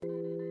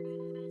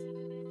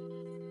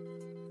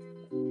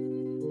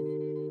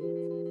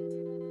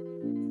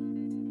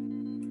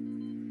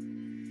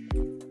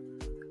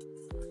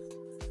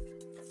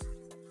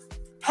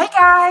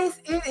guys.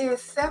 It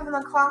is 7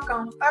 o'clock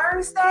on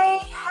Thursday.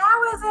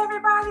 How is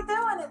everybody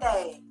doing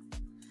today?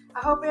 I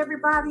hope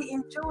everybody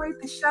enjoyed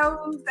the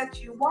shows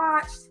that you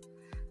watched.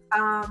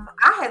 I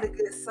had a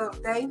good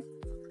sub day,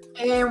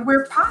 and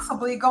we're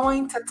possibly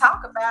going to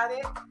talk about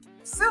it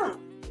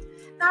soon.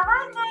 Now,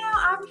 right now,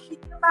 I'm here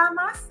by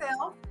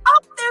myself. Oh,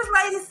 there's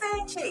Lady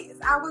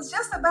Sanchez. I was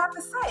just about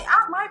to say,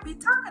 I might be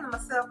talking to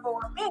myself for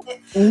a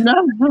minute. No.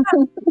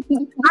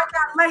 I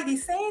got Lady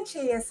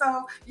Sanchez,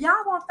 so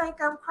y'all won't think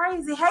I'm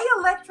crazy. Hey,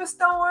 Electra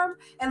Storm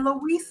and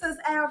Louisa's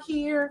out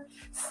here.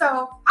 So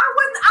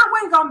I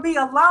wasn't gonna be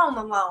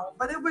alone,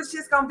 but it was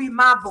just gonna be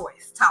my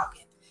voice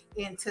talking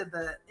into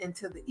the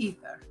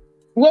ether.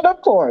 Well,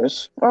 of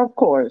course.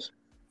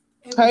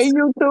 Hey,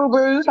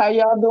 YouTubers, how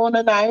y'all doing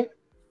tonight?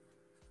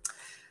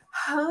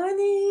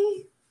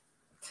 Honey,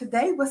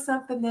 today was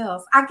something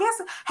else. I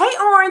guess, hey,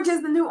 Orange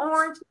is the new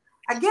Orange.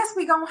 I guess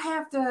we're going to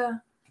have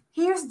to,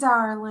 here's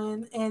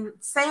Darling, and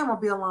Sam will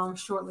be along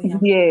shortly.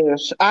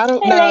 Yes. I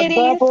don't know,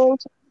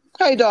 Bubbles.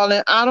 Hey,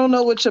 darling, I don't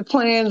know what your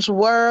plans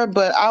were,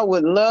 but I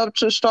would love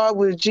to start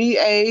with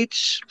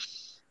GH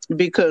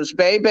because,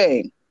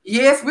 baby.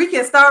 Yes, we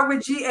can start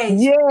with GH.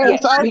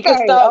 Yes, okay. We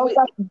can start with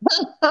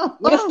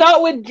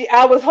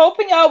I was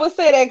hoping y'all would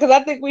say that because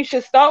I think we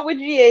should start with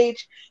GH.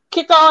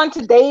 Kick on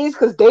to Days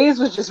because Days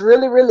was just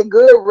really, really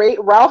good.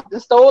 Ralph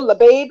and stole the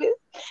baby.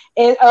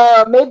 And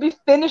maybe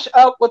finish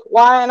up with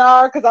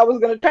YNR because I was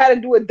going to try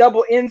to do a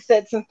double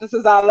inset since this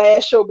is our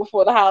last show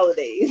before the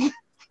holidays.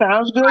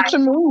 Sounds good to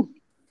me.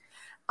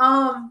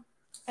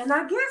 And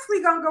I guess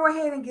we're going to go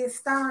ahead and get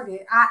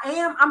started.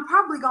 I'm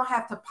probably going to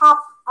have to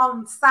pop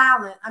on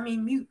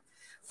mute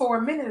for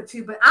a minute or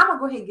two, but I'm going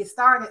to go ahead and get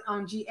started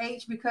on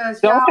GH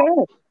because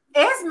y'all,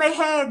 Esme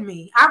had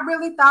me. I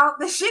really thought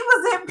that she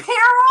was in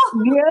peril.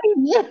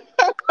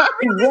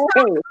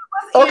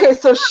 Okay,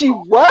 so she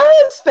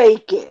was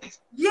faking.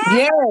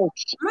 Yes.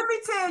 Let me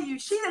tell you,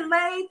 she done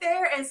laid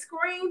there and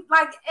screamed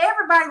like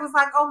everybody was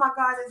like, "Oh my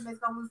God, Esme's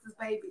gonna lose this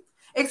baby,"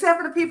 except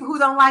for the people who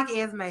don't like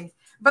Esme.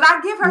 But I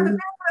give her the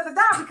benefit of the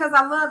doubt because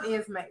I love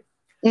Esme.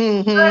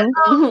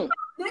 But,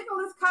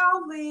 Nicholas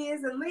called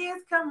Liz, and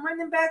Liz come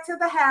running back to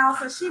the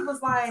house, and she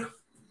was like,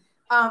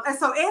 and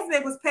so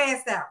Esme was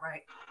passed out,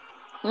 right?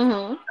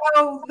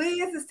 So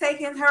Liz is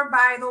taking her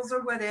vitals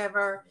or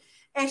whatever,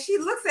 and she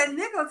looks at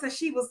Nicholas, and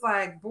she was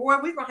like, "Boy,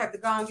 we're gonna have to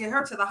go and get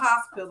her to the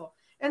hospital."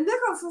 And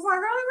Nicholas was like,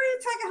 "Oh, we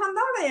ain't taking her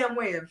no damn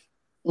where."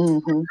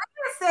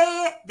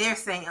 There's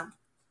Sam.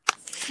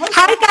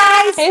 Hi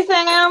guys. Hey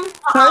Sam.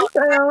 Hi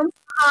Sam.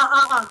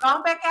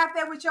 Go back out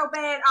there with your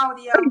bad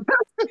audio.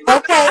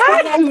 Okay.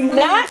 I do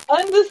not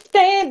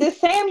understand this,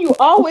 Sam. You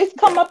always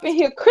come up in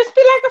here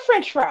crispy like a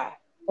French fry.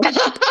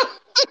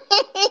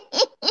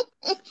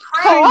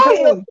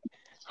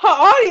 Her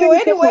audio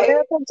anyway.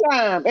 Every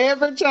time.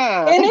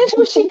 And then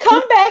when she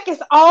come back,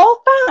 it's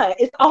all fine.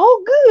 It's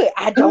all good.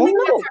 I don't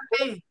know.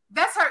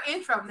 That's her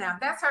intro now.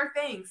 That's her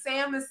thing.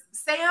 Sam the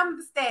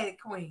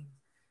static queen.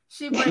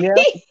 She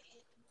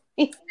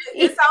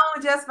it's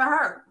on just for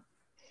her.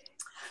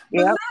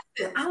 But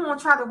listen, I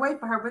won't try to wait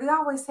for her, but it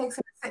always takes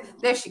her a second.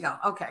 There she go.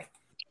 Okay,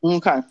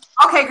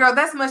 girl,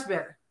 that's much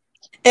better.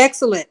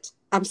 Excellent.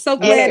 I'm so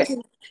glad.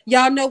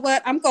 Y'all know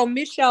what? I'm gonna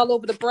miss y'all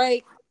over the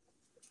break.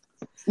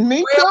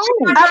 Me too.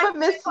 I would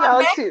miss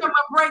y'all too. From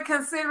a break,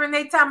 considering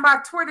they talking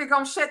about Twitter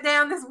gonna shut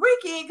down this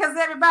weekend because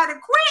everybody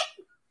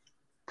quit.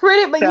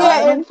 Pretty, but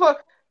and for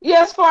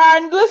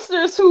our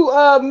listeners who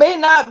may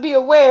not be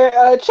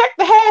aware, check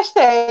the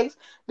hashtags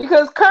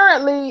because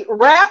currently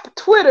rap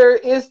Twitter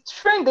is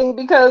trending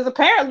because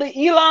apparently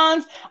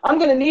Elon's "I'm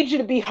gonna need you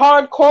to be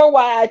hardcore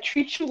while I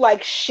treat you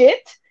like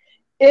shit."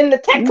 In the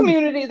tech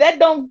community, that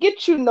don't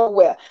get you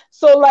nowhere.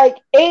 So like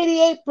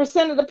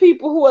 88% of the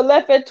people who are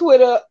left at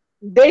Twitter,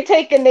 they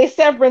taking their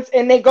severance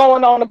and they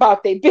going on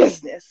about their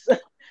business.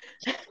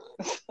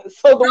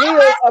 So the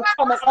wheels are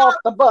coming off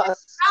the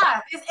bus.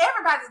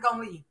 Everybody's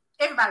gonna leave.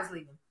 Everybody's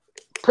leaving.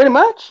 Pretty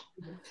much.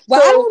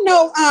 Well, I don't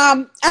know.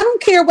 I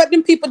don't care what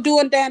them people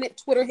doing down at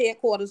Twitter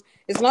headquarters.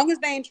 As long as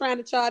they ain't trying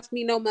to charge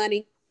me no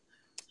money,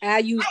 I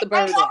use the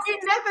burger. Ain't gonna be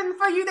nothing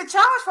for you to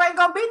charge for. Ain't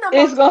gonna be no.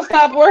 It's gonna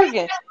stop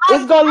working.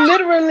 It's gonna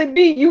literally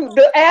be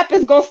the app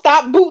is gonna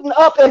stop booting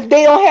up if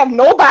they don't have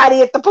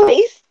nobody at the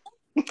place.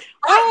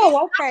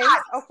 Oh, okay.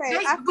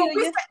 I feel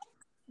you.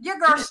 You're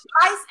gonna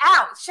slice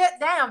out, shut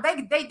down.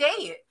 They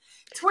dead.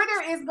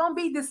 Twitter is gonna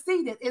be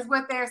deceived, is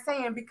what they're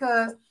saying,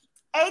 because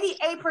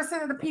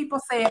 88% of the people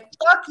said,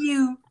 "Fuck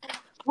you,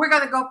 we're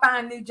gonna go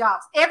find new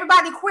jobs."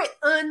 Everybody quit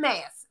en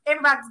masse.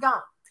 Everybody's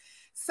gone.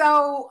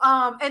 So,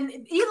 and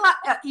Elon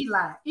said he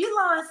was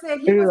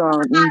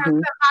going to hire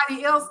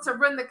somebody else to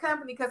run the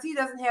company because he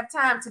doesn't have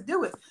time to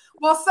do it.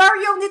 Well, sir,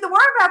 you don't need to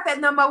worry about that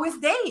no more. It's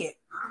dead. It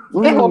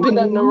won't be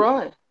nothing to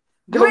run.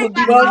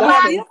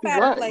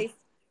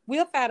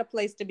 We'll find a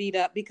place to beat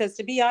up because,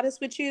 to be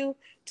honest with you,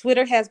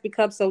 Twitter has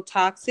become so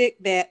toxic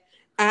that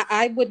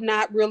I would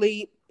not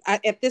really.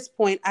 At this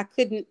point, I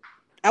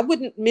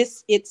wouldn't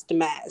miss its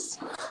demise.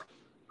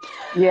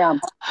 Yeah.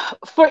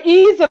 For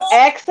ease of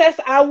access,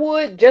 I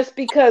would, just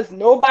because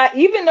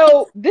nobody, even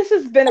though this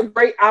has been a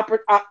great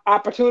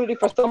opportunity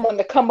for someone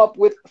to come up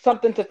with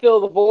something to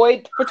fill the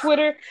void for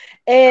Twitter,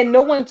 and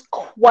no one's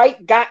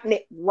quite gotten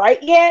it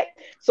right yet.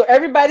 So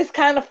everybody's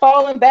kind of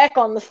falling back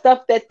on the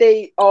stuff that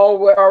they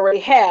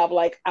already have,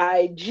 like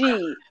IG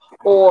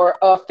or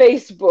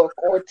Facebook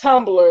or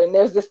Tumblr. And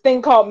there's this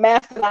thing called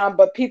Mastodon,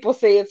 but people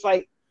say it's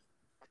like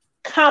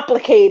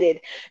complicated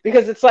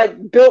because it's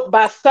like built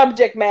by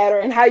subject matter,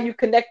 and how you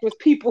connect with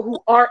people who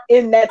aren't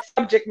in that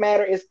subject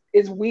matter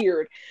is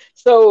weird.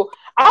 So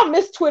I'll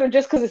miss Twitter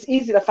just because it's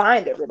easy to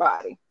find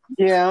everybody.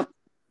 Yeah.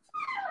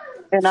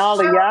 And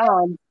all of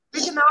y'all. We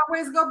can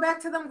always go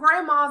back to them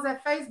grandmas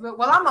at Facebook.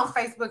 Well, I'm on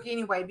Facebook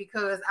anyway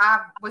because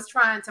I was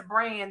trying to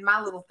brand my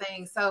little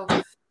thing. So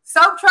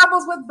Soap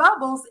Troubles with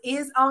Bubbles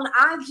is on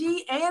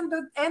IG and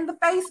the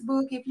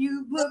Facebook. If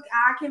you look,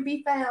 I can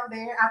be found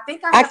there. I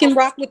think I can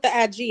rock with the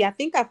IG. I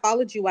think I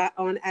followed you out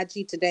on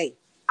IG today.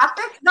 I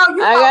think I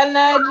got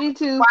an IG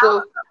too.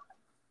 So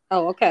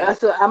oh, okay.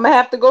 So I'm gonna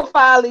have to go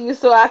follow you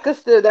so I can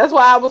still. That's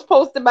why I was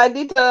posting my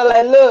detail.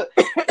 Like, look,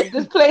 if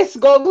this place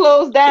go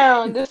close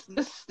down,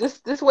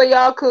 this way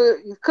y'all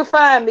could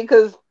find me,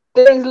 because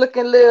things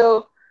looking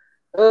a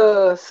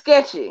little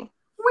sketchy.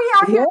 We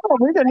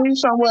need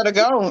somewhere to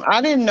go.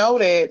 I didn't know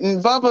that.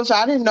 And Bubbles,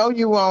 I didn't know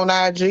you were on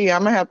IG.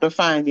 I'm gonna have to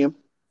find you.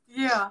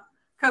 Yeah,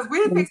 because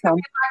we fixed to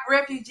be like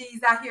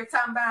refugees out here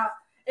talking about,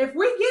 if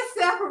we get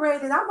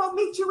separated, I'm gonna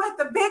meet you at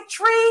the big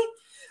tree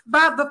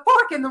by the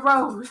fork in the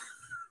road.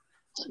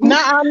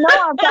 Now I know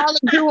I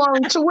followed you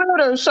on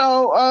Twitter,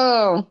 so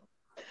I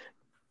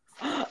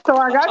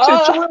got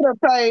your Twitter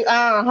page.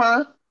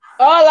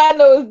 All I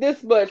know is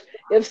this much.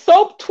 If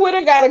Soap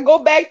Twitter got to go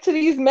back to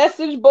these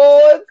message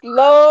boards,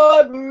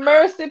 Lord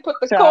mercy, put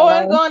the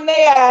coins on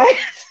their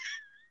eyes.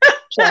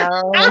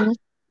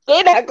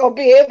 They're not going to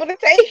be able to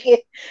take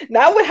it.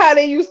 Not with how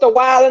they used to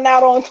wilding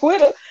out on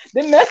Twitter.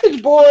 The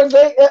message boards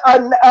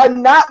are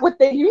not what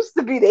they used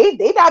to be.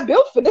 They not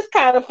built for this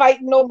kind of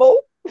fighting no more.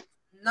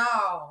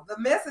 No, the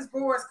message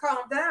boards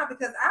calmed down,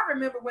 because I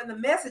remember when the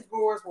message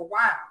boards were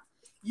wild.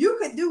 You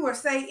could do or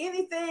say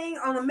anything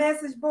on a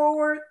message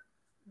board.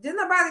 Didn't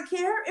nobody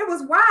care? It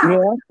was wild. Yeah.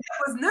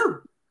 It was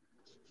new.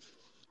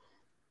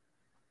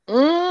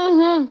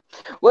 Mm-hmm.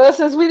 Well,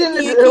 since we didn't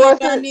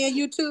on their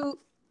YouTube.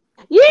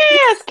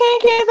 Yes,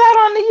 Can-Can's out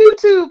on the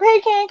YouTube. Hey,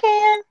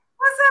 Can-Can.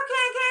 What's up,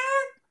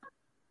 Can-Can?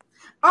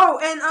 Oh,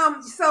 and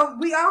so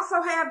we also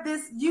have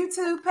this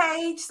YouTube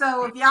page.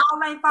 So if y'all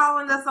ain't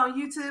following us on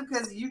YouTube,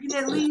 because you can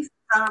at least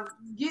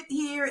get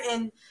here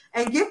and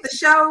get the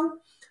show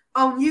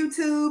on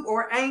YouTube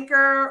or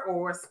Anchor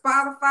or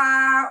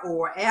Spotify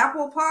or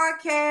Apple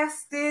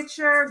Podcasts,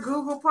 Stitcher,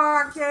 Google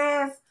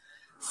Podcasts,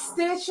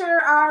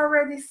 Stitcher, I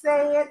already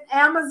said,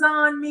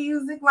 Amazon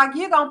Music. Like,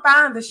 you're going to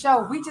find the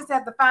show. We just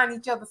have to find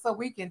each other so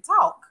we can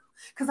talk.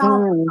 Because I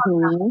don't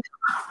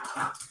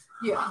talk.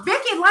 Yeah.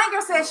 Vicky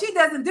Langer says she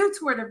doesn't do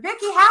Twitter.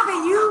 Vicky, how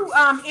do you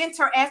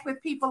interact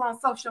with people on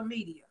social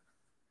media?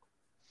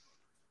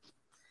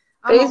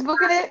 Facebook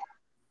it?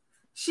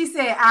 She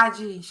said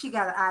IG. She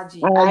got an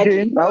IG.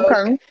 IG.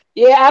 Okay.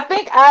 Yeah, I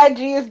think IG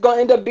is going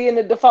to end up being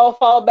the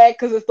default fallback,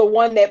 because it's the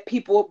one that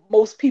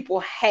most people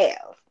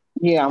have.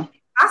 Yeah.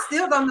 I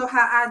still don't know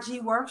how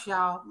IG works,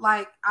 y'all.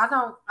 Like, I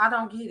don't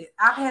get it.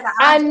 I've had an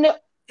IG. I know.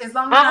 As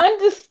long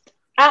as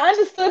I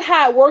understood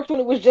how it worked when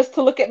it was just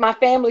to look at my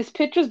family's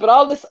pictures, but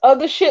all this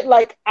other shit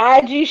like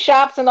IG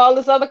shops and all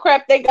this other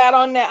crap they got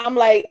on there, I'm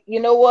like,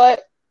 you know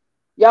what?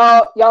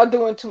 Y'all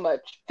doing too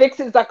much. Fix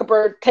it,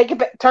 Zuckerberg. Take it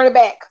back, turn it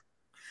back.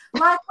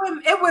 Like,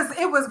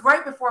 it was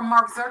great before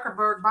Mark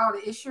Zuckerberg bought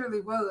it. It surely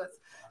was.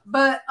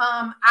 But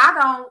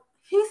Stefan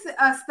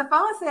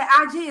said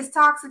IG is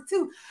toxic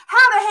too.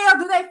 How the hell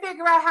do they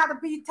figure out how to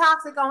be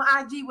toxic on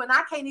IG when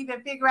I can't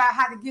even figure out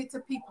how to get to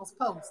people's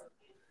posts?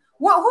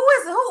 Well, who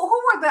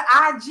are the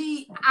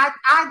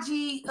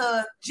IG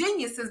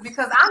geniuses?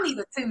 Because I need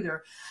a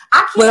tutor.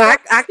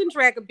 I can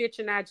track a bitch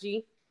in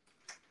IG.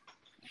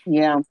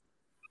 Yeah.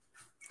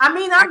 I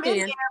mean, I'm in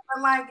there,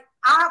 but like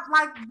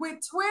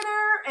with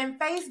Twitter and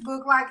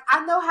Facebook, like,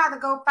 I know how to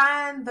go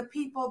find the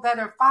people that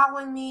are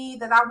following me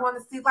that I want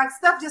to see. Like,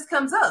 stuff just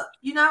comes up,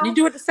 you know. You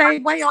do it the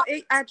same way on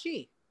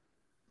IG.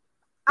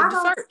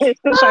 It's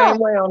the same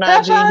way on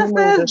IG.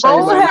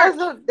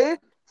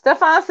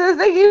 Stefan says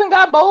they even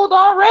got bold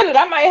on Reddit.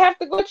 I might have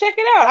to go check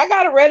it out. I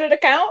got a Reddit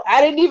account.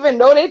 I didn't even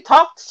know they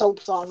talked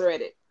soaps on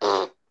Reddit.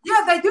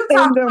 Yeah, they do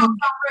talk soaps on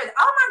Reddit.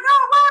 Oh my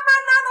God, why am I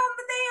not on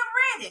the damn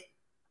Reddit?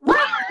 Why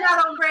am I not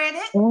on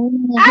Reddit?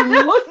 I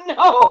don't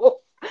know.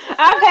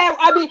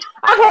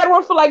 I've had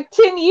one for like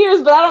 10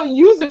 years, but I don't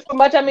use it for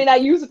much. I mean, I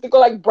use it to go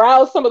like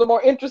browse some of the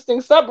more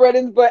interesting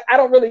subreddits, but I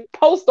don't really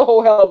post a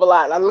whole hell of a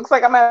lot. It looks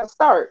like I'm at a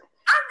start.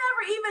 I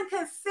never even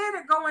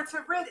considered going to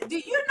Reddit. Do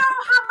you know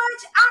how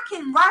much I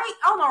can write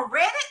on a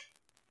Reddit?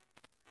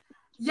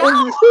 Y'all,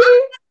 I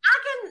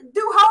can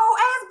do whole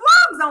ass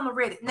blogs on the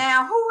Reddit.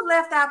 Now, who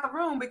left out the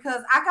room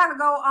because I gotta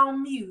go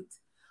on mute?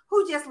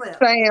 Who just left?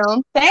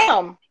 Sam.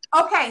 Sam.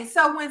 Okay,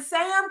 so when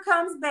Sam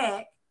comes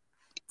back,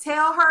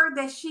 tell her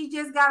that she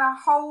just got to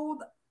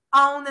hold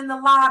on in the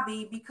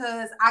lobby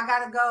because I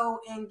got to go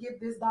and give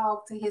this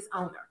dog to his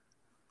owner.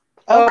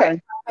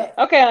 Okay.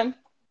 Okay.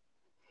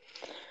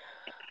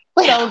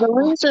 So the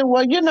reason,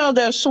 well,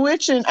 they're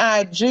switching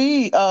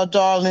IG,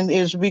 darling,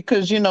 is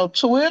because,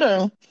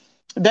 Twitter,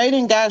 they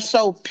done got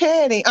so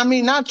petty. I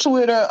mean, not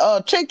Twitter,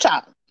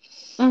 TikTok.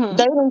 Mm-hmm.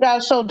 They done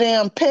got so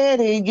damn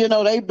petty,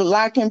 they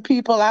blocking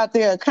people out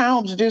their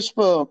accounts just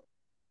for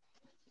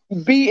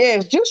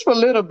BS, just for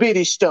little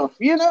bitty stuff,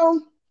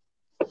 using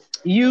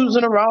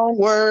the wrong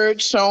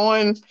word,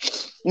 showing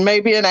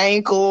maybe an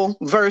ankle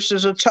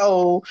versus a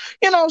toe,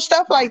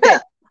 stuff like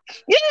that.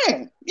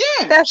 Yeah.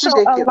 That's so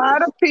ridiculous. A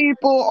lot of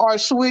people are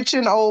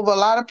switching over. A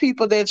lot of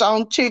people that's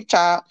on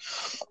TikTok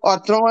are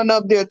throwing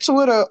up their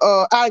Twitter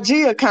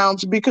IG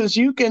accounts because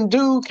you can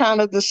do kind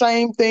of the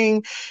same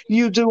thing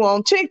you do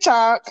on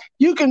TikTok.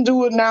 You can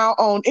do it now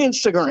on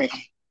Instagram.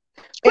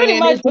 Pretty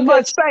much it's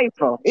much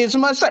safer. It's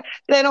much safer.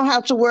 They don't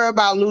have to worry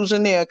about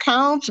losing their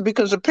accounts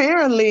because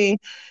apparently,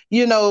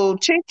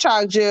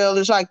 TikTok jail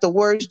is like the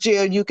worst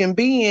jail you can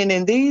be in.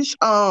 And these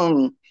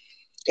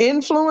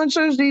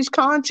influencers, these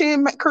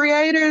content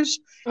creators,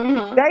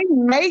 they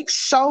make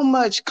so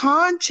much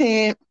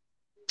content.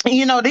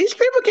 These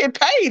people get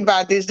paid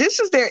by this. This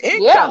is their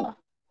income. Yeah.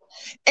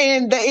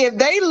 And if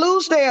they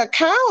lose their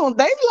account,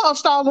 they've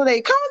lost all of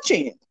their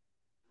content.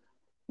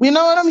 You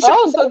know what I'm saying?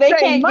 Oh, so they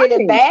can't get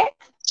it back?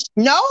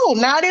 No,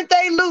 not if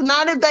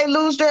they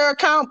lose their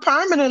account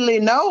permanently.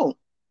 No.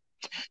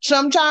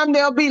 Sometimes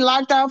they'll be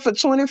locked out for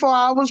 24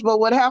 hours. But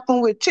what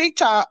happened with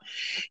TikTok,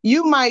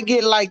 you might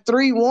get like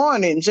 3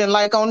 warnings. And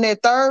like on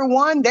that third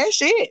one,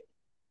 that's it.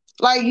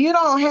 Like you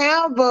don't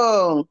have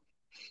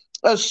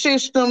a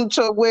system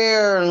to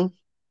where,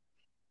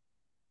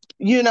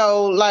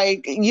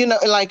 like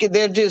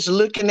they're just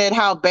looking at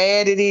how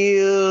bad it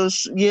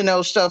is,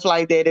 stuff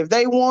like that. If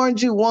they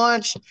warned you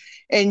once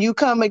and you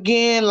come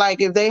again,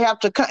 like if they have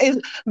to come,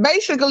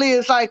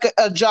 it's like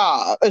a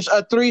job. It's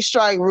a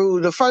 3-strike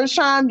rule. The first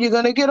time you're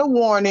going to get a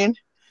warning.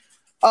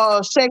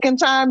 Second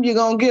time you're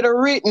going to get a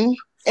written.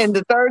 And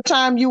the third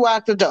time you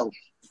out the door.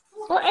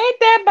 Well, ain't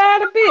that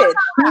bad a bitch?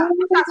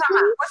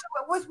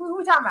 What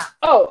we talking about?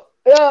 Oh,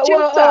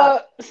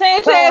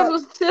 Sanchez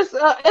was just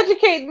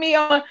educating me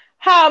on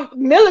how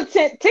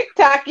militant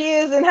TikTok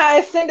is and how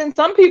it's sending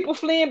some people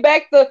fleeing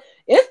back to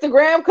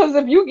Instagram because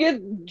if you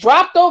get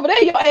dropped over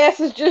there, your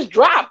ass is just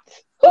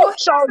dropped.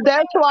 So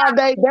that's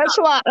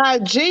why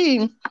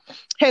IG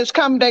has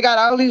come. They got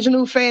all these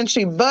new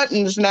fancy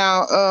buttons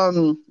now.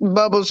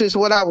 Bubbles is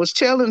what I was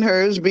telling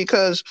her is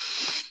because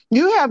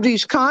you have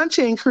these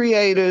content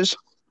creators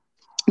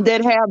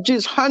that have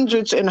just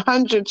hundreds and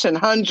hundreds and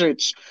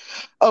hundreds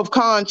of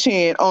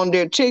content on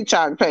their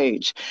TikTok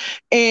page.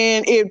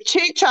 And if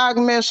TikTok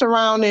mess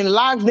around and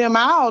lock them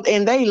out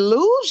and they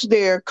lose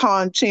their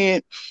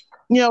content,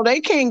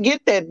 they can't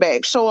get that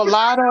back. So a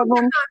lot of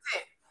them.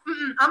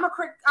 I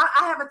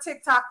have a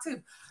TikTok too.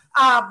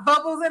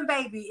 Bubbles and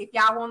Baby, if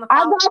y'all want to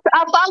follow.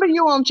 I follow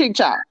you on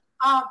TikTok.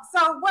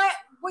 So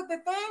with the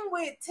thing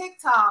with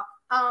TikTok,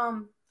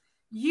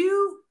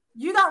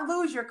 you don't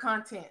lose your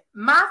content.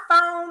 My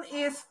phone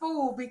is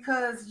full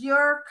because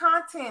your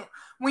content,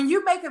 when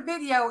you make a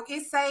video,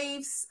 it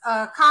saves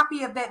a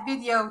copy of that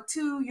video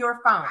to your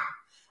phone.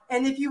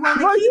 And if you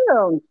want to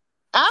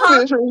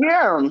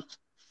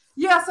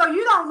Yeah, so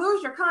you don't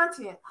lose your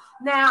content.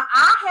 Now,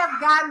 I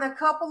have gotten a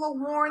couple of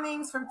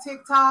warnings from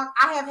TikTok.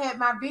 I have had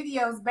my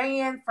videos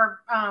banned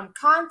for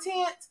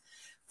content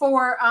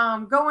for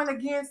going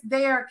against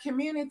their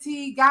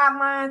community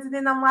guidelines. And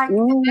then I'm like,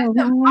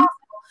 that's impossible.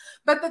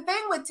 But the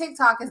thing with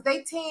TikTok is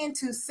they tend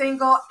to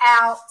single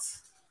out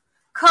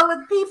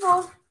colored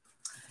people,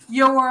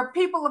 your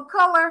people of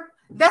color.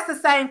 That's the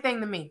same thing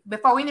to me.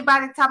 Before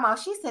anybody talk about,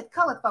 she said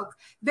colored folks.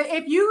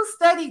 If you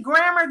study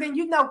grammar, then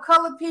you know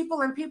colored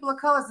people and people of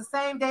color is the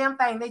same damn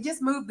thing. They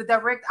just move the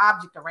direct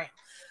object around.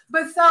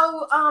 But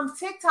so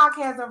TikTok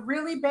has a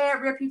really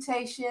bad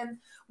reputation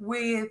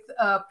with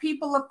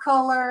people of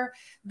color,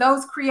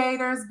 those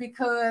creators,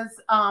 because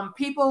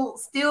people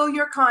steal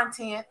your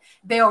content.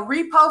 They'll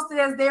repost it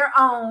as their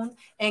own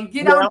and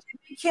get on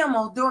Jimmy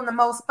Kimmel doing the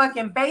most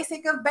fucking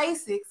basic of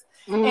basics.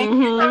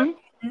 And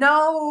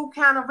no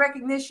kind of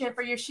recognition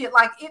for your shit.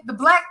 Like the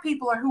black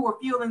people are who are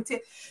fueling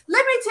TikTok.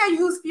 Let me tell you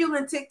who's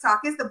fueling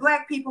TikTok. It's the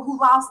black people who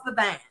lost the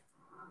Vine.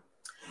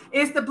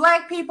 It's the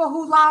black people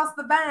who lost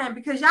the Vine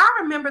because y'all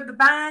remember the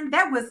Vine.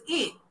 That was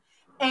it.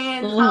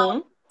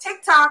 And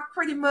TikTok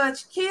pretty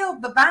much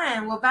killed the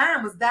Vine. Well,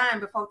 Vine was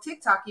dying before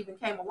TikTok even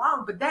came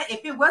along. But that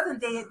if it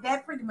wasn't dead,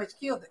 that pretty much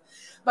killed it.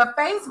 But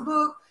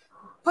Facebook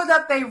put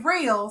up their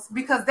reels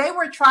because they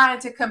were trying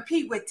to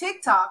compete with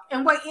TikTok.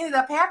 And what ended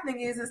up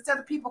happening is instead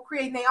of people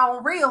creating their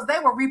own reels, they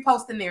were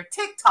reposting their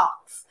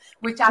TikToks,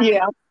 which I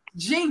think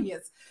is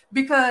genius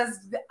because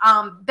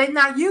they're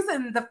not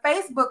using the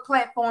Facebook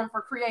platform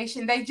for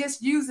creation. They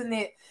just using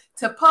it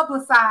to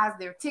publicize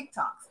their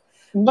TikToks.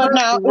 But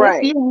now,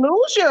 if you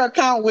lose your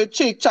account with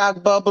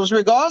TikTok, Bubbles,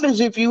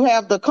 regardless if you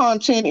have the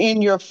content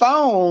in your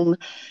phone,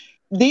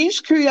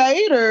 these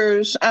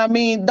creators, I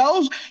mean,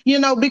 those,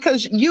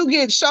 because you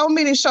get so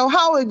many. So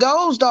how it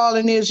goes,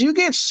 darling, is you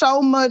get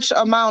so much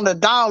amount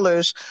of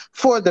dollars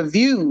for the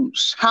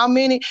views. How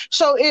many?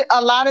 So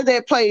a lot of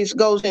that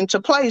goes into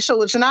play.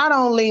 So it's not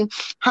only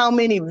how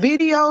many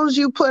videos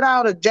you put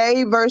out a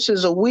day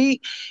versus a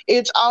week.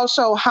 It's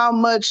also how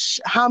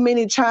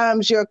many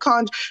times your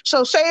content.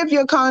 So say if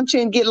your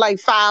content get like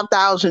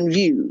 5,000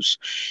 views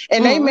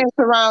and they mess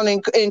around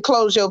and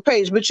close your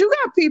page, but you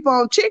got people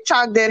on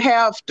TikTok that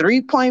have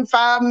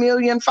 3.5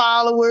 million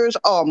followers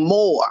or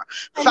more,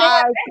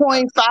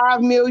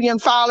 5.5 million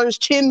followers,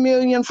 10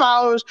 million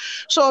followers.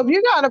 So if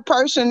you got a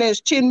person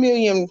that's 10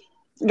 million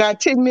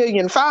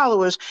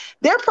followers,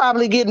 they're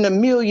probably getting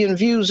 1 million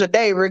views a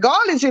day,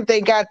 regardless if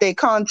they got their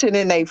content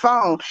in their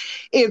phone.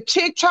 If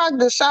TikTok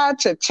decide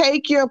to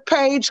take your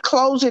page,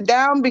 close it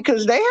down,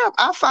 because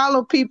I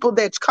follow people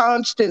that's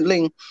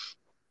constantly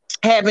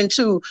having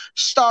to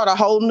start a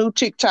whole new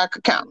TikTok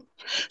account.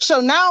 So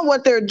now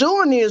what they're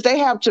doing is they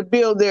have to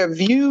build their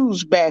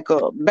views back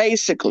up,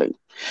 basically.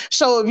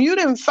 So if you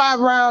didn't fight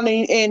around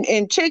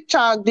in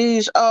TikTok,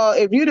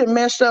 if you didn't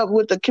mess up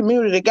with the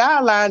community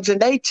guidelines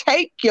and they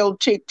take your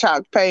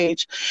TikTok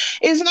page,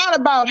 it's not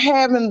about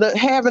having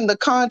the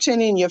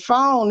content in your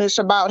phone. It's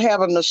about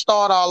having to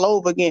start all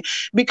over again,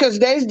 because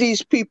there's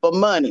these people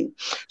money.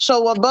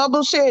 So what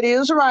Bubble said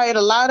is right,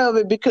 a lot of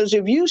it, because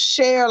if you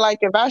share, like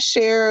if I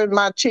shared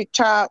my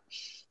TikTok,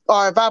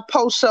 or if I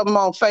post something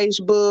on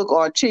Facebook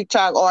or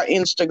TikTok or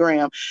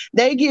Instagram,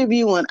 they give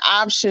you an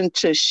option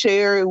to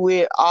share it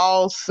with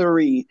all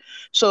three.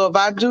 So if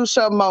I do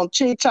something on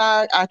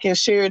TikTok, I can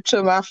share it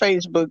to my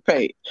Facebook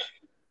page,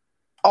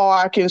 or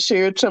I can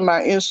share it to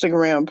my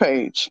Instagram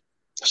page.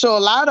 So a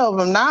lot of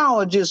them now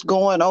are just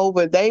going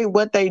over.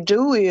 What they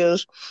do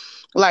is,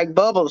 like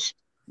Bubbles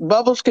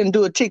can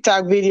do a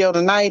TikTok video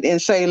tonight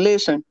and say,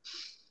 listen,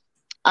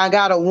 I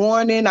got a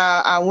warning.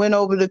 I went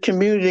over the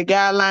community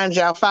guidelines.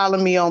 Y'all follow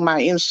me on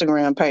my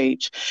Instagram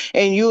page.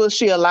 And you will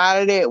see a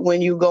lot of that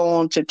when you go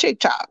on to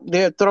TikTok.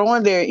 They're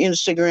throwing their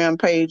Instagram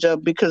page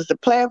up because the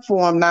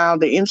platform now,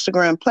 the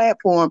Instagram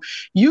platform,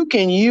 you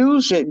can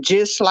use it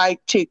just like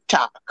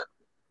TikTok.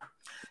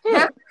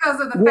 That's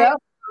because of the Facebook.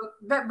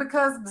 That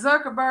because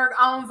Zuckerberg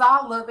owns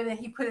all of it and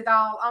he put it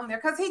all on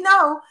there. Because he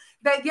know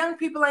that young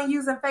people ain't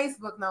using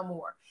Facebook no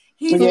more.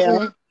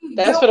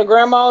 That's for the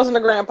grandmas and the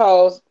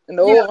grandpas and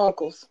the old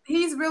uncles.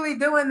 He's really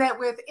doing that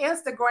with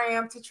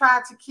Instagram to try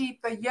to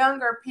keep the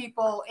younger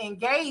people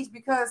engaged,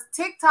 because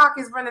TikTok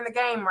is running the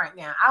game right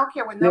now. I don't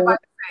care what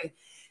nobody say.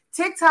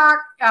 TikTok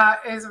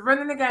is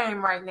running the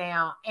game right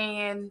now.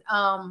 And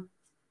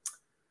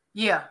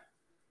yeah.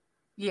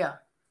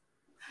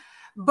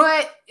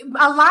 But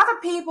a lot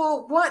of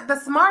people, the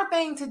smart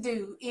thing to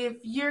do if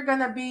you're going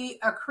to be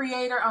a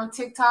creator on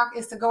TikTok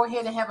is to go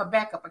ahead and have a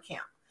backup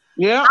account.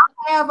 Yeah,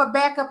 I have a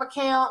backup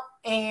account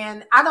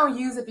and I don't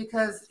use it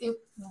because it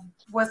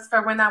was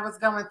for when I was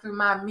going through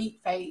my meat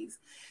phase.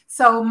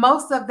 So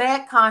most of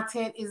that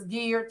content is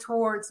geared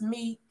towards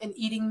meat and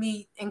eating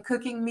meat and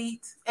cooking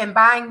meat and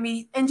buying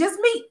meat and just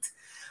meat.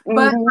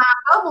 But my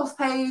Bubbles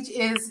page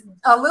is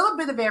a little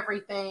bit of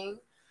everything.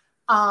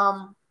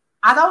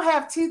 I don't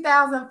have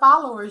 2,000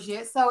 followers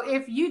yet. So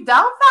if you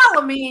don't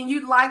follow me and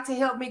you'd like to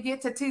help me get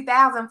to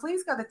 2,000,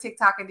 please go to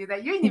TikTok and do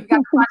that. You ain't even got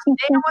to watch a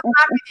damn one of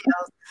my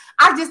videos.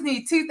 I just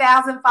need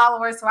 2,000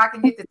 followers so I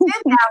can get to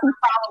 10,000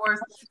 followers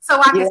so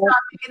I can start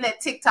making that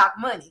TikTok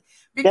money.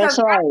 Because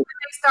when they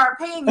start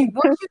paying you,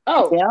 once you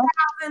get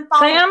 2,000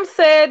 followers. Sam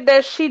said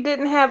that she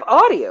didn't have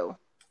audio.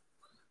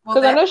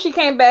 Because I know she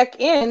came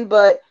back in,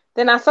 but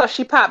then I saw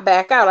she popped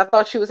back out. I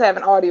thought she was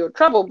having audio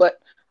trouble, but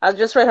I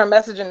just read her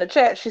message in the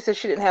chat. She said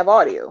she didn't have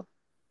audio.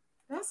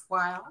 That's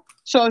wild.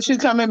 So she's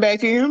coming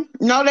back in?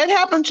 No, that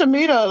happened to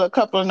me a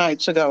couple of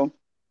nights ago.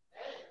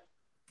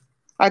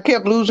 I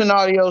kept losing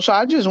audio, so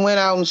I just went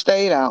out and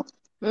stayed out.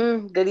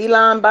 Did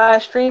Elon buy a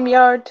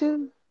StreamYard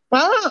too?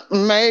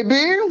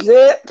 Maybe.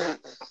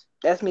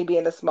 That's me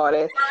being a smart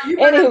ass.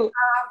 Anywho,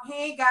 he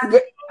ain't got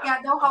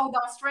no hold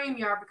on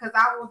StreamYard because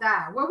I will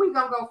die. Where we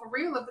gonna go for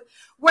real?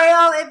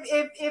 Well,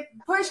 if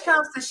push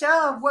comes to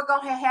shove, what's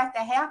gonna have to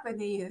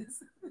happen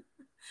is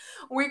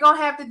we're gonna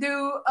have to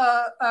do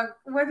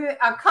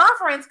a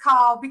conference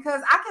call,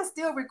 because I can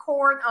still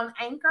record on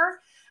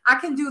Anchor. I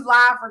can do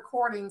live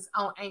recordings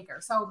on Anchor.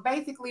 So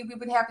basically, we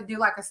would have to do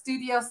like a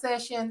studio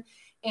session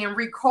and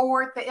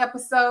record the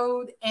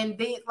episode, and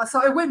then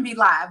so it wouldn't be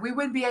live. We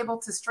wouldn't be able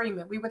to stream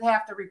it. We would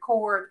have to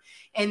record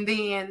and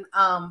then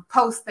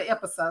post the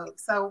episode.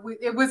 So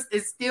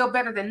it's still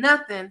better than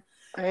nothing.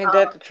 Ain't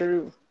that the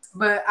truth?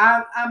 But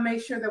I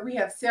make sure that we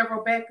have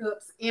several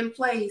backups in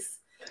place,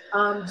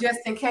 just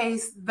in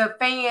case the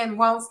fan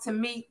wants to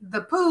meet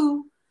the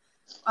poo.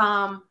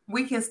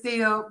 We can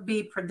still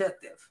be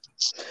productive.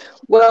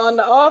 Well, on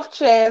the off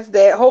chance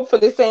that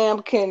hopefully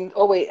Sam can...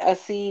 Oh, wait, I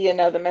see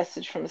another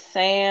message from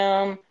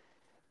Sam.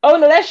 Oh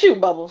no, that's you,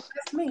 Bubbles.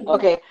 That's me.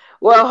 Okay.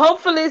 Well,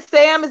 hopefully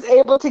Sam is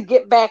able to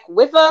get back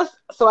with us.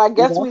 So I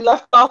guess we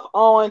left off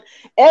on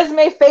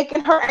Esme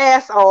faking her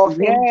ass off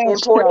in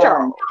Port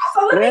Charles.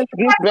 So let's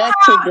get back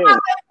to this.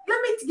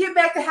 Let me get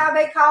back to how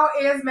they call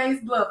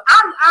Esme's bluff.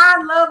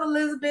 I love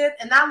Elizabeth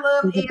and I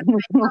love Esme.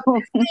 This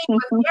thing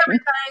was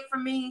everything for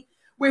me,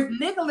 with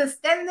Nicholas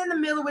standing in the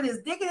middle with his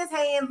dick in his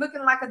hand,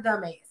 looking like a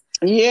dumbass.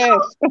 Yes.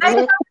 So they come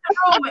in the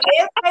room with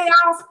Esme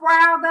all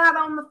sprawled out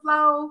on the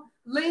floor.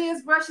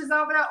 Liz rushes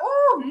over there.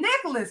 Oh,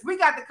 Nicholas, we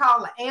got to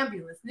call an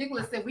ambulance.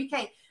 Nicholas said, we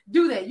can't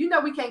do that. You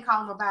know we can't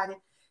call nobody.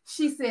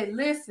 She said,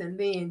 listen,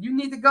 then you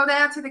need to go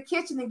down to the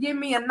kitchen and give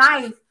me a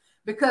knife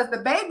because the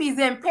baby's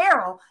in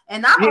peril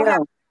and I'm going to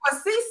have to do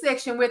a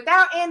C-section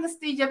without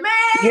anesthesia. Man,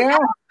 y'all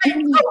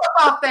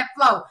off that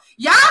floor.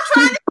 Y'all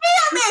trying to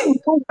kill me.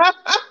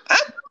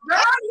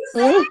 Girl, you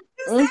said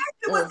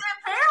it was in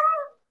peril?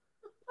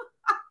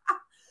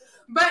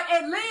 But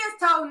Liz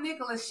told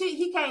Nicholas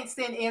he can't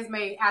send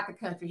Esme out the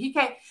country. He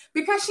can't,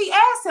 because she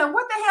asked him,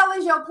 what the hell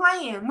is your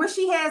plan when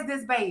she has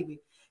this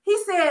baby? He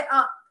said,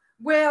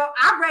 well,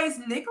 I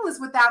raised Nicholas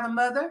without a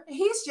mother.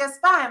 He's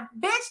just fine.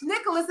 Bitch,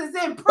 Nicholas is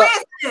in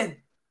prison.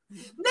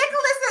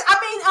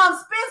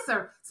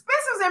 Spencer.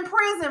 Spencer's in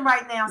prison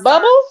right now. Sir.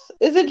 Bubbles?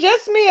 Is it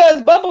just me or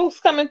is Bubbles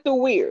coming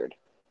through weird?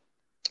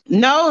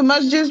 No, it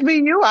must just be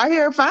you. I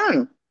hear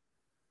fine.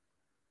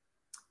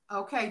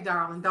 Okay,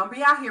 darling. Don't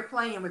be out here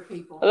playing with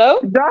people. Hello?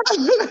 Now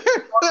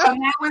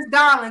it's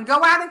darling.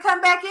 Go out and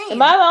come back in.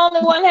 Am I the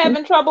only one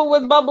having trouble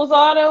with Bubbles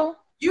audio?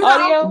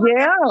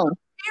 Yeah.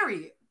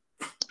 Period.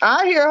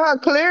 I hear her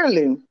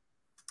clearly.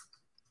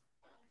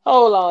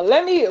 Hold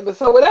on.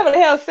 So whatever the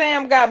hell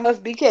Sam got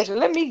must be catching.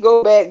 Let me go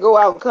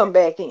out and come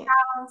back in.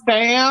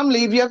 Sam,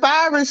 leave your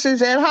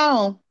viruses at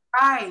home.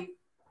 Right.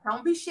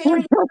 Don't be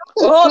sharing.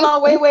 Hold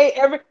on.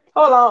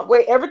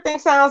 Wait. Everything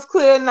sounds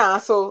clear now.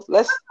 So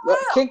let's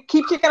keep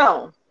kicking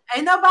on.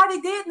 Ain't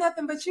nobody did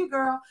nothing but you,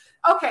 girl.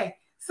 Okay.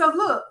 So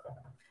look,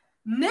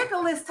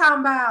 Nicholas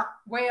talking about,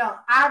 well,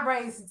 I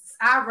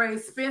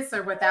raised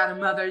Spencer without a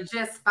mother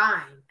just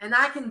fine. And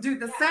I can do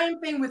the same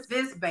thing with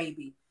this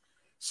baby.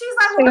 She's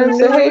like, well,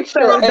 Esme.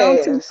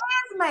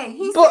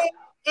 He said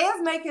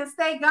Esme can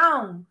stay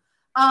gone.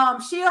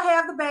 She'll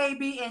have the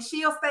baby and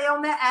she'll stay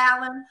on that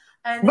island.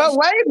 But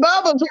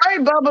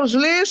wait, Bubbles.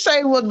 Liz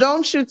say, well,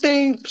 don't you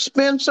think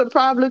Spencer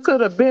probably could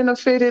have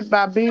benefited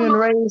by being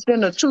raised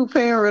in a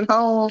 2-parent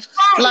home?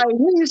 Right. Like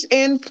he's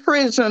in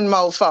prison,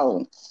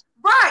 mofo.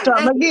 Right. So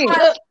again,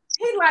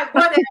 he like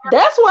whatever.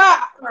 That's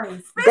why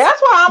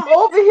I'm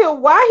over here.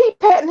 Why he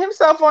patting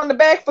himself on the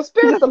back for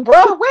Spencer,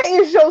 bro?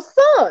 Where is your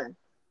son?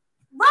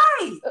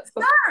 Right,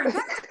 sir. This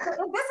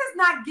is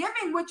not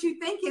giving what you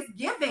think it's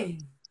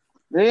giving.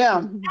 Yeah.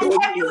 And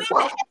have you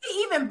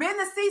even been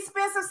to see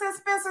Spencer since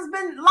Spencer's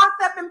been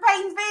locked up in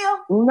Paytonville?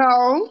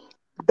 No.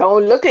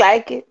 Don't look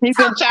like it. He's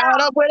been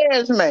tied up with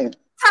Esme. Talking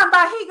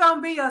about he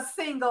gonna be a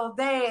single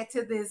dad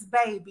to this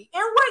baby.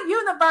 In what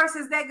universe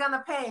is that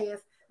gonna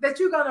pass? That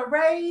you're gonna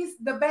raise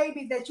the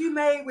baby that you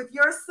made with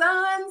your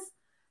son's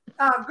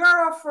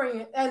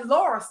girlfriend, and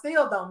Laura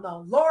still don't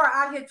know. Laura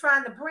out here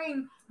trying to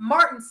bring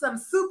Martin some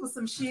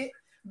shit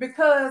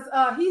because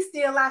he's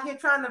still out here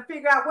trying to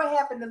figure out what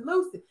happened to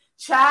Lucy.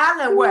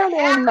 Child, and what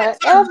in the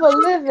ever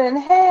living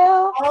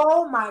hell?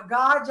 Oh my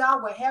God,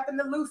 y'all, what happened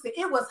to Lucy?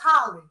 It was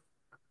Holly.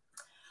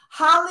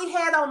 Holly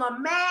had on a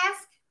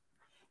mask.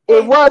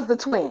 It was the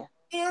twin.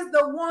 Is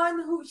the one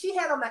who she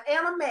had on the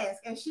Anna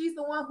mask, and she's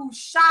the one who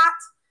shot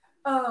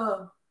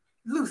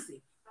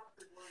Lucy.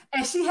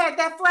 And she had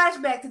that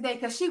flashback today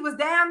because she was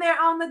down there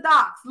on the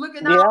docks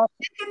looking all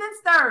chicken and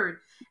stirred.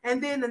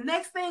 And then the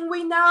next thing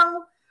we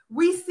know,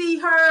 we see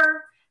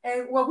her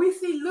and we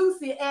see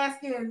Lucy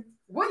asking,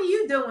 what are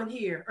you doing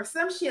here? Or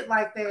some shit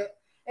like that.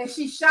 And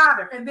she shot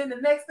her. And then the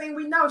next thing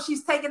we know,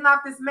 she's taking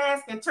off this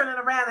mask and turning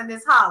around and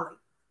it's Holly.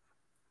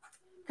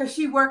 Because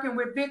she's working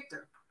with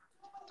Victor.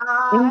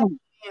 I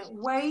can't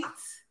wait.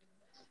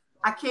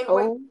 I can't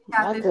wait.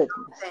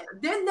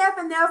 Didn't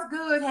nothing else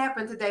good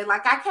happen today?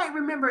 Like, I can't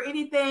remember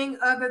anything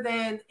other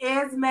than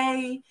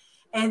Esme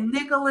and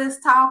Nicholas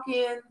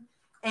talking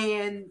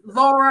and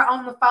Laura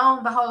on the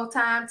phone the whole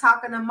time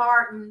talking to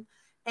Martin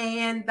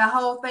and the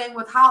whole thing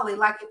with Holly.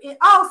 Like,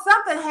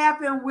 something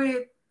happened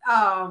with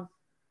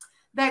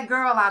that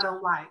girl I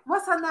don't like.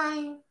 What's her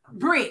name?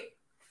 Britt.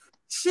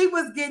 She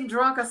was getting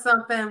drunk or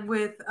something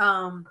with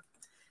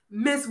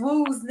Miss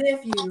Wu's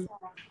nephew.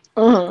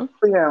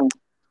 Yeah.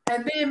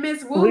 And then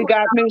Miss Wu. We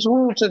got Miss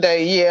Wu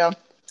today, yeah.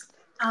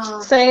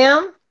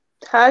 Sam,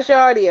 how's your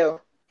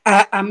audio?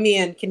 I'm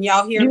in. Can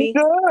y'all hear me?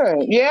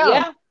 Good,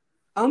 yeah.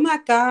 Oh my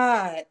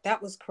God, that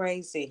was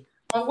crazy.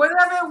 Well,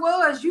 whatever it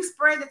was, you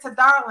spread it to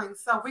Darling,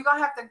 so we're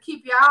gonna have to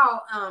keep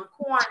y'all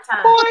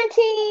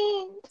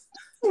quarantined.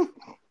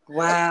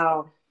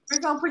 Wow. We're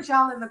gonna put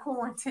y'all in the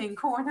quarantine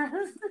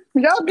corner.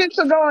 Y'all get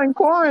to go in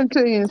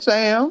quarantine,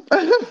 Sam.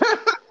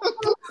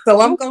 So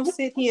I'm gonna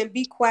sit here and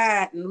be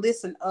quiet and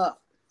listen up.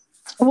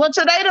 Well,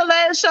 today the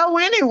last show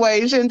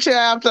anyways until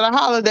after the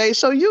holiday,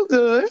 so you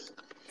good.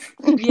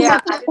 Yeah,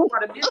 I didn't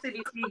want to miss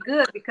anything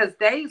good because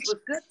Days was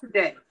good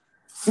today.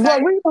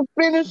 Well, we were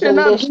finishing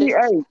up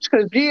GH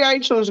because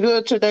GH was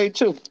good today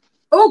too.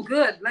 Oh,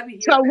 good. Let me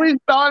hear So that. we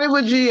started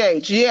with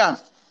GH. Yeah.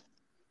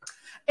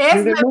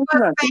 Esme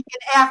was faking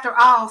after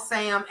all,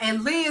 Sam,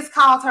 and Liz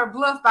called her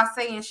bluff by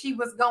saying she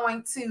was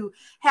going to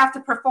have to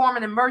perform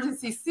an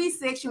emergency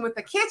C-section with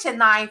a kitchen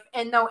knife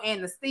and no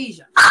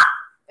anesthesia.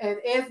 And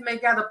Esme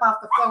got up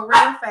off the floor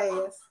real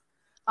fast.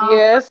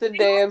 Yes, the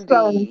damn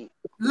deed.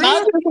 I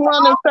just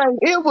want to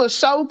say it was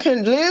so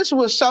Liz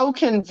was so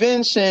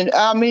convincing.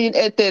 I mean,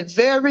 at that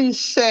very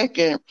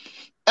second,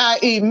 I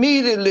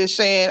immediately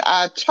said,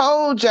 I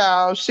told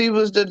y'all she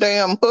was the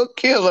damn hook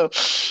killer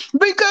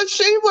because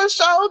she was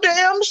so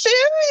damn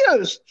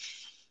serious.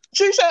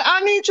 She said,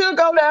 I need you to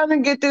go down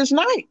and get this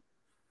knife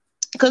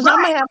because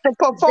I'm going to have to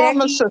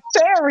perform a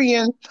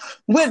cesarean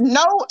with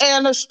no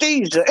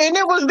anesthesia. And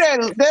it was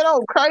that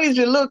old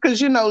crazy look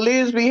because, you know,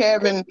 Liz be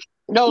having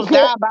those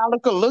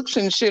diabolical looks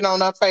and shit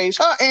on her face,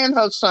 her and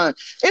her son.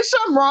 It's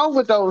something wrong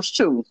with those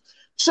two.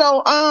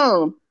 So,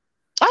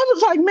 I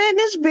was like, man,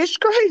 this bitch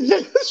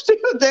crazy. She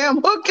a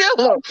damn hook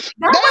killer.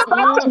 That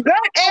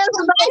ass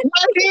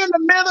right here in the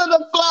middle of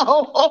the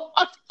floor.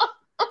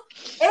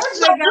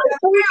 So I'm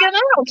freaking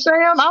out,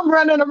 Sam. I'm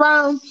running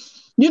around.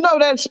 You know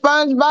that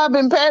SpongeBob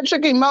and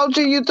Patrick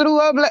emoji you threw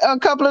up a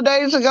couple of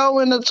days ago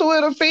in the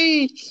Twitter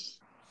feed?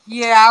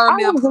 Yeah, I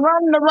remember. I was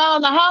running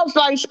around the house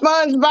like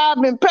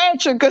SpongeBob and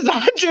Patrick because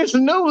I just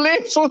knew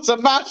Liz was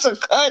about to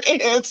cut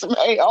Esme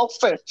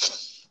open.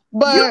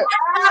 But you were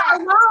not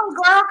alone,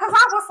 girl, because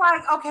I was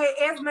like, okay,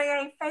 Esme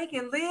ain't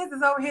faking. Liz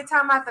is over here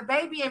talking about the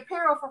baby in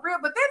peril for real.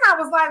 But then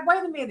I was like,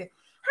 wait a minute.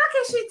 How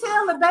can she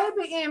tell the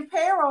baby in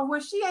peril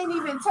when she ain't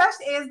even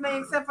touched Esme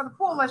except for to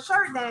pull her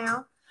shirt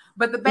down?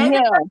 But the baby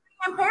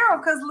in peril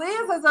because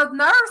Liz is a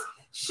nurse.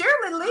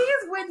 Surely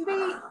Liz wouldn't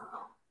be.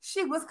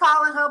 She was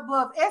calling her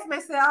bluff. Esme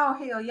said, oh,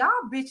 hell, y'all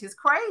bitches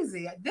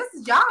crazy. This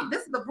is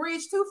the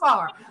bridge too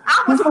far.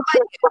 I was like,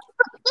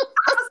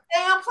 I was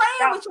damn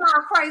playing with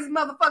y'all crazy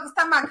motherfuckers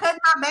talking about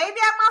cutting my baby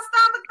out my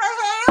stomach. The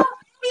hell?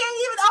 He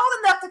ain't even old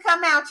enough to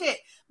come out yet.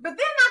 But then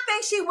I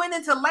think she went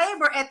into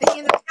labor at the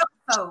end of the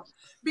episode.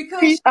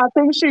 Because I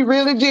think she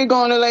really did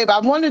go into labor. I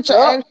wanted to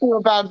ask you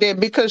about that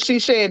because she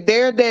said,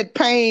 there that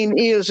pain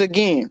is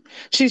again.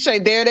 She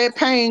said, there that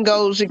pain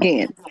goes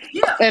again.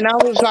 Yeah. And I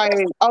was like,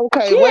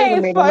 okay, She wait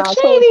a minute.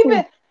 She ain't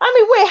even, I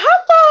mean, wait, how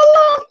far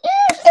along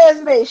is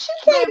Esme? She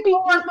can't be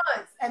 4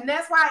 months. And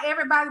that's why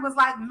everybody was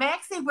like,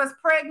 Maxie was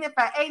pregnant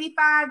for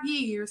 85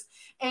 years.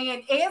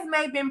 And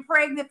Esme been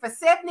pregnant for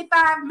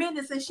 75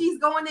 minutes and she's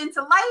going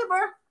into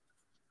labor.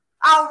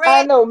 Already.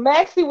 I know.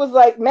 Maxie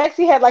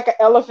had like an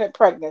elephant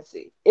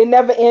pregnancy. It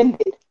never ended.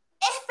 It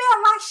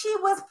felt like she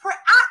was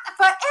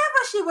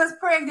forever she was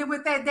pregnant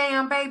with that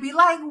damn baby.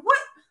 Like, what?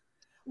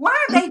 Why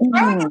are they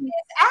dragging this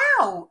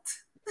out?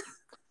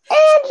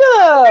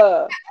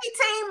 Angela!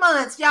 18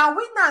 months, y'all.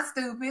 We not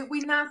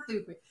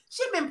stupid.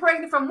 She been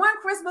pregnant from one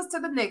Christmas to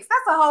the next.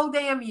 That's a whole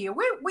damn year.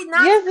 We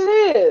not. Yes,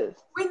 it is.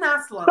 We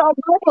not slow.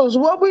 So,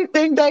 what we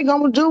think they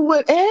gonna do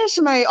with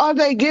Esme? Are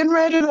they getting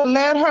ready to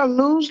let her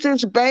lose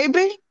this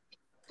baby?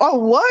 Or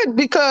what?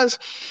 Because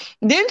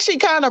then she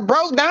kind of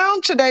broke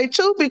down today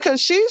too because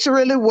she's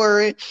really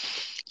worried.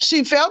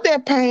 She felt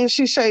that pain.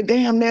 She said,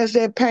 damn, there's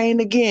that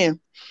pain again.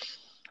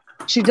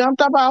 She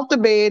jumped up off the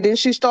bed and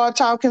she started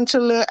talking to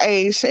little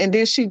Ace and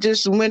then she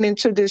just went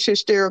into this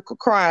hysterical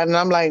crying. And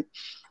I'm like,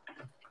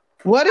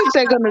 what is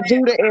they going to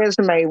do to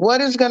Esme? What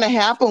is going to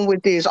happen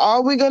with this?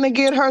 Are we going to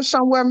get her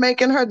somewhere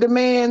making her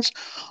demands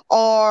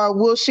or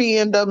will she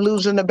end up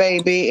losing the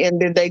baby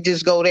and then they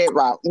just go that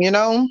route, you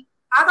know?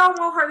 I don't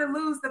want her to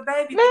lose the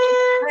baby.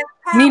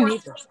 Me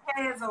neither.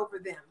 Has over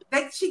them.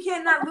 She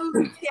cannot lose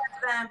the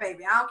Cassadine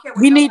baby. I don't care.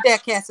 We need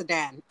that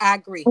Cassadine. I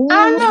agree.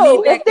 I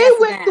know. If they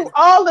went through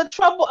all the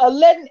trouble of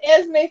letting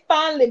Esme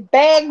finally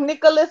bag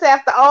Nicholas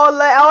after all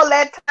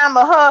that time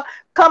of her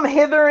come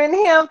hither in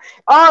him,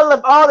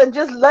 all and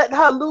just let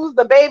her lose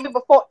the baby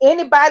before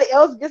anybody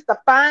else gets to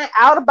find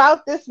out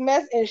about this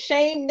mess and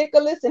shame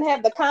Nicholas and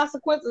have the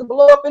consequences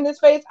blow up in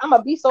his face, I'm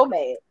gonna be so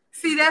mad.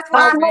 See, that's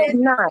why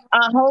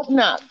I hope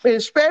not.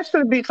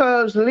 Especially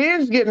because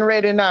Liz getting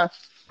ready now.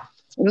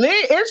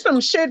 Liz, it's some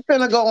shit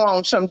finna go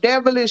on, some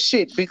devilish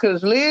shit,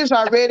 because Liz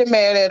already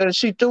mad at her.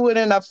 She threw it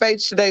in her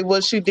face today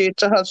what she did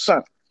to her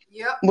son.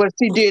 Yep. What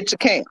she did to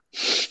Cam.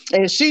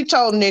 And she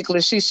told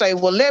Nicholas, she said,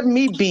 well, let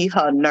me be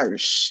her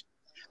nurse.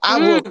 I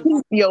will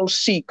keep your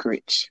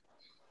secrets.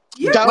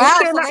 Yeah. Don't Wow,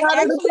 send so her they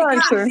out of the actually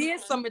got country.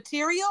 Liz some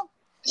material?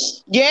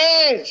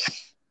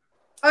 Yes.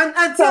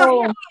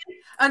 Until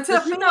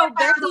you know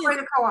Becky way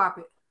to co-op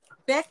it.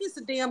 Becky's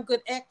a damn good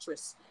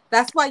actress.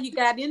 That's why you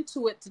got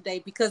into it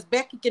today, because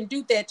Becky can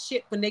do that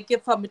shit when they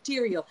give her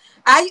material.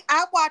 I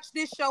watched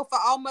this show for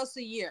almost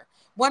a year,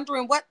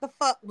 wondering what the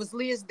fuck was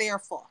Liz there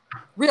for.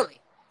 Really,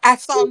 I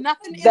saw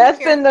nothing in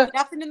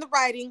nothing in the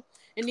writing,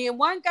 and then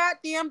one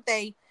goddamn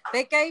day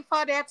they gave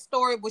her that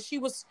story where she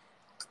was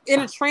in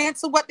a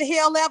trance or what the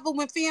hell ever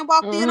when Finn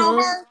walked in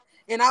on her,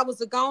 And I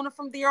was a goner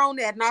from there on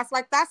that. And I was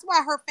like, that's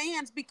why her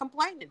fans be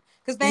complaining.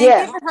 Because they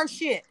ain't giving her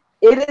shit.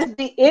 It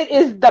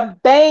is the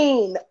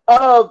bane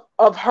of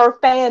her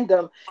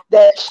fandom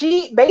that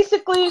she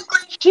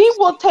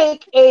will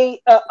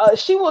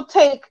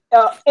take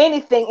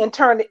anything and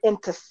turn it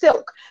into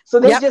silk.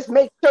 So they just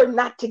make sure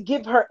not to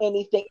give her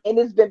anything, and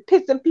it's been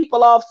pissing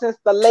people off since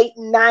the late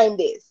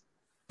 90s.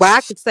 Well,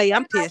 I could say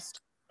I'm pissed.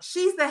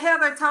 She's the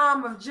Heather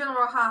Tom of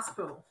General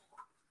Hospital.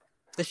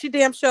 But she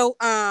damn sure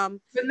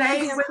when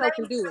they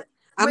can do it.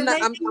 I'm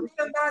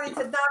somebody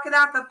to knock it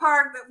out the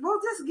park.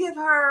 We'll just give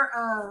her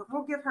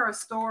a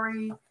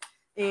story,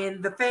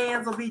 and the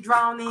fans will be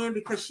drawn in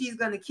because she's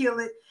going to kill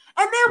it,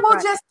 and then we'll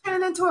just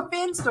turn it into a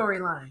Finn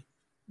storyline.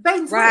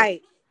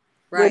 Right.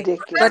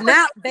 Ridiculous. But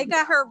now they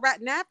got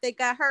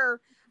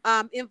her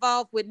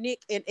involved with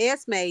Nick and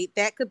Esme.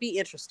 That could be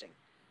interesting.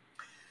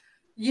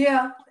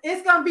 Yeah,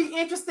 it's gonna be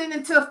interesting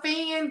until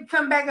Finn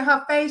come back in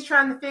her face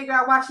trying to figure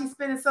out why she's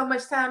spending so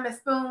much time at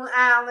Spoon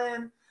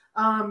Island.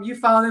 You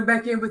falling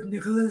back in with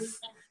Nicholas.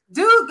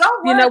 Dude, go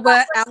work. You know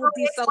what? I would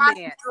be so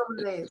mad.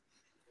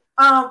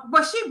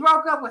 But she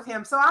broke up with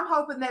him, so I'm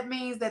hoping that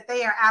means that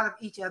they are out of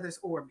each other's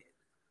orbit.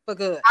 For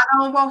good. I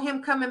don't want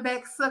him coming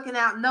back, sucking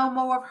out no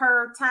more of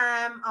her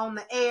time on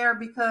the air,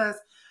 because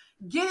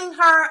getting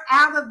her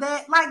out of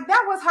that, like,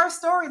 that was her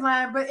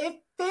storyline, but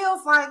it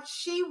feels like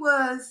she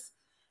was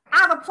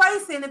out of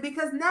place in it,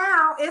 because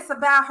now it's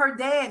about her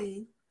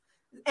daddy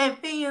and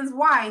Finn's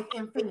wife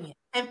and Finn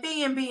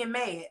being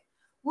mad.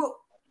 Well,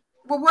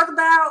 what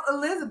about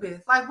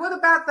Elizabeth? Like, what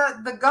about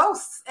the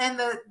ghosts and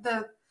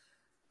the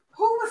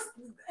who was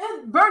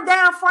burned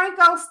down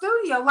Franco's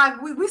studio?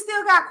 Like, we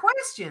still got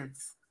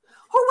questions.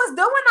 Who was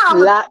doing all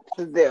lots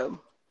of them?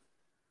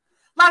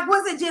 Like,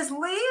 was it just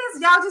Liz?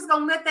 Y'all just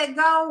gonna let that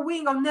go? We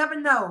ain't gonna never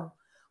know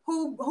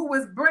who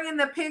was bringing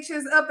the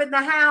pictures up in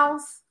the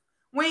house.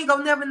 We ain't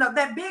gonna never know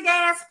that big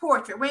ass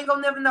portrait. We ain't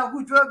gonna never know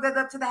who drug that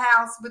up to the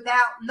house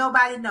without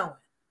nobody knowing.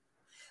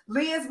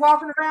 Liz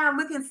walking around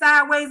looking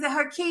sideways at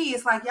her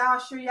kids like, y'all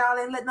sure y'all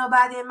ain't let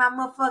nobody in my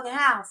motherfucking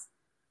house?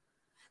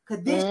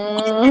 Cause this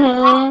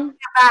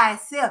by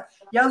itself.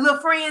 Your little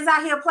friends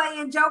out here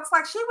playing jokes.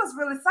 Like, she was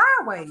really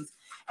sideways.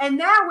 And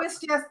now it's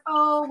just,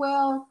 oh,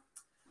 well,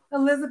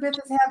 Elizabeth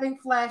is having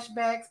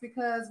flashbacks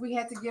because we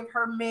had to give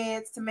her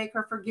meds to make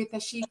her forget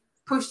that she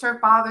pushed her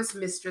father's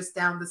mistress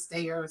down the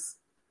stairs.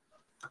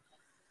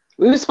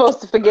 We were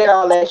supposed to forget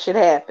all that shit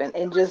happened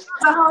and just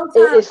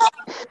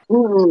I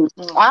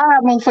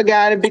haven't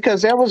forgot it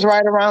because that was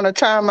right around the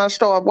time I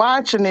started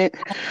watching it.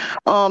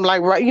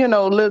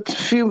 Little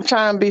few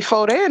times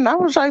before that, and I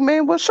was like,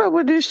 man, what's up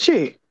with this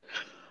chick?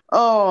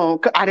 I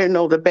didn't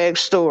know the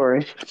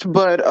backstory,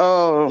 but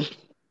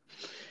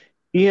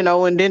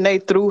and then they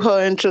threw her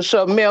into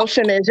something else,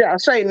 and as I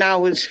say,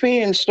 now it's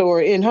Finn's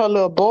story and her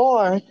little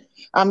boy.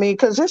 I mean,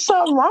 because there's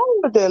something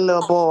wrong with that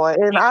little boy.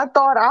 And I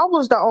thought I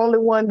was the only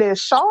one that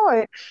saw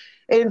it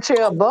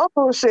until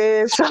Bubba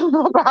said something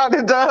about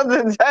it the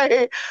other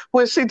day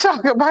when she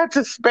talked about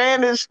the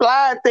Spanish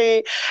fly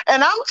thing.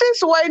 And I'm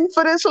just waiting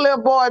for this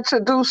little boy to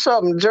do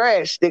something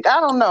drastic.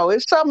 I don't know.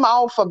 It's something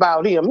off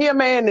about him.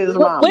 Him and his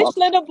mama. Which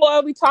little boy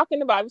are we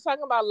talking about? Are we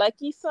talking about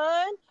Lucky's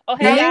son? Oh,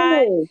 hey,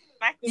 guys.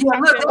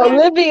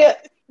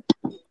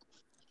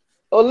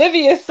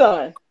 Olivia's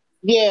son.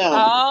 Yeah.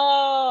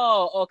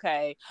 Oh,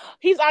 okay.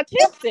 He's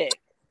autistic.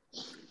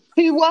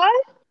 He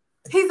what?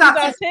 He's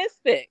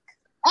autistic.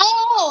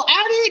 Oh,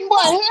 I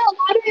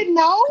didn't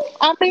know.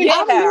 I mean,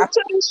 I'm new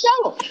to the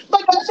show.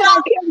 But that's what I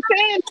kept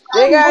saying.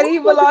 They got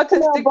evil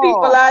autistic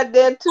people out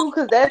there too,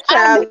 because that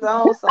child is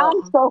on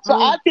something.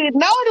 I didn't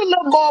know the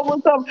little boy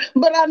was something,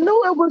 but I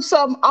knew it was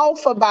something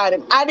off about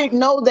him. I didn't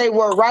know they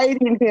were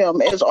writing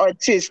him as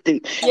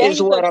autistic,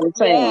 is what I'm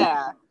saying.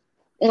 Yeah.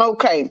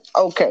 Okay.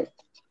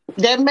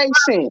 That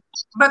makes sense.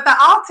 But the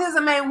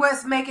autism ain't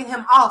what's making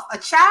him off. A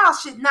child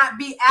should not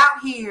be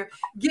out here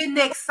getting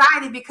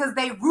excited because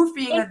they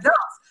roofing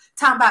adults.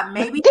 Talking about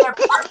maybe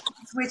everybody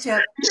switch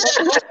up.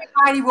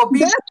 Everybody will be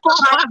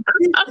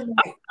fun.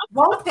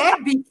 Won't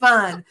that be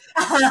fun?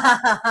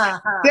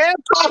 That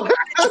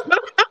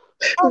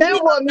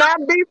will not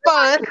be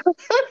fun. And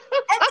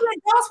the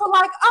adults were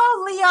like,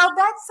 oh, Leo,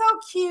 that's so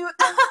cute.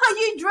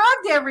 You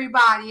drugged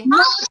everybody.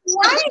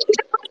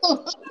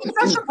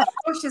 Such a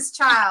precocious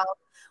child.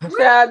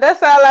 Yeah, that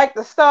sounds like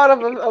the start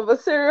of a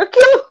serial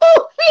killer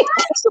movie.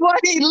 That's what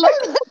he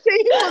looked like.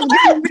 He was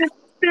getting this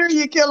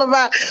serial killer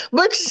vibe.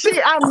 But see,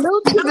 I'm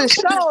new to the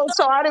show,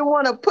 so I didn't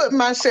want to put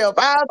myself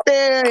out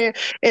there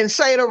and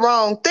say the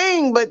wrong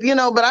thing. But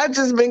I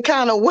just been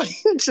kind of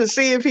waiting to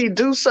see if he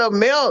do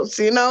something else,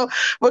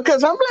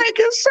 because I'm like,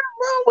 there's something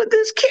wrong with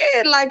this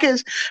kid. Like,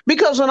 it's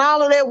because when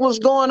all of that was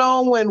going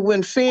on,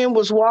 when Finn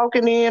was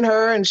walking in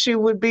her and she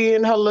would be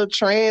in her little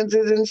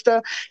transit and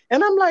stuff,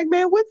 and I'm like,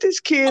 man, what this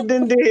kid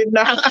done did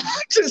now? I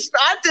just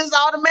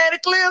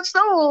automatically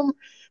assume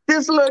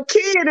this little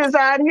kid is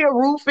out here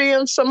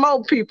roofing some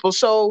more people.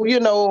 So,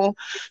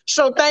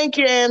 so thank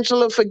you,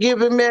 Angela, for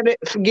giving me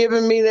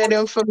that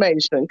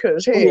information.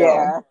 Because hell,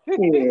 yeah.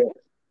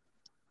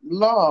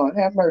 Lord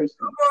have mercy.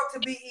 Grow up to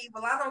be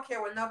evil. I don't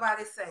care what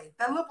nobody say.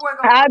 That little boy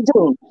gonna I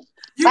do.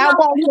 you I know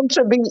want him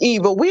to be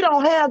evil. We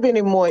don't have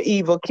any more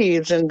evil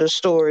kids in the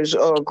stories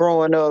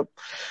growing up,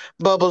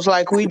 Bubbles,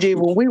 like we did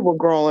when we were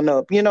growing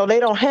up. You know, they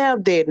don't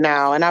have that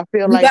now. And I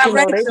feel We like, got you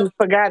know, they've Rachel.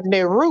 forgotten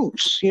their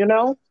roots, you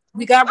know?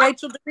 We got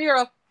Rachel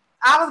DeMira.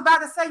 I was about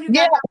to say you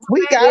Yeah, got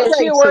we that. got Yeah,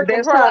 she a Rachel. work in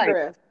That's right.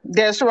 progress.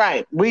 That's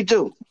right. We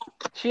do.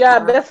 She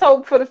got best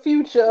hope for the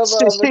future of She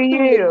a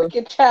truly is.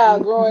 wicked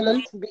child growing Mm-hmm.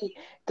 up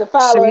to She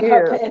follow in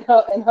her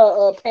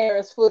is.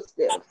 parents'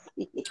 footsteps.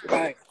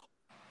 Right.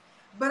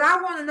 But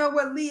I want to know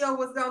what Leo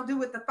was gonna do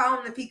with the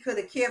phone if he could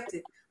have kept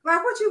it.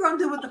 Like, what you gonna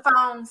do with the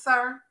phone,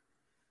 sir?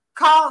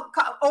 Call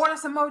order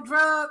some more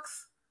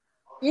drugs,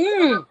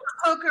 Mm.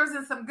 hookers,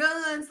 and some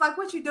guns. Like,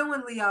 what you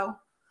doing, Leo?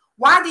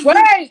 Why do you Wait.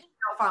 keep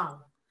your phone?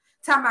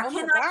 Tell me, Oh my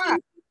can I God.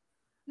 keep it?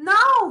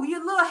 No,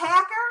 you little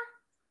hacker.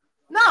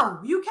 No,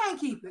 you can't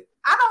keep it.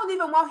 I don't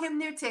even want him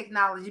near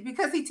technology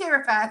because he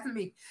terrifies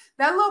me.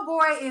 That little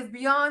boy is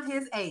beyond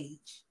his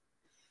age.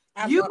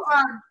 You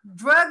are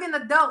drugging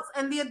adults,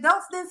 and the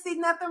adults didn't see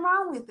nothing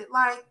wrong with it.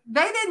 Like,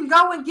 they didn't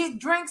go and get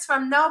drinks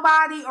from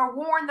nobody or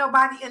warn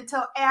nobody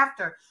until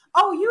after.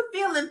 Oh, you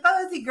feeling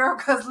fuzzy, girl,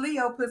 because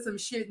Leo put some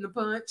shit in the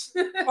punch.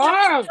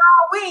 Oh.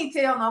 We ain't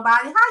tell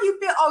nobody. How you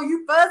feel? Oh,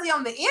 you fuzzy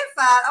on the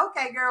inside.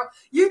 Okay, girl.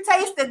 You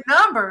tasted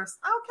numbers.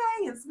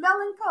 Okay, and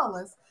smelling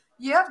colors.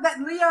 Yep, that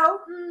Leo.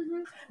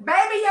 Mm-hmm.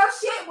 Baby, your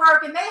shit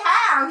working. They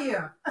high out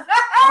here.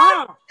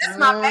 Oh. That's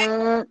my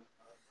baby.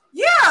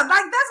 Yeah,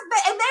 like that's,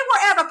 and they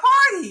were at a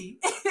party,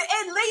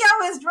 and Leo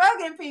is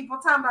drugging people,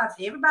 talking about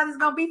everybody's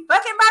gonna be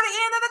fucking by the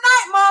end of the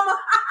night, mama.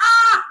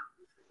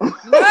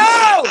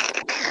 No.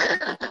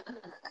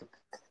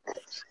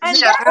 And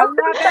Yeah, I love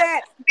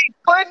that.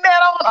 Putting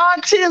that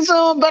on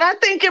autism, but I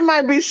think it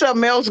might be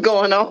something else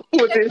going on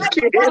with this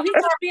kid. Well, he's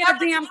just being a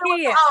damn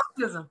kid.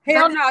 autism.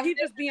 Hell no, he's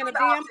just being a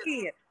damn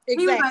kid.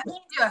 Exactly.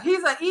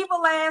 He's an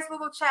evil ass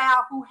little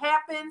child who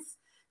happens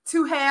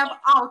to have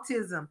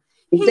autism.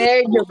 There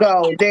you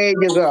go. There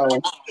you go.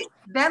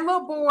 That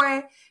little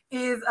boy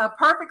is a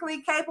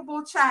perfectly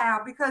capable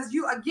child because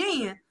you,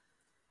 again,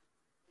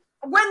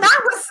 when I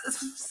was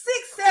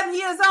 6-7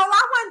 years old,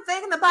 I wasn't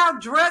thinking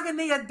about drugging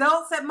the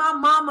adults at my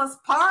mama's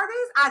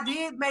parties. I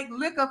did make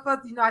liquor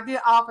for, I did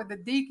offer the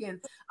deacon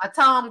a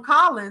Tom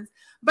Collins,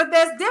 but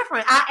that's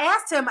different. I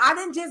asked him, I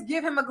didn't just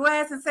give him a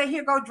glass and say,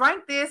 here, go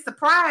drink this.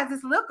 Surprise,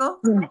 it's liquor.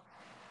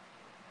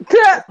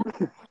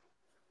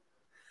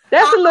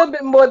 That's a little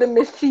bit more than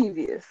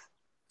mischievous.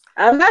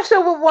 I'm not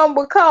sure what one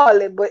would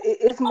call it, but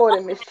it's more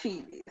than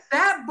mischievous.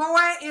 That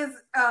boy is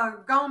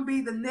gonna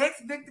be the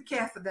next Victor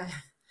Cassadine,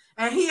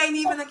 and he ain't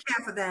even a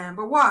Cassadine.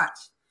 But watch,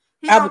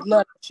 I would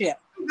love to shit.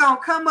 He's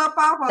gonna come up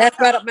off of. That's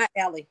right up my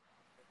alley.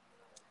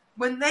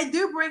 When they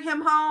do bring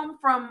him home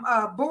from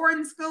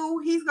boarding school,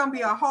 he's gonna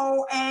be a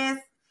whole ass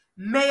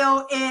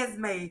male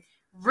Esme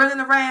running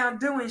around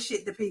doing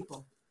shit to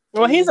people.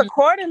 Well, he's a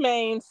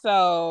Quartermain,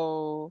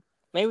 so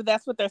maybe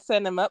that's what they're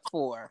setting him up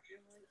for.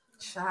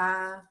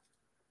 Child.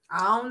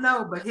 I don't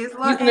know, but his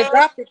little he's an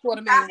adopted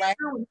Quartermain, right?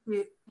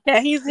 Yeah,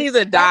 he's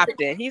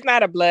adopted. He's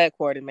not a blood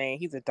Quartermain.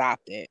 He's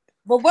adopted.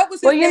 But what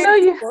was his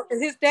daddy?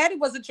 His daddy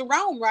was a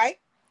Jerome, right?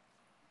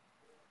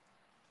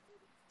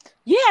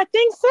 Yeah, I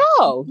think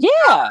so.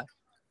 Yeah.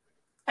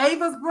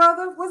 Ava's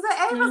brother? Was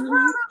it Ava's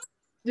brother?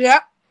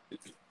 Yep.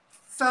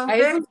 So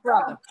Ava's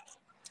brother.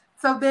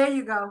 So there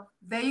you go.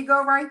 There you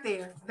go right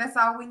there. That's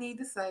all we need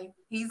to say.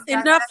 He's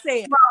got enough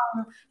said.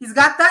 He's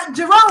got that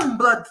Jerome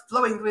blood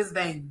flowing through his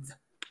veins.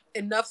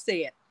 Enough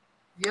said.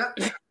 Yep.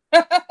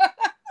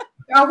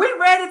 Are we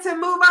ready to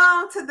move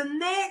on to the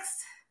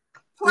next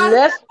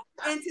place?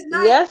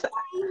 Yes.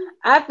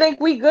 I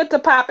think we good to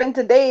pop in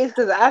today's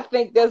because I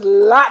think there's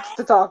lots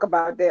to talk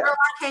about there. Girl,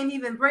 I can't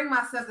even bring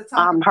myself to talk.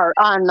 I'm hurt.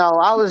 I know.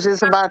 I was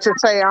just about to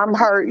say I'm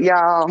hurt,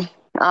 y'all.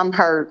 I'm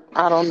hurt.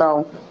 I don't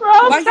know.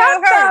 Why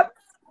y'all hurt?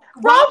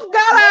 Rolf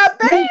got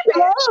our babies.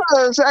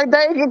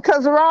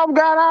 Because Rolf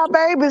got our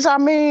babies. I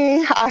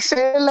mean, I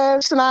said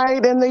last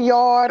night in the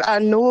yard, I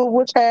knew it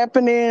was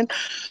happening,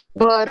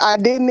 but I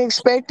didn't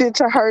expect it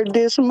to hurt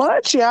this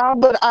much, y'all.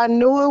 But I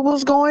knew it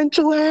was going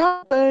to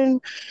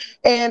happen,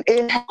 and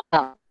it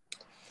happened.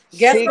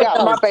 Guess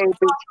got my baby.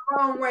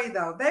 Wrong way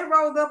though. They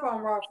rolled up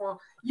on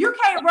Rolf. You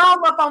can't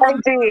roll up on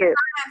the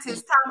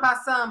scientists talking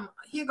about some.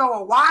 Here go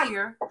a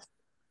wire.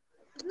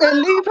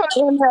 And leave her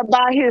in there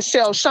by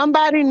himself.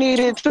 Somebody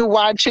needed to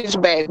watch his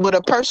back. With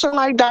a person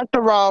like Dr.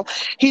 Rolf,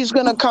 he's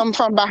going to come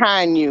from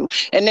behind you.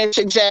 And that's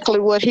exactly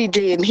what he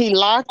did. He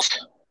locked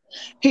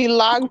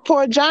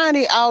poor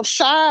Johnny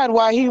outside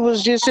while he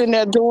was just in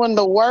there doing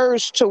the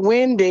worst to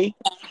Wendy.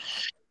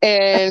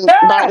 And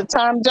by the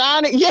time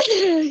Johnny, they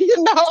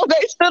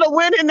should have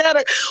went in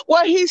there.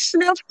 He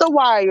sniffed the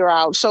wire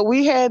out. So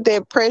we had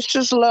that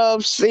precious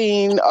love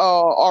scene,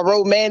 or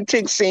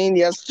romantic scene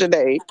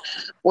yesterday,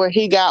 where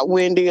he got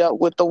Wendy up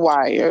with the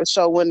wire.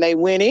 So when they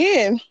went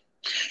in,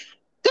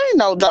 they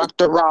know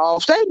Dr.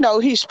 Rolf. They know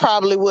he's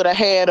probably would have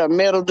had a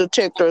metal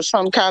detector or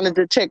some kind of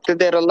detector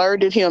that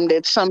alerted him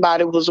that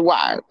somebody was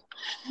wired.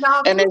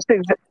 No,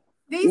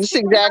 That's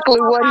exactly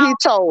what he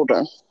told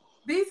her.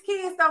 These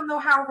kids don't know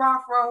how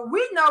Roth rolled.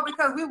 We know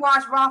because we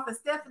watched Roth and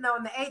Stefano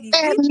in the 80s.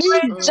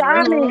 And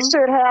Johnny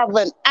should have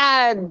an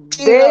idea.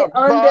 They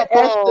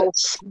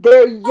underestimate.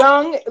 They're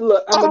young.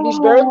 Look, I'm gonna be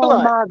very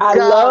blunt.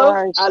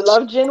 I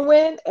love Jen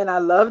Wynn and I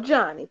love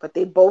Johnny, but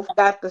they both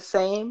got the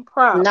same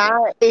problem.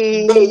 Naive.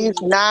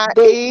 And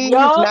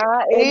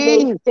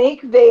they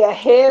think they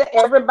ahead of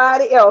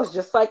everybody else,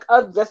 just like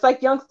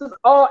youngsters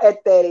are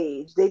at that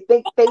age. They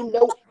think they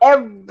know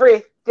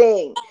everything.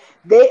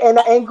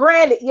 And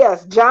granted,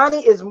 yes,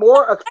 Johnny is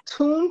more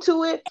attuned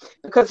to it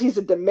because he's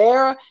a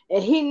DiMera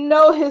and he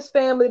know his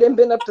family done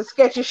been up to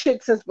sketchy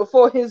shit since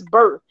before his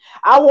birth.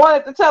 I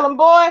wanted to tell him,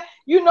 boy,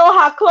 you know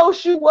how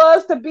close you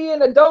was to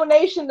being a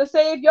donation to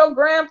save your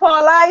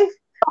grandpa's life?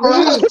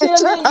 When you were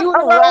still in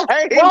utero,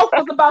 Rolf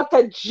was about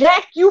to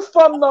jack you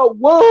from the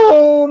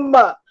womb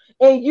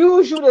and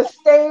use you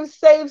to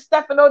save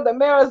Stefano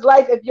DiMera's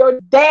life if your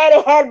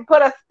daddy hadn't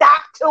put a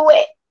stop to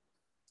it.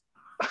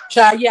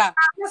 Yeah,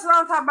 that's what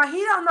I'm talking about.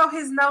 He don't know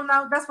his no.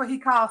 That's what he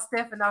calls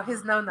Stefano,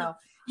 his no.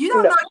 You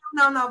don't know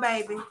your no,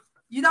 baby.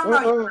 You don't know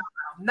your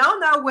no.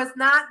 No was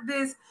not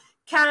this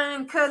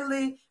kind,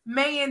 cuddly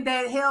man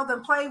that held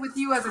and played with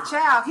you as a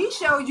child. He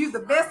showed you the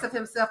best of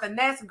himself, and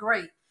that's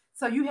great.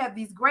 So you have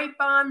these great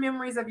fond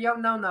memories of your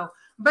no.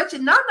 But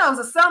your no-no's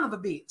a son of a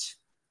bitch.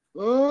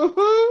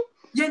 Mm-hmm.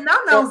 Your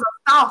no-no's a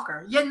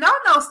stalker. Your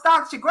no-no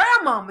stalks your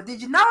grandmama. Did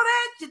you know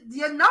that?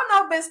 Your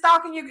no-no been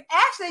stalking you.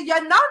 Actually,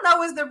 your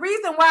no-no is the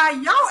reason why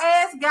your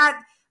ass got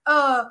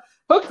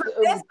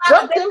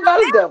jumped in by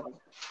the devil.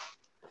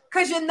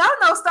 Because your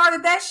no-no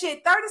started that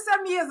shit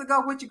 37 years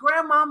ago with your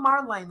grandma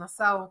Marlena.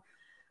 So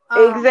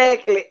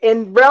exactly.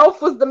 And Ralph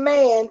was the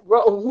man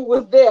who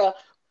was there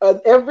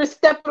every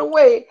step of the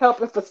way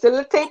helping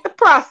facilitate the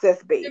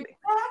process, baby.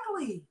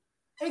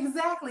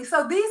 Exactly.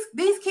 So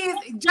these kids,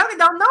 Johnny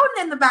don't know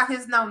nothing about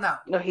his no.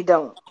 No, he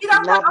don't. He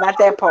don't not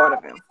that part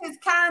of him. His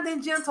kind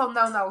and gentle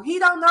no. He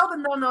don't know the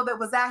no that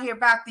was out here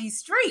about these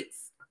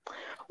streets.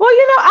 Well,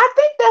 I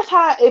think that's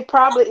how it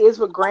probably is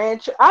with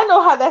grandchildren. I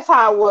know how that's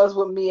how it was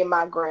with me and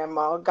my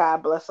grandma.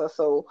 God bless her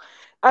soul.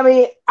 I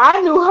mean,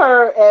 I knew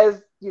her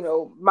as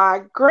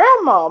my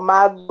grandma,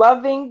 my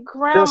loving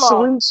grandma.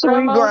 The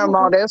sweet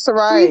grandma. That's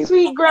right.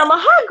 Sweet grandma.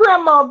 Hi,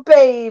 grandma,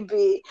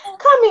 baby.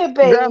 Come here,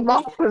 baby.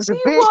 Grandma was you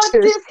want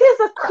this? Here's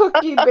a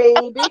cookie,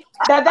 baby.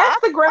 Now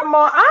that's the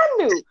grandma I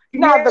knew.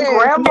 Now the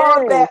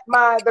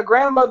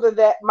grandmother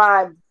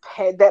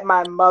that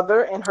my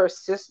mother and her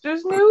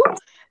sisters knew.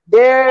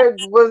 There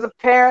was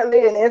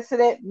apparently an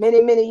incident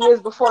many, many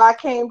years before I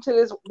came to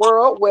this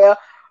world where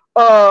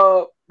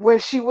when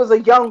she was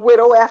a young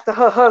widow after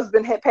her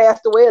husband had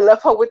passed away and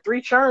left her with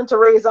 3 children to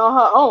raise on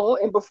her own,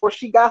 and before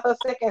she got her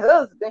second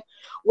husband,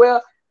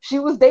 well, she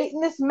was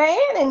dating this man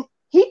and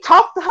he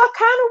talked to her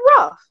kind of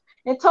rough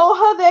and told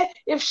her that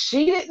if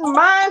she didn't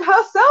mind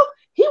herself,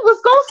 he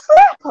was going to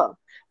slap her.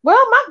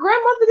 Well, my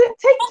grandmother didn't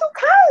take too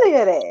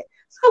kindly of that.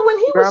 So when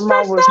he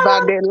Grandma was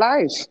about their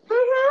life.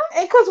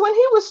 And because when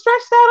he was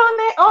stretched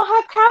out on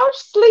her couch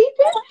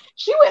sleeping,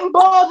 she went and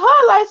boiled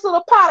her nice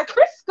little pot of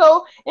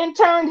Crisco and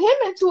turned him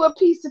into a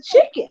piece of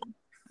chicken.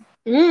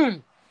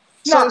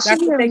 So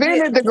she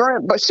invented the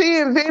grit ball. She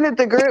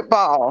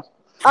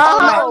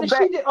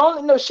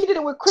did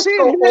it with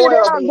Crisco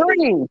oil.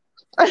 Green.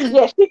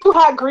 Yeah, she put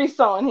hot grease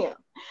on him.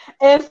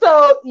 And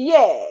so,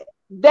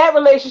 that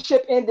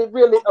relationship ended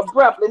really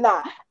abruptly.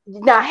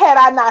 Now, had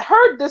I not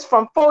heard this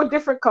from 4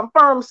 different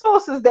confirmed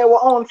sources that were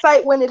on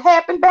site when it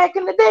happened back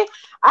in the day,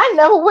 I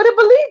never would have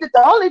believed it.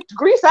 The only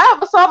grease I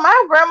ever saw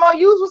my grandma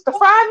use was to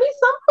fry me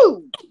some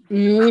food.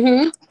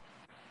 Mm-hmm.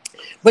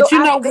 But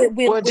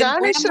so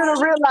Johnny should have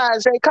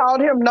realized they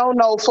called him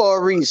no for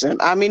a reason.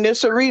 I mean,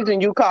 it's a reason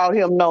you call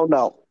him no.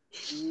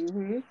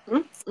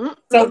 Mm-hmm.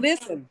 So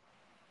listen,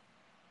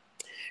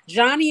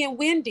 Johnny and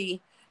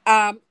Wendy,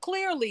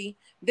 clearly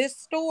this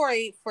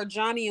story for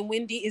Johnny and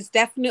Wendy is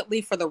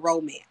definitely for the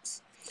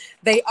romance.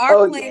 They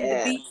are playing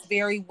the beats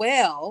very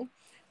well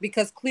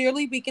because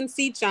clearly we can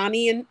see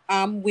Johnny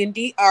and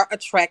Wendy are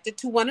attracted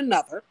to one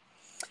another.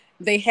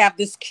 They have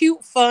this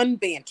cute, fun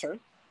banter.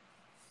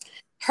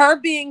 Her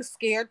being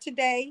scared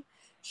today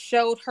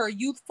showed her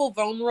youthful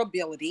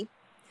vulnerability.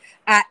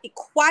 I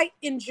quite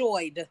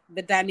enjoyed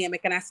the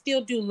dynamic, and I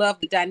still do love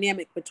the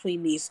dynamic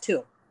between these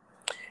two.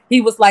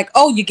 He was like,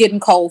 "Oh, you're getting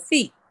cold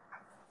feet."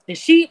 And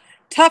she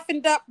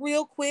toughened up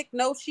real quick.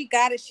 No, she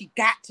got it. She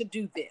got to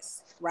do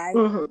this, right?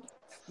 Mm-hmm.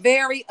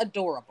 Very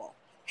adorable.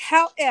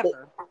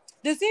 However,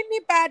 does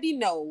anybody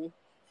know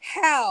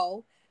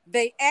how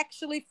they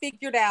actually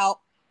figured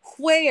out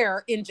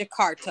where in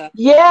Jakarta?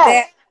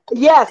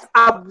 Yes,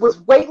 I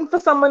was waiting for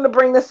someone to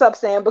bring this up,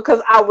 Sam,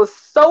 because I was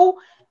so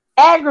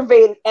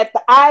aggravated at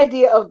the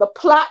idea of the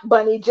plot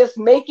bunny just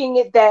making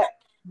it that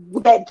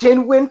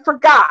Jen Wynn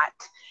forgot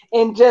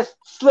and just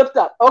slipped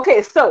up.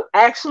 Okay, so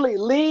actually,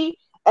 Lee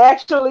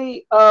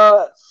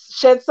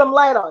shed some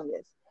light on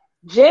this.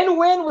 Jen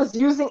Wynn was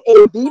using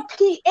a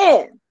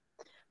VPN.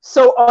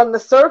 So on the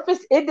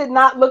surface, it did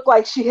not look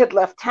like she had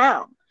left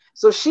town.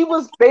 So she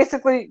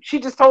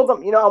just told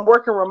them, I'm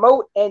working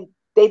remote, and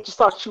they just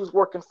thought she was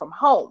working from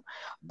home.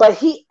 But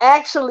he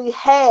actually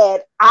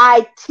had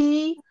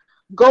IT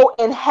go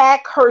and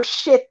hack her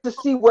shit to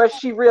see where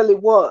she really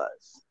was.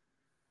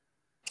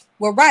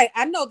 Well, right.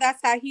 I know that's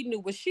how he knew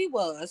where she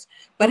was.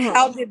 But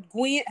how did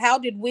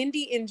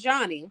Wendy and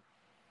Johnny,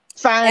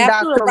 find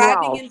after Dr.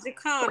 arriving Ross? in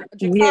Jakarta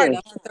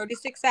Yes. for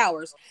 36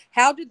 hours,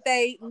 how did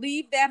they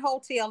leave that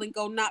hotel and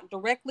go knock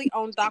directly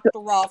on Dr.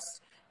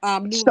 Ross'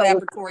 new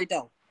laboratory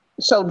door?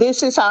 So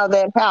this is how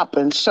that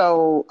happened.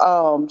 So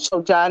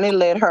Johnny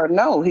let her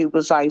know. He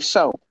was like,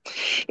 so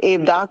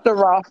if Dr.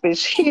 Roth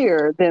is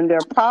here, then they're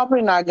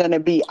probably not going to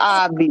be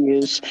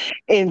obvious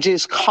and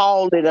just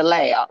call it a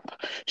lab.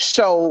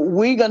 So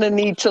we're going to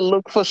need to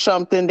look for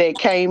something that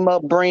came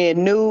up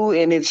brand new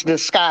and it's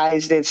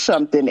disguised as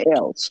something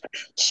else.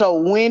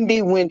 So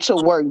Wendy went to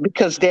work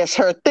because that's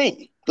her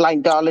thing.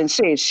 Like Darlene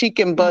said, she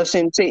can bust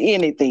into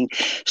anything.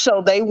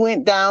 So they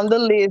went down the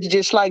list,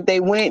 just like they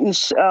went and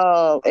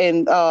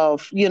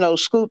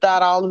scooped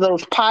out all of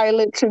those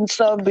pilots and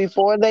stuff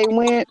before they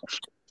went.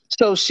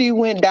 So she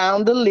went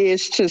down the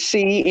list to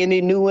see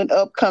any new and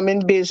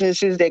upcoming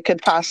businesses that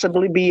could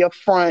possibly be a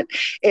front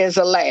as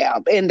a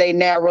lab, and they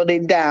narrowed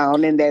it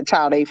down, and that's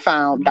how they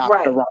found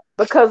Dr. Ross.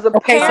 Because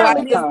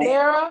apparently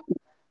Damara.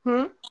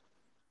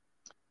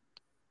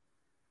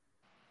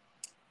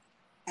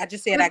 I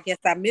just said, I guess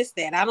I missed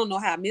that. I don't know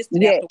how I missed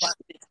it after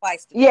watching it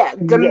twice.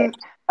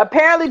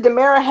 Apparently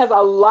Damara has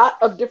a lot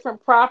of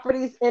different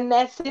properties in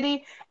that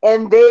city,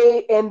 and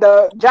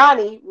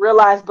Johnny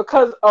realized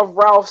because of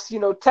Ralph's,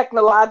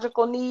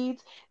 technological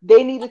needs,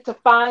 they needed to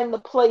find the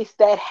place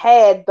that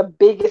had the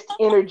biggest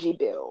energy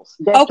bills.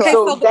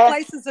 So the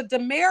place is a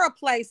Damara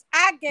place.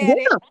 I get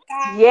it.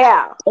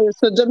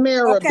 It's a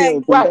Damara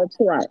building. Right. That's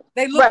right.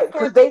 They look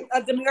for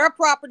a Damara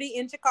property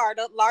in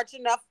Jakarta, large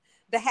enough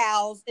to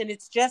house, and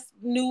it's just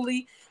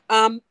newly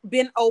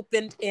been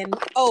opened. And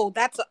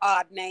that's an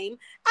odd name.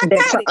 I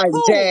got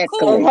it.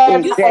 Cool.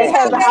 It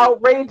has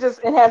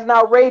an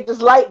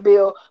outrageous light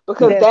bill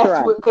because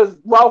because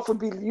Ralph would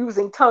be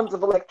using tons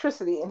of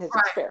electricity in his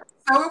experiment.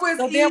 So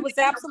there was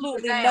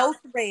absolutely no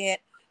thread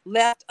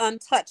left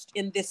untouched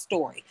in this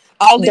story.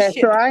 All this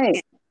shit. That's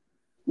right.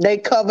 They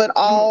covered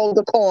all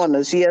the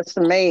corners. Yes,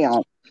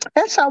 ma'am.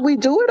 That's how we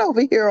do it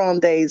over here on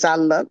Days. I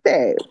love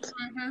that.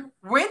 Mm-hmm.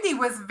 Wendy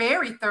was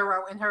very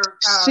thorough in her.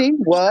 She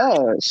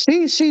was.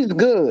 She's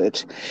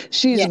good.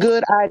 She's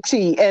good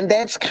IT, and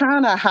that's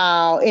kind of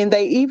how. And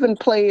they even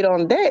played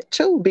on that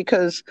too,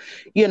 because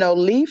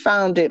Lee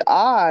found it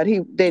odd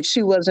that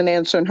she wasn't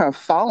answering her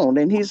phone,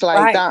 and he's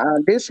like,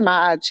 "This is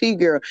my IT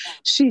girl.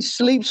 She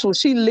sleeps with,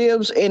 she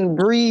lives and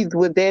breathes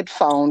with that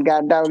phone.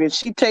 God dog it.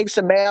 She takes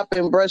a bath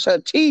and brush her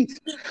teeth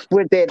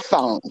with that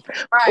phone.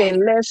 Right.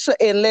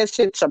 Unless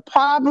it's a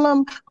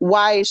problem,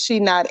 why is she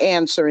not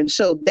answering?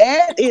 So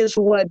that is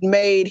what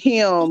made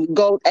him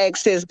go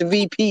access the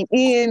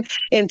VPN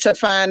and to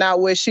find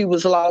out where she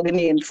was logging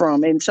in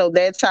from. And so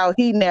that's how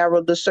he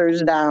narrowed the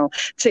search down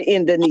to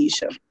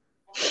Indonesia.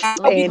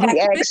 And he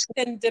asked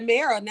Kristen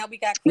Damara. Now we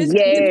got Kristen.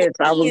 Yes,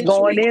 I was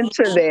going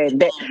into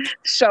that.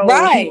 So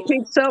he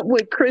picks up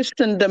with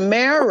Kristen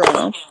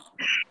Damara.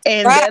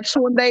 And that's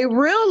when they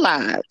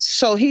realized.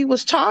 So he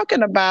was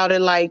talking about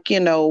it like,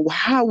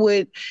 how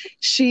would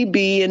she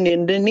be in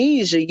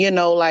Indonesia?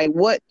 Like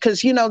what?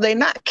 Because, they're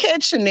not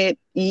catching it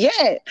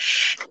yet.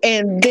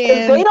 And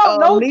then they don't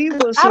know.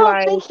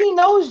 I don't think he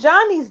knows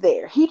Johnny's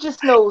there. He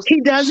just knows he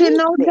doesn't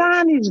know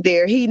Johnny's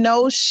there. He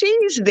knows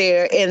she's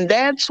there. And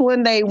that's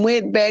when they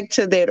went back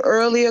to that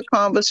earlier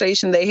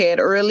conversation they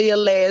had earlier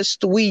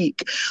last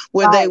week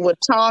where they were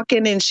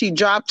talking and she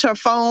dropped her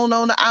phone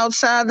on the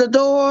outside the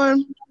door.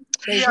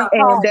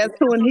 And that's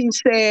when he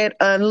said,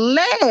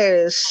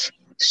 unless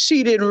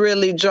she didn't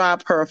really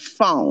drop her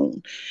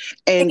phone.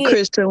 And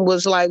Kristen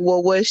was like,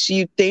 well, what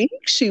you think?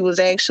 She was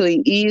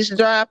actually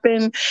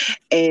eavesdropping.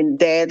 And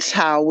that's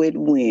how it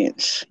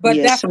went. But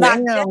that's not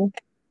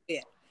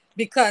it.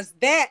 Because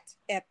at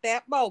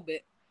that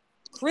moment,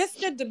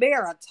 Kristen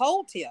Damara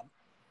told him,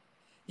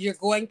 you're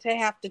going to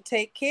have to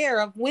take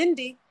care of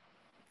Wendy.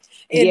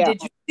 And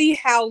did you see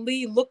how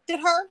Lee looked at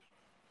her?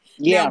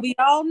 Yeah. Now, we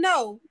all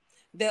know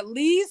that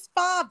Lee's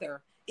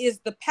father is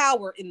the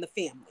power in the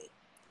family.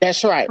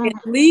 That's right. And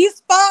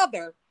Lee's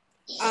father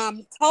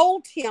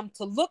told him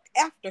to look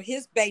after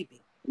his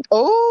baby.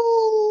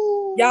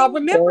 Oh, y'all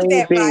remember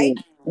that, right?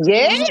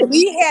 Yes.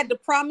 Lee had to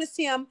promise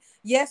him,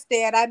 yes,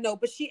 Dad, I know,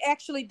 but she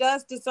actually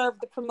does deserve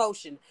the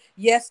promotion.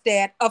 Yes,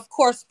 Dad, of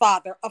course,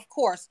 Father, of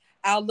course.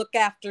 I'll look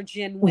after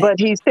Jen Wen. But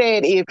he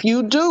said, if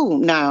you do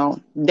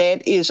now,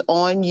 that is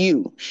on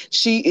you.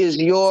 She is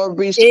your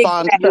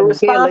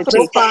responsibility.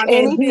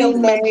 And he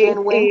made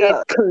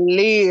it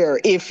clear.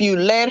 If you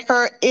let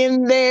her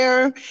in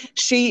there,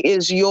 she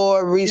is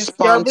your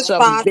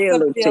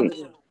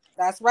responsibility.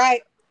 That's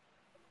right.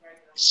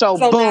 So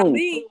boom.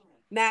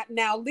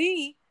 Now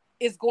Lee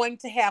is going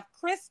to have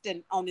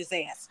Kristen on his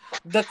ass.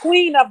 The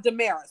Queen of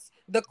Damaris.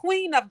 The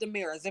Queen of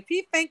Damaris. If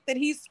he think that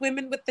he's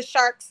swimming with the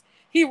sharks,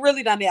 he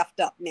really done effed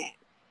up now.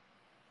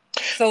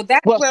 So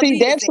that's Well, where see, Lee is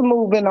that's at.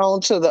 moving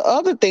on to the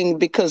other thing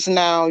because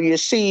now you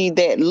see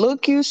that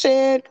look you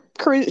said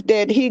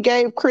that he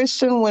gave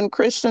Kristen when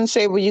Kristen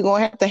said, "Well, you're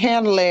gonna have to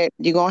handle it.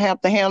 You're gonna have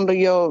to handle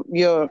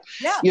Yeah.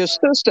 your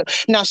sister."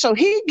 Now, so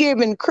he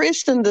giving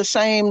Kristen the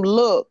same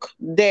look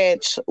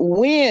that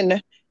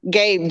when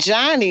gave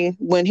Johnny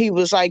when he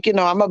was like,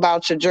 I'm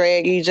about to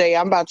drag EJ.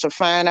 I'm about to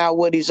find out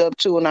what he's up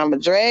to, and I'm a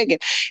dragon.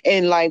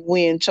 And like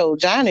Wynn told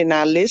Johnny,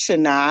 now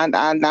listen, now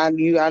I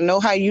know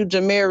how you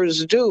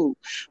Damaris do,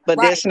 but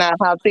Right. that's not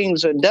how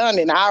things are done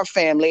in our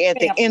family. At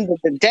the end of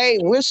the day,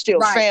 we're still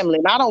Right. family,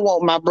 and I don't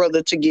want my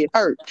brother to get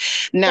hurt.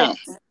 Now,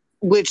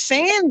 with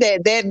saying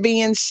that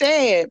being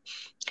said,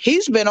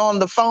 he's been on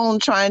the phone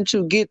trying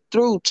to get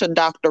through to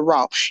Dr.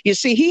 Rolf. You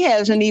see, he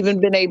hasn't even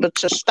been able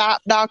to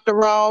stop Dr.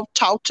 Rolf,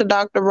 talk to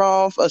Dr.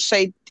 Rolf, or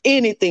say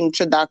anything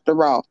to Dr.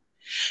 Rolf.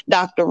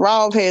 Dr.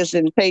 Rolf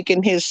hasn't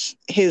taken his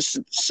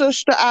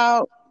sister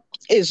out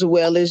as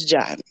well as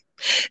Johnny.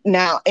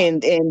 Now,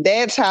 and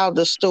that's how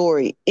the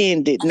story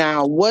ended.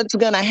 Now, what's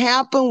gonna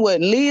happen? What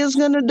Leah's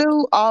gonna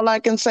do? All I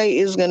can say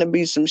is gonna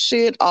be some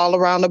shit all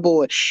around the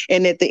board.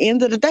 And at the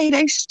end of the day,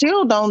 they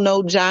still don't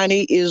know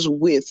Johnny is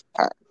with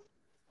her.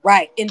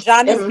 Right. And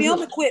Johnny's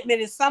film equipment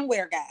is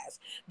somewhere, guys.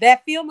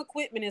 That film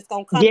equipment is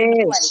gonna come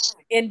into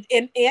play.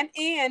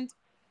 And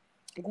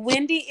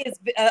Wendy is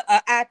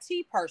a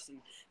IT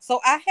person. So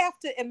I have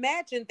to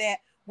imagine that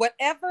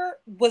whatever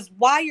was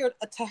wired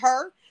to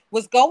her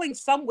was going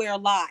somewhere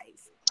live.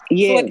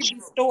 Yes. So it can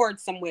be stored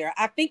somewhere.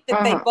 I think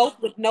that they both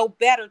would know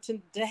better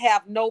to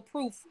have no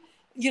proof.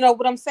 You know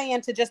what I'm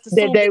saying? To just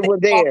assume that they were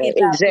there.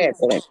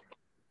 Exactly.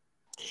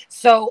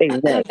 So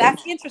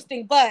that's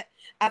interesting. But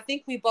I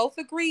think we both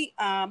agree,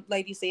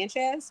 Lady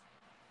Sanchez,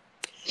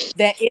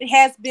 that it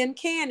has been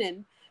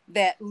canon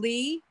that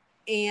Lee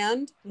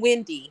and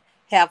Wendy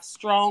have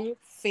strong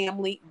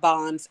family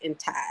bonds and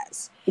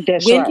ties.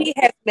 That's Wendy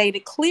right. has made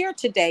it clear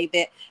today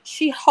that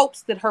she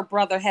hopes that her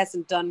brother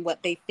hasn't done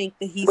what they think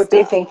that he's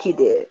they think he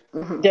did.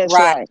 That's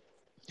right.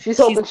 She's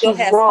hoping she's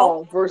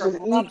wrong versus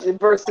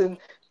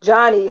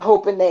Johnny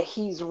hoping that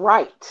he's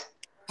right.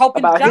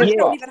 Hoping Johnny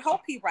don't even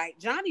hope he's right.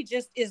 Johnny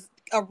just is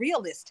a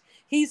realist.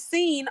 He's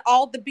seen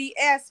all the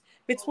BS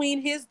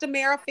between his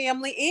DiMera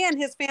family and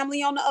his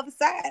family on the other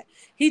side.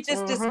 He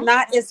just is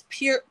not as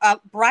pure,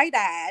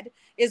 bright-eyed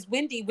as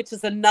Wendy, which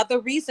is another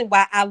reason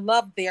why I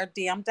love their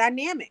damn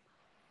dynamic.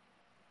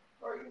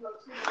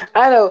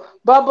 I know.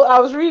 Bubble. I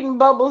was reading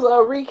Bubbles'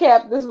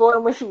 recap this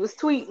morning when she was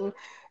tweeting,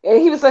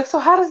 and he was like, "So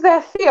how does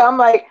that feel?" I'm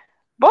like,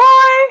 "Boy,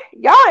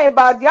 y'all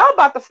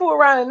about to fool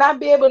around and not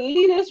be able to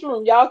leave this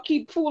room. Y'all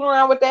keep fooling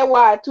around with that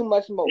wire too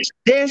much more."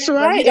 That's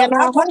right. And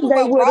I hope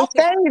they would have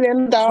stayed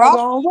in the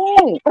doggone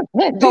room.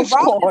 So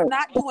Rolf is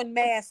not doing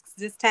masks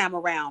this time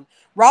around.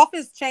 Rolf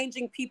is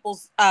changing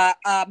people's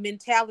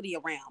mentality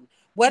around.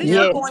 What is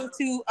he going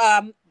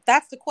to?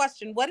 That's the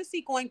question. What is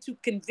he going to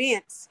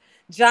convince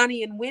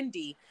Johnny and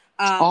Wendy?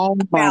 Oh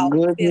my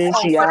goodness!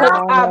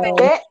 I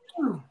bet.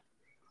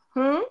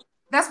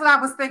 That's what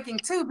I was thinking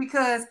too,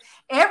 because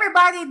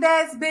everybody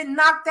that's been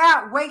knocked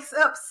out wakes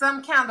up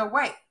some kind of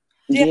way.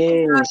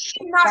 Yes.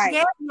 She knocked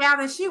Gabby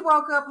out and she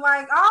woke up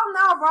like, "Oh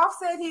no, Rolf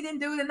said he didn't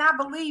do it and I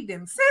believed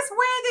him." Since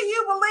when do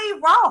you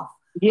believe Rolf?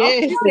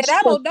 Yes. She said,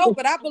 "I don't know,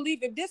 but I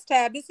believe him this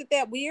time." Isn't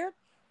that weird?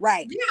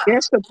 Right. Yeah.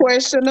 That's the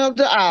question of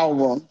the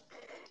hour.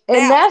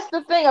 And that's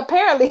the thing.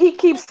 Apparently he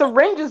keeps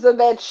syringes of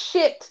that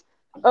shit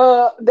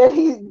that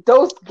he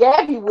dosed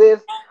Gabby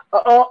with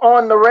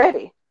on the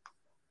ready.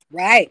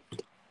 Right.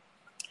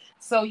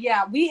 So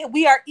yeah,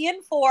 we are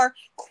in for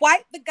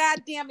quite the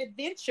goddamn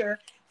adventure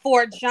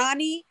for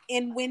Johnny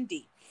and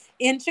Wendy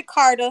in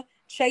Jakarta,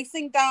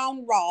 chasing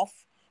down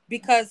Rolf,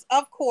 because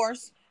of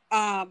course,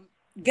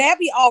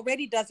 Gabby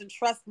already doesn't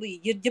trust Lee.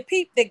 You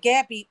peep that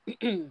Gabby,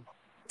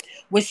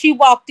 when she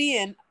walked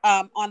in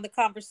on the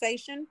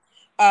conversation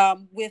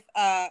with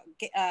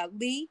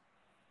Lee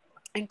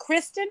and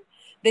Kristen,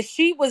 that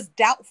she was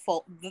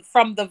doubtful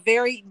from the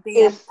very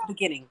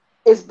beginning.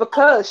 It's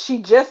because she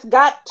just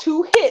got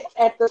 2 hits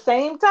at the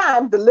same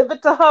time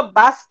delivered to her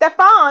by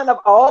Stefan of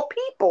all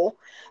people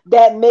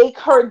that make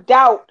her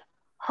doubt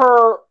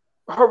her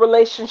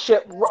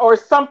relationship or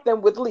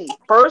something with Lee.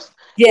 First,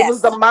 it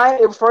was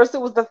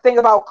the thing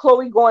about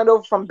Chloe going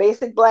over from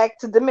Basic Black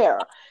to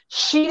DiMera.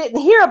 She didn't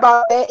hear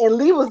about that, and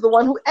Lee was the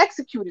one who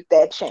executed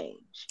that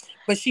change.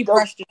 But she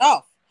brushed it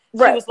off. She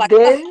was like,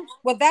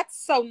 well, that's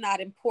so not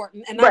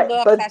important. And I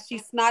love how she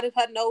snotted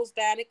her nose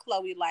down at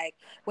Chloe like,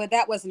 well,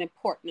 that wasn't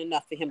important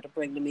enough for him to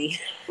bring to me.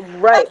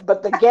 Right.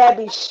 But the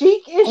Gabby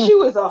Chic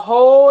issue is a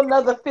whole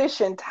nother fish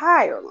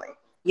entirely.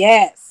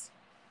 Yes.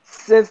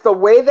 Since the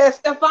way that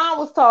Stefan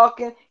was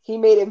talking, he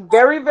made it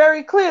very,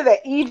 very clear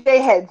that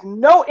EJ had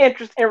no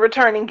interest in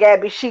returning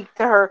Gabby Chic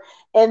to her.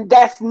 And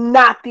that's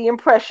not the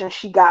impression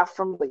she got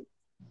from Lee.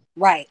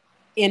 Right.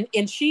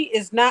 And she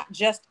is not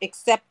just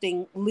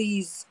accepting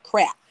Lee's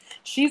crap.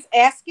 She's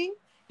asking,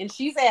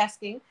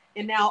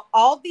 and now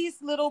all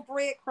these little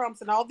breadcrumbs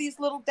and all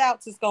these little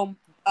doubts is going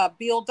to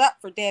build up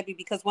for Debbie,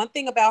 because one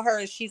thing about her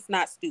is she's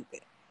not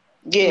stupid.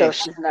 Yeah, no,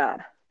 she's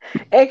not.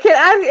 And can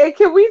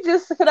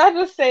I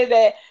just say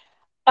that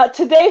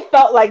today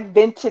felt like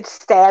vintage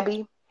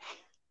Stabby.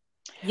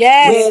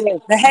 Yes,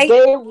 the hate.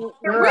 Today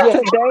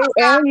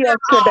and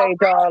yesterday,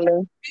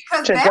 darling.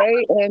 Because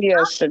today and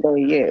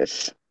yesterday,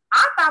 yes.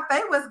 I thought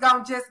they was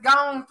gonna just go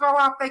and throw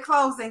off their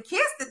clothes and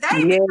kiss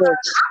today. Yes,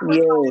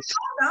 yes.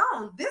 Hold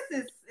on, this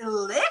is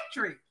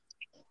electric.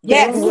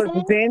 Yes, this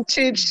was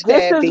vintage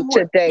Stabby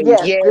today.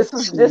 Yes,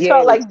 this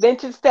felt like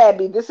vintage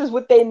Stabby. This is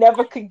what they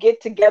never could get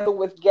together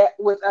with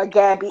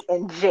Gabby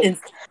and Jake.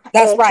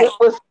 That's right.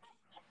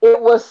 It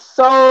was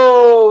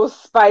so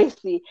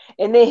spicy,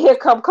 and then here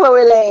come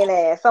Chloe Lane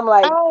ass. I'm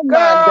like, oh my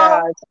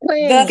gosh,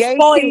 playing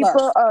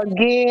gatekeeper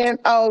again.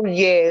 Oh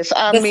yes,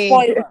 I mean, I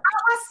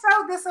was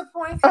so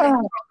disappointed in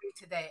Chloe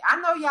today.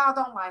 I know y'all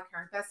don't like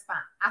her. That's fine.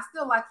 I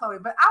still like Chloe,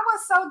 but I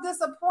was so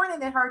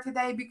disappointed in her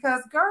today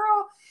because,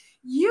 girl,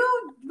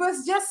 you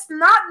was just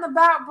snotting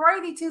about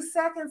Brady 2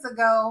 seconds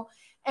ago.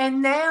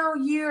 And now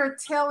you're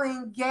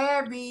telling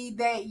Gabby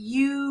that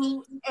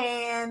you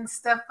and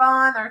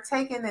Stefan are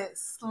taking it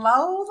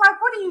slow.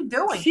 Like, what are you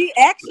doing? She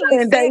actually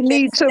and they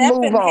need to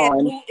move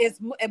on.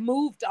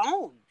 Moved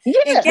on.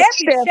 Yes, and Gabby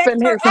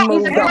Stefan has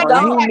moved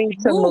on. You need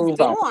to move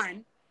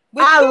on.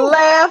 I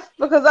laughed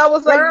because I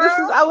was like,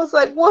 I was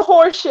like, what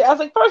horse shit? I was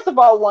like, first of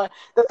all,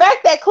 the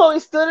fact that Chloe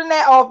stood in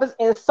that office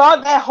and saw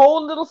that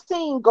whole little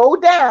scene go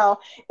down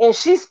and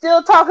she's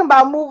still talking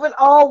about moving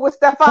on with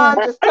Stefan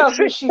just tells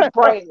me she's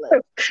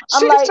brainless.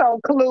 She's like, so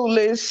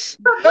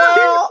clueless.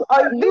 Girl,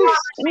 are you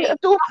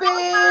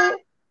stupid?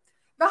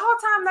 The whole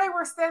time they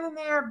were standing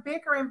there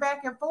bickering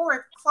back and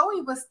forth,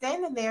 Chloe was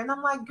standing there, and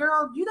I'm like,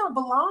 girl, you don't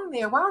belong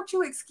there. Why don't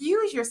you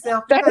excuse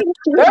yourself? Third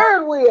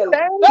wheeling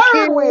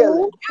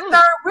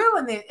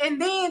it. And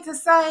then to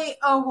say,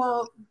 oh,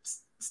 well,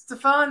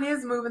 Stefan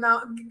is moving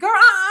on. Girl,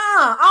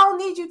 I don't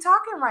need you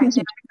talking right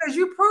now because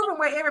you're proving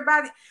where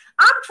everybody,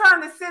 I'm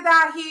trying to sit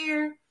out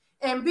here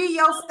and be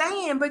your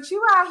stand, but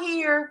you out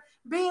here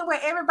being where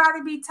everybody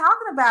be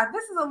talking about.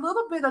 This is a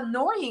little bit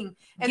annoying.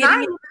 And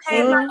I even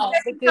had my cup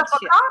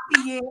of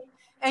coffee yet.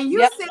 And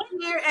you sit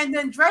here and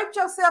then drape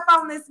yourself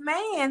on this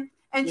man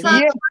and try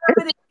to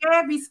put it in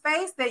Gabby's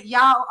face that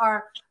y'all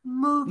are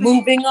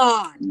moving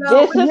on.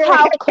 This is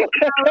how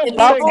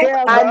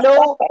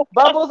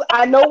Bubbles,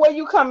 I know where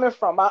you're coming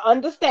from. I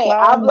understand.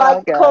 I've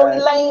liked Chloe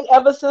Lane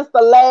ever since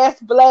the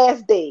last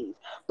Blast days.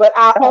 But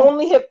I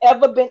only have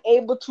ever been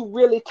able to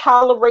really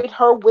tolerate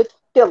her with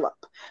Philip.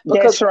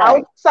 Because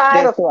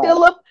outside of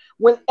Philip,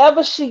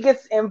 whenever she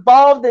gets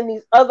involved in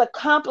these other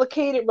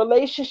complicated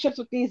relationships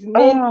with these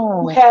men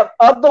who have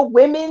other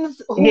women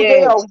who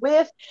they are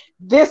with,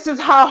 this is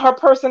how her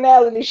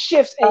personality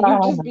shifts. And you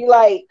just be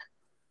like,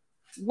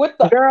 what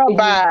the girl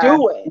are you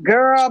doing?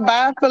 Girl,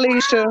 bye,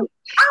 Felicia.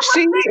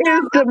 She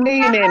is the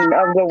meaning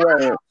of the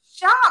word.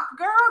 Shock,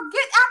 girl.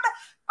 Get out the...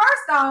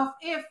 First off,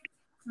 if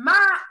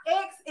my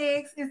ex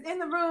is in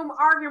the room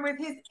arguing with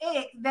his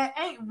ex that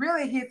ain't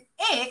really his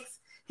ex,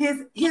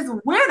 his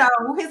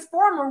widow, his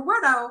former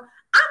widow,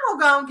 I'm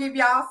gonna give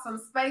y'all some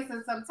space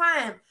and some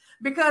time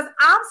because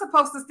I'm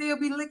supposed to still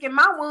be licking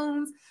my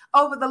wounds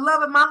over the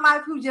love of my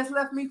life who just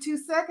left me 2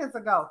 seconds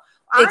ago.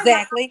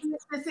 Exactly.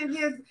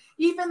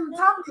 Even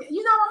talking,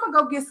 I'm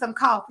gonna go get some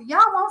coffee. Y'all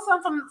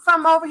want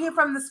some over here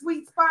from the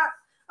sweet spot?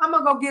 I'm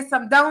gonna go get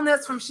some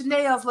donuts from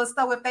Chanel's little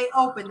store if they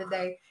open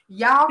today.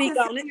 Y'all can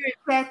sit here and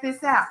check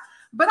this out.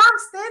 But I'm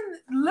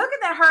standing looking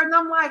at her and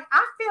I'm like,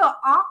 I feel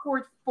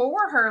awkward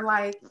for her.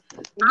 Like,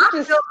 I'm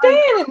just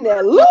standing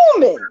there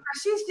looming.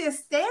 She's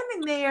just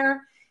standing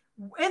there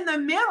in the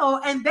middle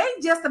and they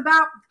just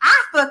about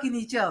fucking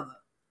each other.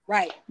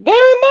 Right.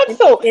 Very much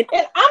so. And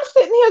I'm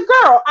sitting here,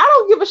 girl, I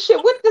don't give a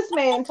shit what this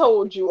man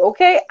told you,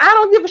 okay? I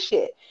don't give a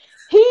shit.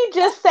 He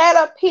just sat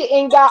up here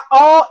and got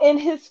all in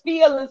his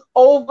feelings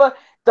over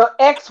the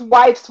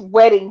ex-wife's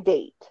wedding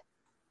date.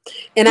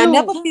 And I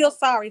never feel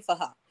sorry for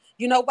her.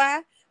 You know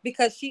why?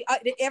 Because she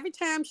every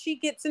time she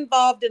gets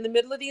involved in the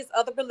middle of these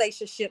other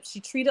relationships, she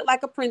treated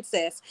like a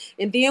princess.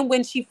 And then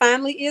when she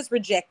finally is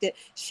rejected,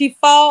 she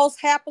falls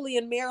happily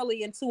and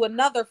merrily into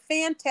another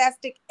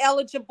fantastic,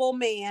 eligible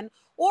man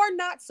or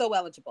not so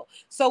eligible.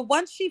 So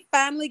once she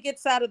finally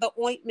gets out of the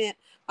ointment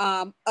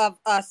of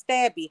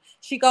Stabby,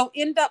 she gonna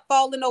end up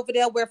falling over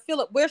there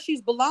where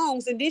she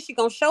belongs. And then she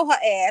gonna show her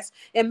ass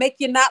and make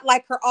you not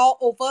like her all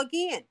over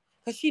again.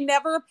 Because she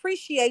never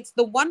appreciates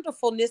the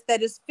wonderfulness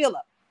that is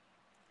Philip.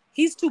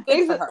 He's too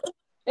good for her.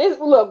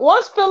 Look,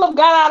 once Philip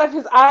got out of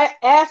his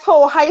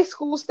asshole high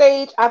school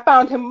stage, I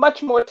found him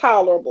much more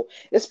tolerable,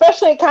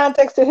 especially in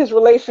context to his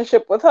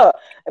relationship with her.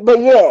 But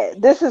yeah,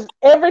 this is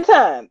every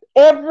time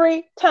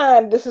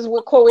this is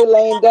what Chloe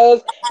Lane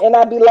does. And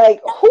I'd be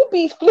like, who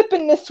be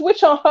flipping this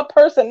switch on her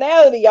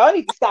personality? Y'all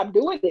need to stop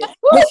doing this.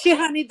 But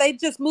honey, they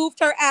just moved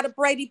her out of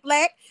Brady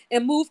Black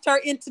and moved her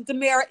into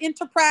Demera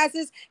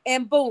Enterprises.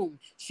 And boom,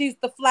 she's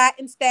the fly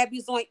in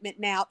Stabby's ointment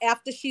now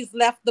after she's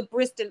left the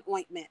Briston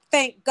ointment.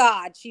 Thank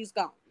God she's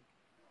gone.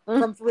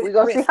 We're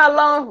gonna see how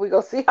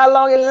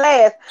long it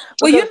lasts.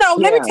 Well,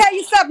 let me tell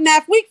you something. Now,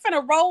 if we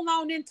finna roll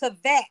on into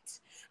that,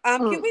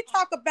 Can we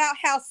talk about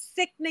how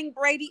sickening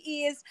Brady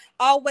is?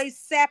 Always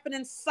sapping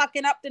and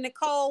sucking up to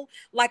Nicole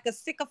like a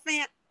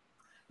sycophant.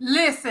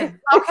 Listen,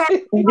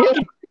 okay.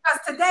 Because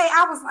today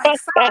I was like,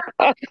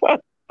 sorry.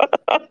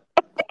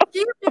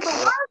 Excuse me, but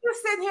why are you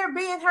sitting here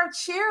being her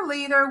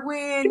cheerleader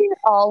when She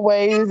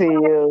always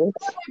is.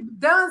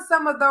 done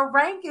some of the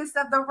rankest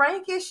of the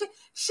rankest?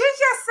 She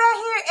just sat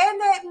here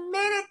and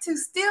admitted to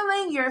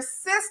stealing your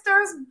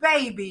sister's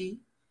baby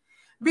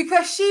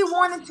because she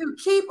wanted to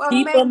keep a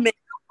man who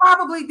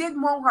probably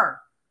didn't want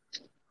her.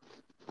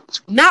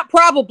 Not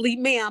probably,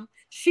 ma'am.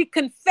 She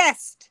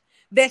confessed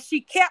that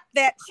she kept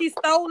that. She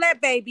stole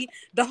that baby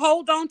to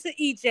hold on to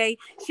EJ.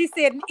 She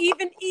said,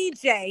 even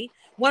EJ,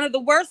 one of the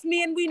worst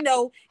men we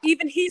know,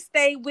 even he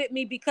stayed with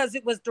me because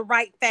it was the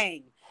right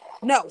thing.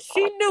 No,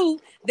 she knew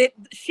that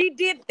she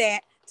did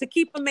that to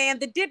keep a man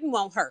that didn't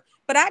want her.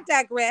 But I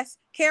digress.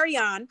 Carry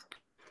on.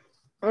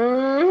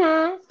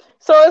 Mm-hmm.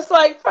 So it's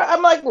like,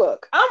 I'm like,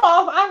 look, I'm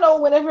off. I know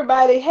when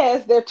everybody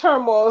has their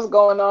turmoils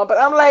going on, but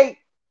I'm like,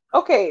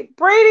 okay,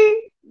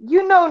 Brady,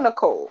 you know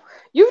Nicole.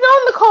 You've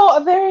known Nicole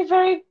a very,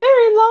 very,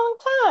 very long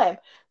time.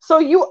 So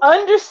you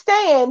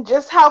understand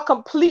just how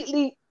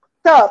completely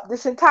up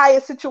this entire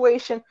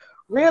situation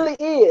really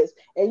is.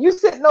 And you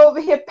sitting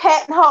over here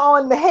patting her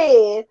on the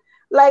head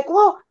like,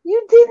 well,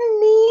 you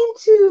didn't mean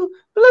to.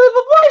 Blah,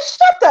 blah, blah. Boy,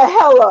 shut the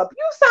hell up.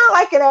 You sound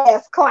like an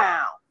ass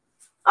clown.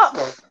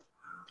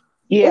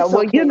 Yeah, well,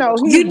 okay.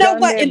 He's done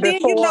that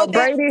before.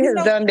 Brady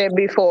has done that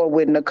before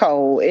with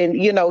Nicole, and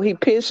he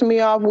pissed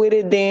me off with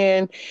it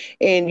then,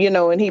 and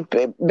and he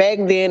back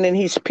then, and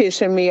he's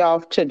pissing me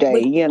off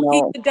today.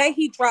 Today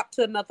he dropped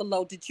to another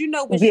low. Did you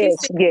know when she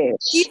said,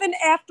 yes, even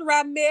after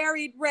I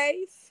married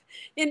Rafe,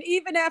 and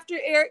even after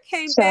Eric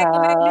came back,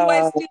 and I knew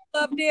I still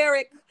loved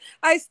Eric,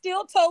 I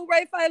still told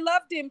Rafe I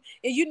loved him,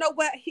 and you know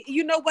what?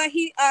 He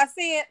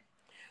said,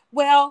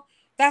 well.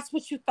 That's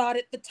what you thought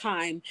at the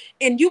time.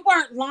 And you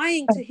weren't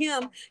lying to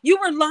him. You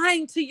were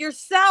lying to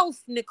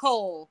yourself,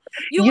 Nicole.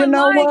 You were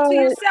lying to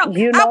yourself.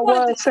 I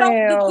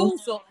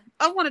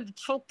wanted to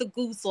choke the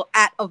goozle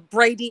out of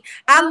Brady.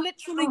 I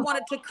literally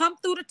wanted to come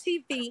through the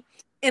TV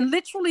and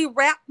literally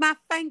wrap my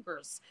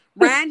fingers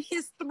around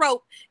his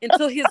throat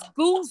until his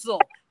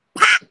goozle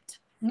popped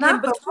in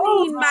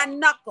between my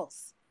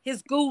knuckles.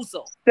 His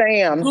goozle.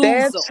 Sam,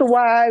 that's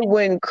why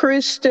when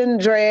Kristen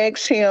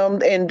drags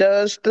him and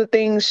does the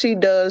things she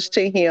does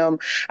to him,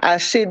 I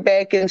sit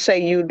back and say,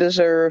 you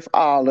deserve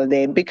all of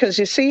that. Because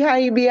you see how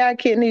you be out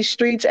here in these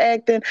streets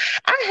acting?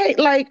 I hate,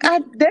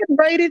 that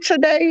Brady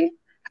today,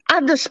 I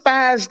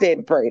despise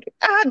that Brady.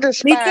 I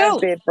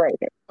despise that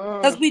Brady.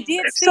 Because we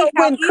did see so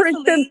when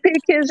Kristen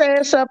pick his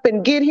ass up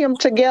and get him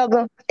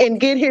together and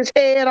get his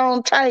head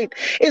on tight,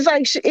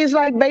 it's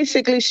like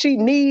basically she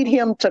need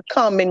him to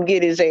come and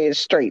get his ass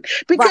straight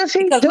because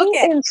he do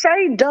and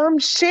say dumb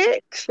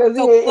shit. So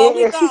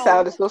Chloe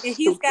gone, and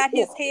he's got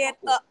his head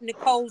up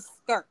Nicole's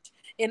skirt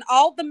and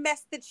all the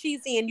mess that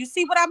she's in. You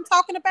see what I'm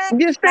talking about?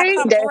 You see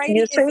that? Brady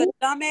is a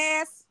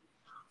dumbass.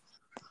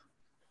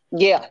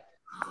 Yeah.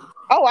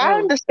 Oh, I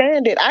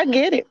understand it. I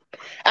get it.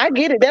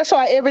 That's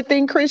why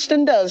everything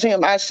Kristen does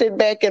him, I sit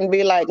back and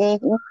be like,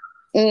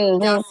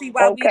 Y'all see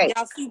why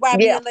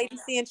me and Lady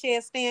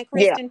Sanchez stand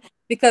Kristen?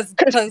 Because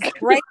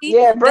Brady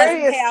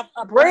doesn't have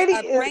a brain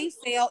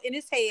cell in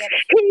his head.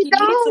 He needs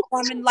a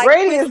woman like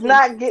Brady Kristen is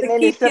not getting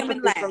any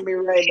sympathy from me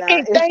right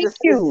now. Thank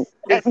you.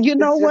 You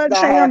know what,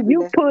 Sam?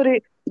 You put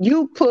it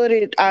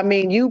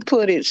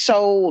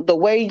so the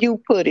way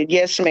you put it,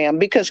 yes, ma'am,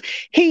 because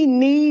he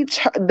needs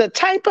her, the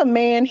type of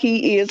man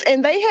he is.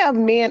 And they have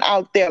men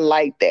out there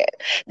like that.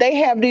 They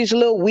have these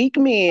little weak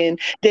men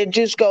that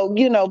just go,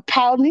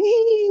 Paul,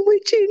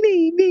 what you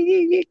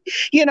need?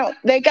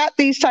 They got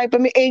these type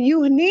of men, and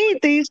you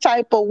need these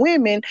type of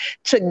women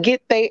to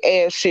get their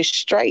asses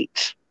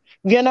straight.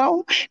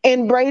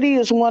 And Brady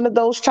is one of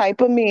those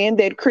type of men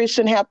that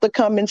Kristen have to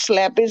come and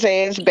slap his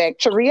ass back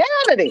to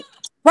reality.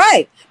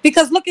 Right,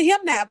 because look at him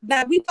now.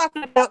 Now we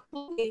talking about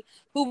Chloe,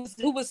 who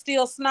was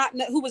still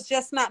snotting, who was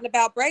just snotting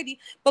about Brady.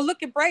 But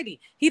look at Brady.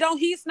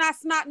 He's not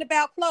snotting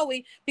about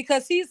Chloe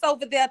because he's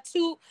over there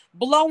too,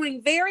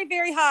 blowing very,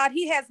 very hard.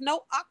 He has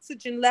no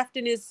oxygen left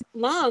in his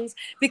lungs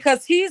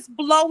because he's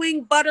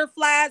blowing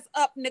butterflies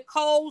up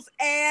Nicole's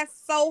ass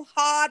so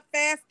hard,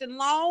 fast, and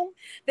long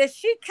that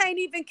she can't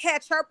even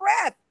catch her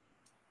breath.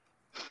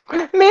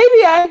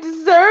 Maybe I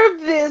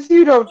deserve this.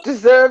 You don't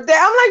deserve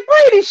that. I'm like,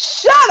 Brady,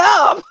 shut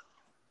up.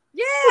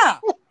 Yeah,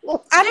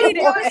 I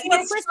needed what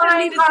Kristen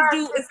needed to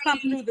do is come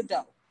through the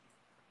door.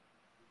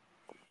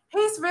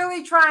 He's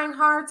really trying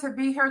hard to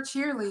be her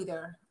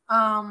cheerleader.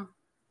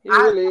 He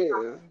really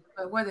is.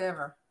 But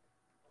whatever.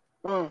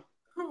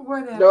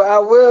 Whatever. No, I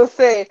will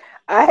say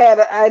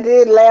I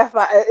did laugh,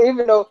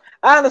 even though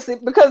honestly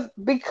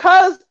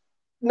because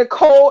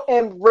Nicole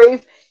and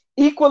Rafe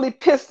equally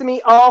pissed me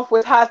off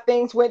with how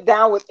things went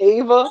down with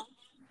Ava.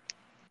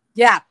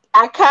 Yeah,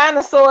 I kind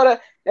of sort of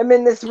am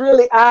in this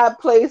really odd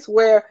place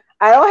where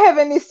I don't have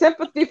any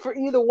sympathy for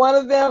either one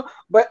of them,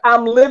 but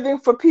I'm living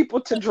for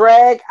people to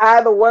drag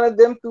either one of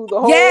them through the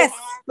hole. Yes.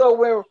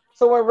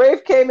 So when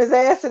Rafe came his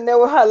ass in there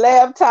with her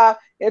laptop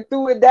and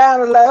threw it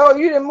down, and like, oh,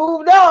 you done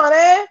moved on,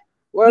 eh?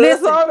 Well,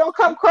 listen, this all don't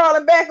come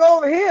crawling back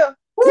over here.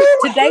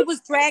 Today was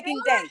dragging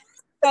day.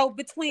 So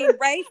between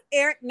Rafe,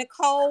 Eric,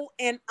 Nicole,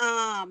 and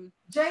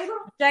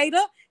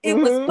Jada, it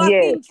was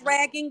fucking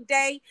dragging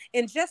day.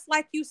 And just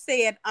like you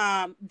said,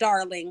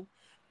 darling,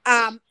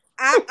 I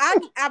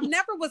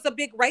never was a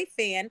big Rafe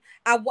fan.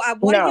 I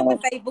wanted him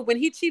with Ava. When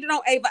he cheated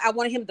on Ava, I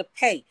wanted him to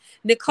pay.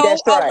 Nicole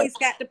always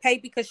got to pay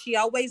because she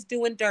always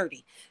doing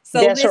dirty.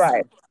 So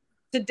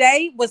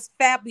today was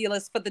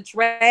fabulous for the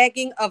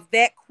dragging of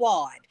that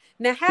quad.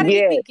 Now, how did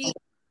it begin?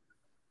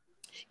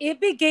 It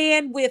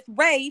began with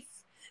Rafe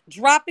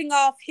dropping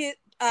off his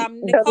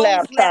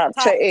Nicole's laptop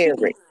to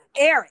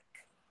Eric.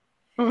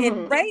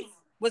 And Rafe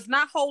was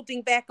not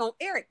holding back on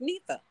Eric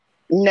neither.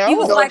 No, he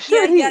was like,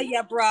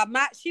 yeah, bro.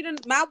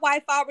 My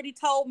wife already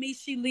told me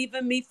she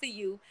leaving me for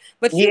you,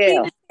 but you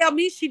mean to tell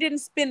me she didn't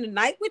spend the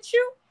night with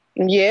you?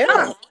 Yeah,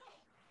 no.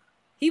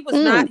 He was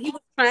not. He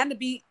was trying to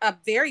be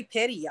very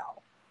petty,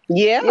 y'all.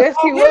 Yeah, yes,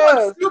 he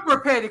was super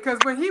petty because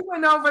when he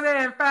went over there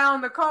and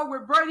found Nicole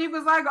with Brady, he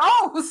was like,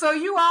 "Oh, so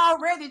you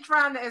already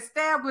trying to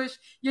establish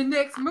your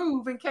next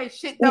move in case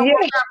shit don't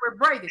work out with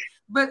Brady."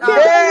 But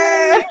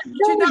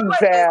you know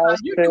what?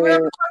 You do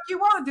whatever the fuck you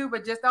want to do,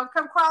 but just don't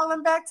come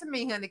crawling back to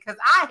me, honey, because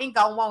I ain't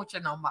gonna want you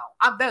no more.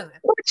 I'm done.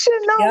 But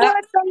you know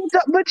what?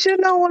 But you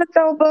know what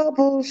though,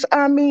 Bubbles?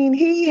 I mean,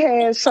 he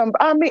has some.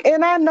 I mean,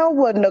 and I know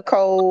what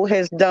Nicole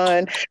has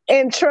done,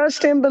 and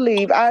trust and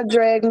believe, I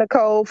drag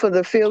Nicole for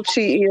the filth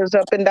she is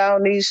up and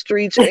down these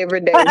streets every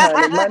day,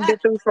 honey, Monday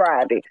through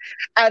Friday.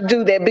 I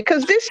do that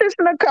because this is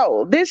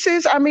Nicole. This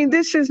is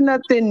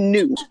nothing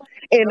new.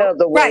 In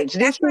other words,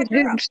 that's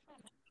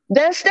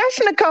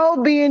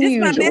Nicole being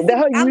usual,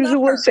 her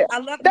usual self.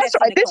 That's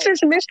right. This is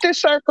Mr.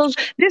 Circles.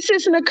 This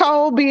is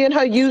Nicole being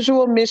her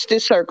usual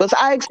Mr. Circles.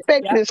 I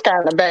expect this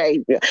kind of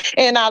behavior,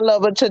 and I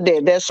love her to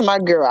death. That's my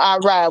girl. I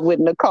ride with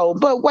Nicole.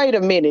 But wait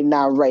a minute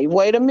now, Ray.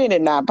 Wait a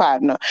minute now,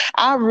 partner.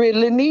 I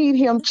really need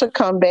him to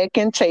come back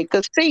and take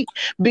a seat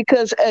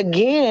because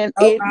again,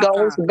 it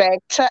goes back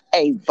to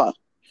Ava.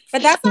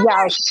 But that's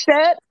y'all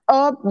sat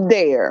up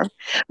there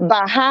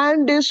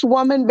behind this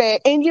woman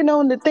back. And you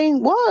know, and the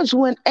thing was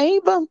when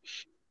Ava,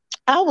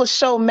 I was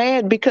so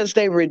mad because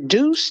they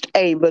reduced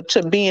Ava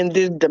to being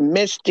this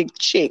domestic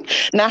chick.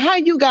 Now, how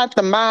you got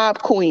the mob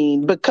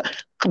queen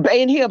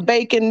in here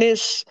baking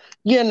this,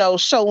 you know,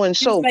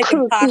 so-and-so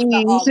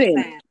cookies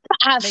and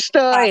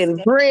pasta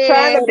and bread.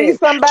 Trying to be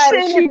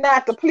somebody she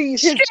not to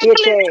please his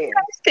bitch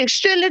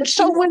ass.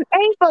 So when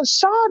Ava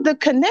saw the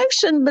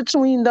connection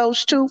between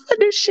those two, what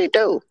did she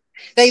do?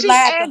 She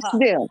asked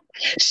them.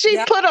 She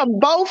put them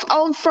both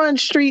on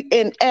Front Street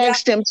and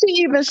asked them. She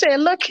even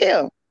said, look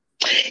here,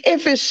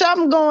 if it's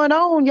something going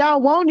on, y'all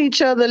want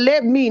each other,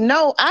 let me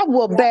know. I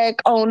will back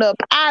on up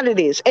out of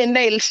this. And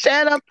they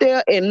sat up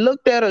there and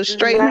looked at her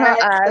straight in her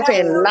eyes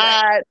and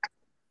lied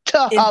to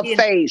her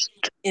face.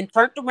 And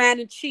turned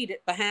around and cheated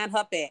behind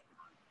her back.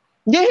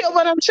 You hear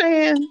what I'm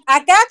saying?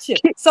 I got you.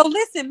 So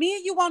listen, me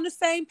and you on the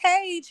same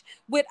page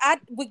with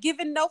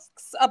giving notes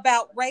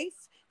about Rafe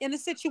in the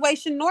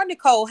situation nor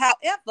Nicole.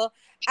 However,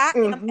 I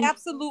am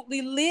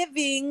absolutely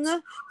living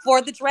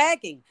for the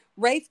dragging.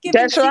 Rafe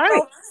giving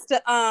notes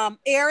to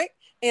Eric,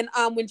 and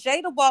when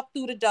Jada walked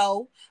through the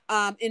door,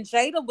 and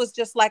Jada was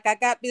just like, I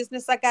got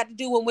business I got to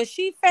do. And when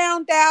she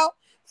found out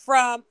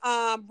from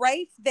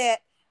Rafe that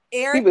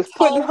Eric was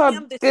putting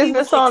her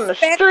business on the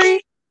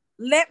street.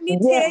 Let me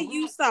tell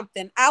you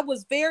something. I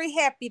was very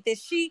happy that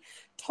she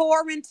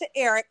tore into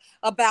Eric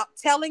about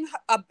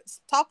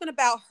talking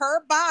about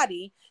her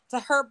body to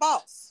her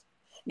boss.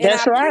 And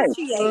that's I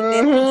appreciate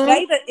that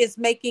Jada is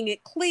making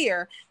it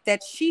clear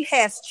that she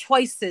has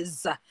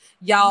choices.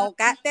 Y'all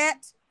got that?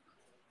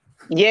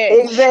 Yeah,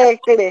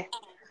 exactly.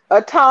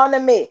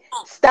 Autonomy.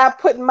 Stop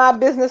putting my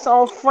business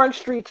on Front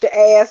Street, you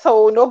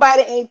asshole.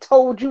 Nobody ain't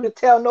told you to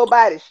tell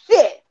nobody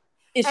shit.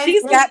 And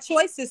she's got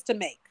choices to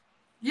make.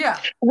 Yeah.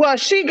 Well,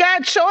 she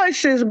got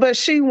choices, but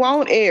she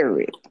won't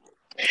Eric.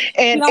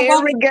 And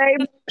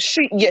Eric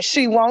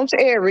she wants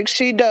Eric.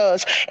 She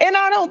does. And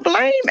I don't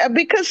blame her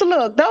because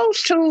look,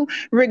 those two,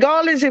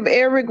 regardless if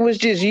Eric was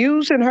just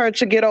using her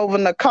to get over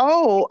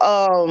Nicole,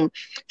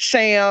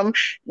 Sam,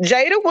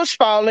 Jada was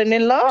falling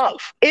in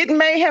love. It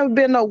may have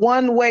been a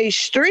one-way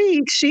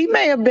street. She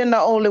may have been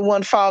the only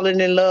one falling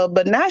in love,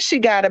 but now she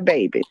got a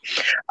baby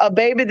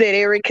that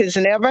Eric has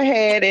never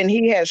had, and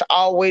he has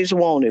always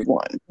wanted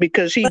one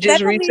because he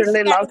just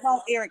recently lost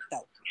Eric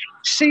though.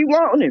 She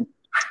wanted him.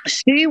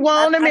 She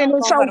wants him, and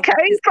it's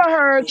okay for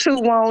her to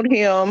want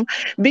him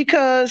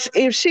because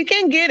if she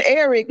can get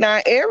Eric,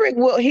 now Eric,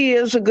 he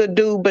is a good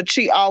dude, but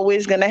she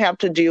always gonna have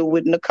to deal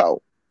with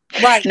Nicole.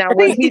 Right. Now,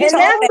 when he told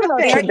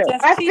her Eric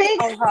just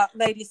cheated on her,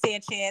 Lady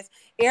Sanchez.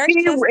 Eric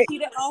just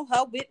cheated on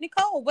her with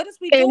Nicole. What is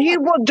we doing? And he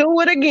will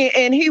do it again,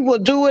 and he will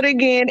do it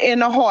again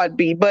in a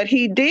heartbeat. But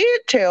he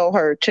did tell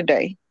her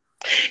today,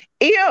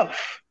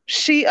 if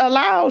she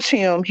allows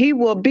him, he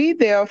will be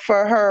there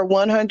for her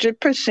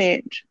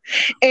 100%.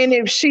 And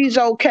if she's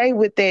okay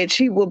with that,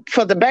 she will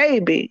for the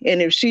baby.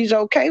 And if she's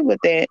okay with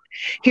that,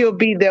 he'll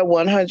be there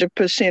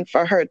 100%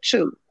 for her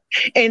too.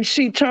 And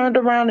she turned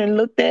around and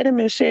looked at him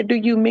and said, "Do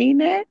you mean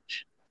that?"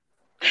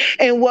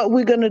 And what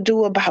we're going to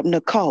do about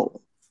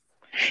Nicole?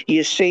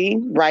 You see,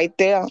 right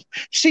there.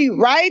 See,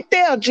 right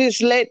there,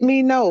 just let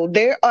me know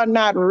they are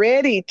not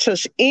ready to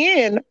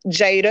end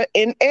Jada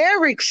and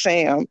Eric,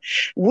 Sam.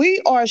 We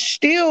are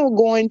still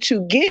going to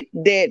get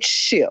that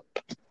ship.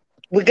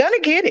 We're going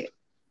to get it.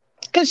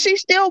 Because she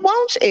still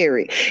wants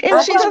Eric.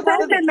 And she's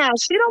pregnant now.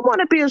 She don't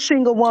want to be a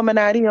single woman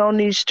out here on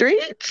these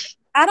streets.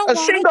 I don't a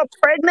want single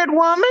pregnant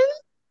woman?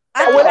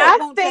 What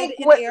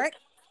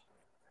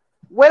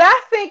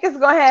I think is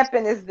going to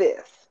happen is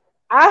this.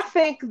 I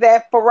think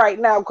that for right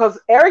now, because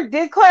Eric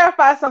did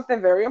clarify something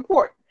very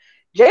important.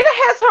 Jada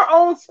has her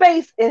own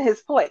space in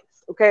his place.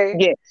 Okay.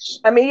 Yes.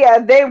 I mean, yeah,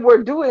 they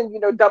were doing,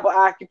 double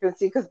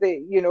occupancy because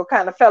they,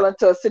 kind of fell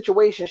into a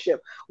situationship,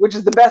 which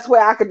is the best way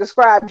I could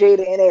describe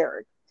Jada and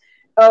Eric.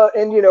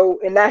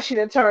 And now she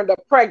done turned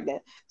up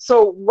pregnant.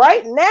 So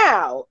right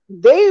now,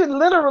 they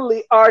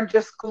literally are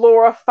just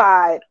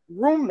glorified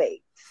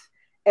roommates.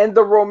 And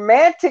the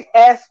romantic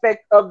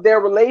aspect of their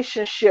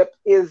relationship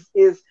is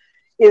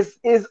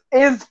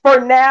for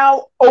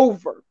now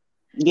over.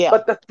 Yeah.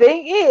 But the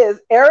thing is,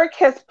 Eric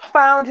has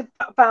found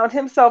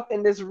himself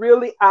in this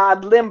really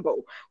odd limbo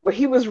where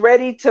he was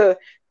ready to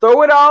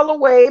throw it all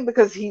away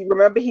because he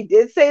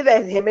did say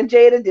that him and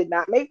Jada did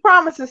not make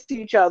promises to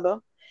each other.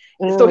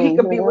 So he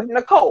could be with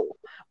Nicole.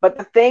 But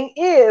the thing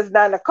is,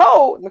 now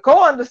Nicole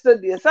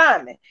understood the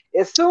assignment.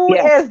 As soon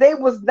as they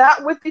was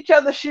not with each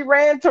other, she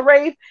ran to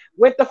Rafe,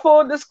 went to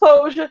full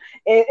disclosure,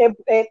 and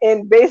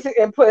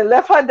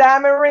left her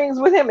diamond rings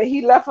with him, and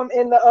he left them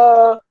in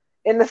the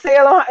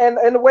sale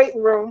in the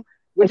waiting room.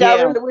 Which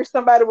I really wish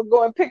somebody would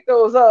go and pick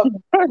those up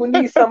who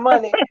need some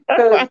money.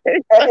 Because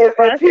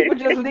if people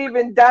just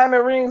leaving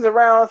diamond rings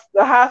around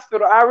the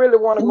hospital, I really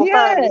want to go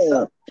find me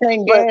some.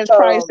 And gas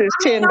price is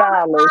 $10.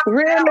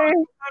 Really?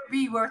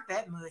 Be worth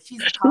that much.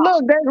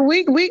 Look,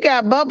 we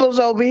got Bubbles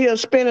over here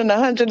spending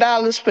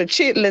 $100 for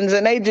chitlins,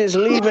 and they just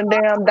leaving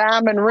damn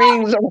diamond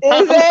rings.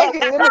 Exactly,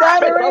 the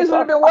diamond rings would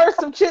have been worth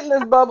some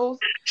chitlins, Bubbles.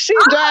 She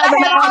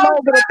driving all over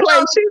the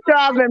place. She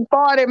driving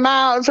 40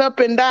 miles up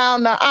and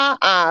down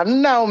the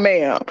no,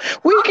 ma'am.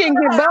 We can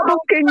get Bubbles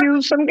can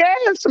use some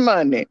gas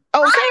money.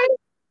 Okay.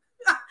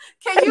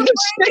 Can you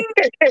please?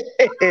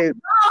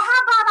 How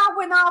about I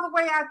went all the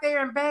way out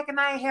there and back and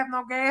I ain't have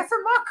no gas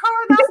in my car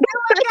and I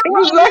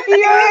still lucky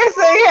your ass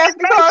ain't have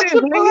to call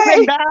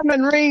leaving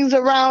diamond rings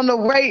around the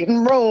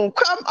waiting room.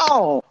 Come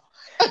on.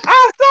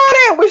 I saw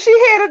that when she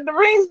handed the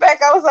rings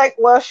back. I was like,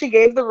 well, she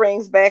gave the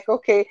rings back,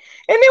 okay. And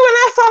then when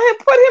I saw him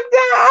put him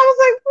down, I was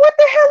like, what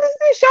the hell is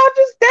this?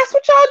 That's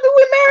what y'all do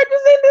with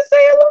marriages in the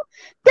Salem?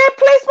 That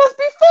place must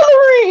be full of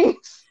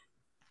rings.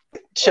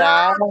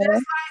 Child.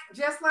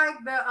 Just like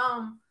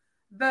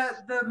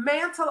the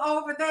mantle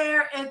over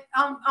there and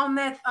on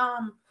that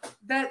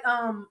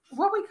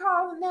what we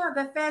call it now,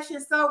 that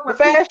fashion soap.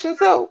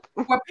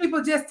 Where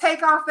people just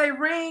take off their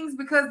rings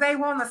because they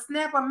want to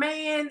snap a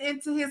man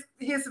into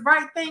his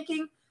right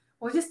thinking.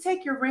 Well, just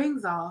take your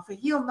rings off and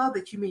he'll know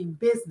that you mean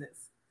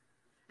business.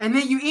 And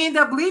then you end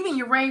up leaving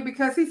your ring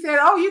because he said,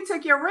 "Oh, you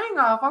took your ring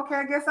off. Okay,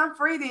 I guess I'm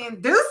free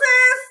then. Deuces."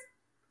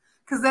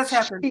 Because that's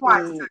happened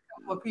twice to a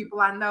couple of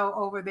people I know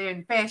over there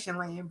in Fashion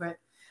Land, but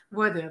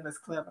whatever, it's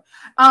clever.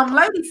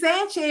 Lady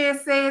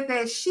Sanchez said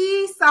that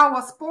she saw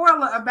a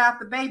spoiler about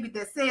the baby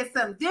that said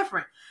something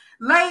different.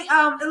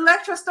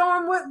 Electra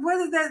Storm, what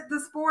did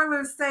the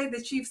spoilers say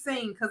that you've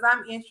seen? Because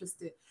I'm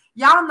interested.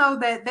 Y'all know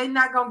that they're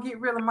not gonna get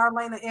rid of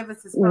Marlena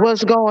Evans.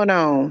 What's going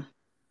on?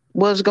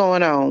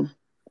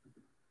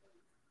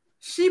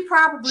 She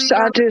probably.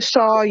 I just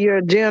saw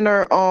your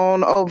dinner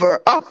on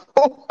over.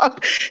 Oh,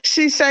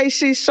 she say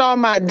she saw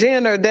my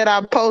dinner that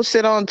I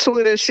posted on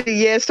Twitter.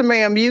 Yes,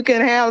 ma'am, you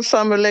can have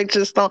some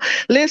Electra Stone.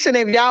 Listen,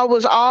 if y'all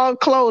was all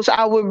close,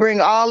 I would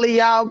bring all of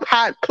y'all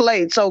hot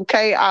plates.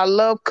 Okay, I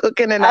love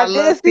cooking and I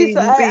love feeding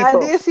people. I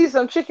did see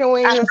some chicken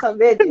wings and some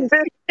veggies.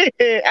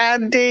 I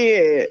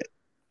did.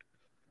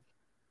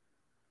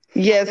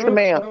 Yes,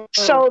 ma'am.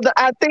 So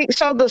I think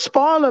the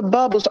spoiler,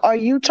 Bubbles, are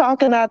you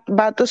talking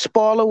about the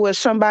spoiler where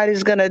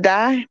somebody's gonna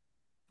die?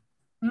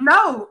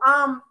 No.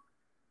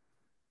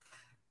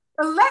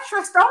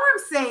 Electra Storm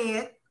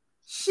said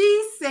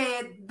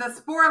the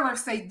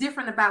spoilers say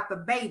different about the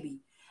baby.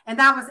 And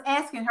I was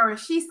asking her, and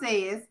she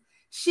says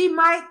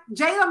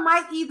Jada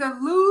might either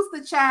lose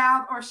the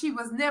child or she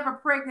was never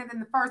pregnant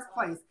in the first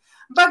place.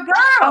 But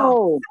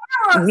girl,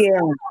 Sarah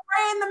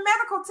ran the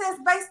medical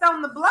test based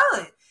on the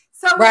blood.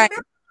 So right.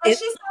 And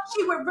she said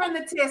she would run the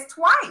test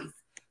twice.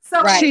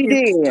 So she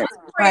did.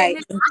 Right.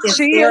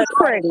 She is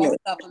pregnant.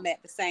 Both of them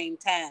at the same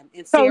time.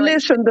 And so Sarah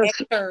listen,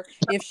 asked her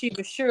if she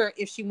was sure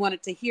if she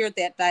wanted to hear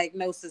that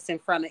diagnosis in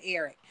front of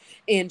Eric.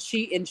 And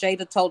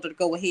Jada told her to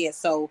go ahead.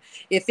 So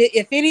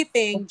if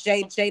anything,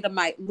 Jada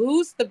might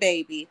lose the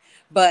baby,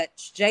 but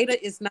Jada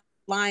is not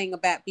lying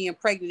about being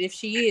pregnant if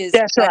she is.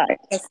 That's right.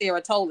 Because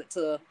Sarah told it to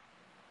her.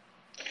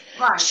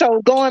 Right.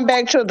 So going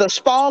back to the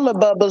spoiler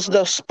bubbles,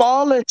 the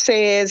spoiler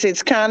says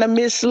it's kind of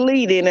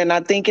misleading, and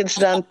I think it's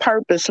done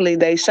purposely.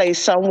 They say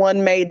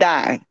someone may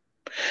die.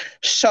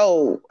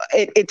 So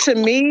it to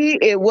me,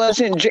 it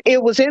wasn't.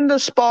 It was in the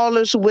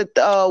spoilers with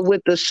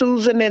the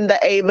Susan and the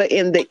Ava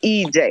in the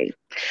EJ,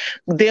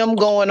 them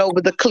going over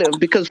the cliff,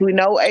 because we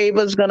know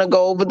Ava's gonna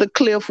go over the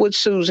cliff with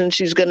Susan.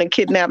 She's gonna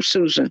kidnap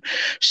Susan.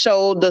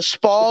 So the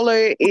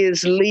spoiler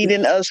is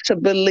leading us to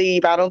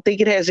believe. I don't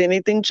think it has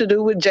anything to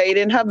do with Jade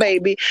and her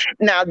baby.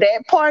 Now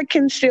that part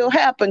can still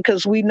happen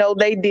because we know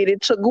they did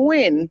it to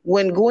Gwen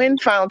when Gwen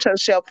found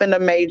herself in a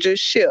major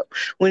ship,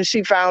 when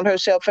she found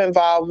herself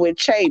involved with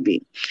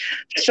Chavy.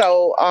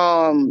 So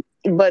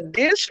but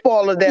this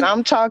spoiler that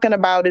I'm talking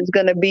about is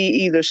gonna be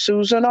either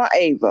Susan or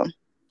Ava.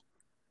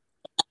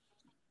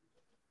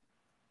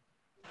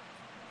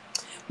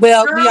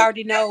 Well, we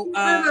already know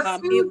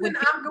it would be I'm going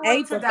to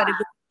Ava, die. but it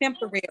was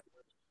temporary.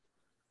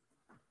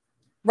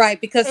 Right,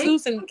 because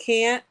Susan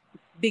can't,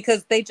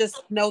 because they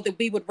just know that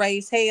we would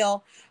raise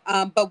hell.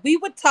 But we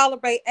would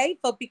tolerate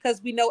Ava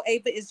because we know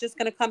Ava is just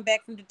going to come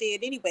back from the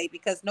dead anyway,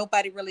 because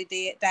nobody really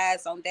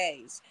dies on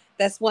days.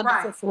 That's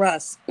wonderful for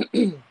us.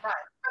 Right.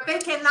 But they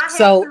cannot have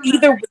So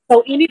Susan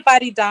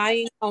anybody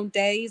dying on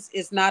days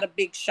is not a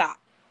big shock.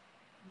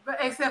 But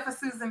except for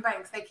Susan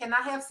Banks. They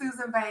cannot have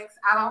Susan Banks.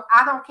 I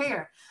don't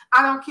care.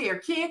 I don't care.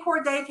 Ken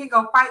Corday can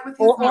go fight with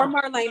his or mom.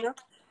 Marlena.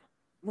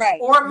 Right.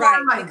 Or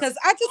right. Marlena. Because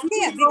I just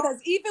can't, because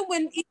even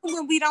when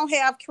we don't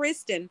have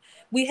Kristen,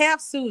 we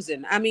have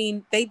Susan. I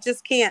mean, they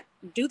just can't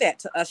do that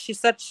to us. She's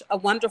such a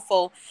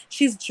wonderful,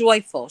 she's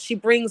joyful. She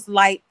brings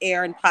light,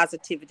 air, and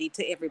positivity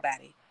to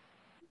everybody.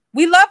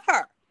 We love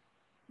her.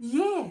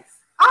 Yes.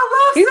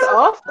 I love She's Susan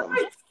awesome.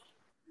 Banks.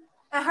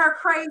 And her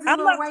crazy I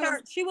little loved ways.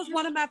 her. She was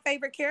one of my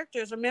favorite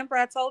characters. Remember,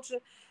 I told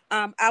you,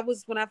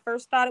 when I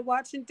first started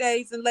watching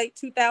Days in late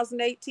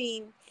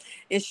 2018,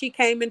 and she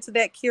came into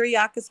that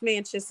Kiriakis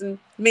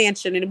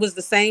mansion, and it was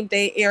the same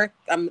day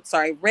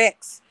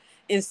Rex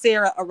and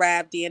Sarah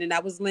arrived in, and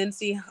I was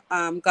Lindsay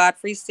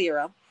Godfrey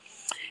Sarah.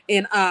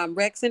 And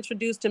Rex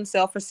introduced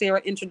himself, or Sarah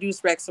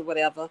introduced Rex or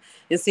whatever,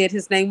 and said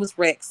his name was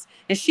Rex.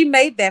 And she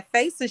made that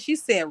face, and she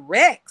said,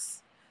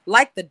 Rex,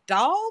 like the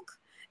dog?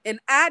 And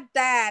I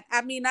died.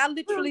 I mean, I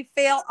literally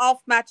fell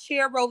off my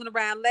chair rolling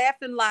around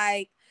laughing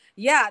like,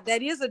 yeah,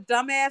 that is a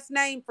dumbass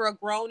name for a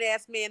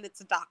grown-ass man that's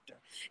a doctor.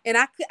 And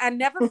I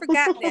never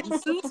forgot that.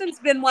 And Susan's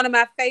been one of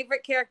my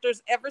favorite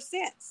characters ever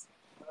since.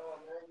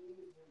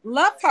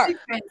 Love her.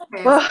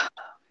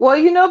 Well,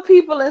 you know,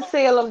 people in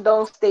Salem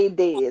don't stay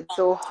dead.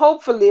 So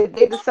hopefully if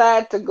they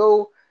decide to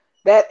go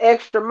that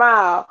extra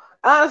mile,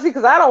 honestly,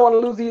 because I don't want to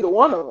lose either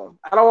one of them.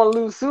 I don't want to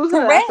lose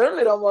Susan. And I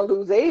certainly don't want to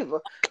lose Ava.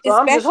 So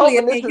I'm just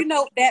hoping you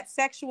know, that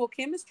sexual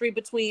chemistry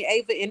between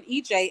Ava and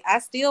EJ, I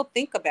still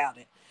think about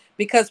it.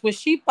 Because when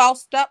she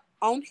bossed up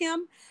on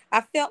him,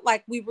 I felt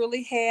like we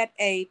really had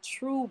a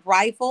true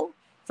rival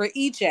for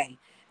EJ.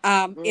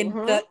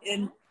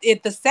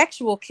 The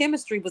sexual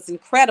chemistry was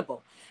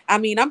incredible. I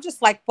mean, I'm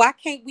just like, why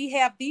can't we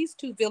have these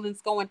two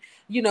villains going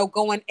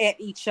at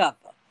each other?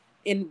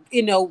 And,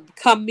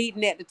 come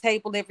meeting at the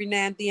table every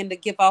now and then to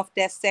give off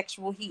that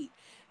sexual heat.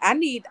 I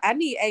need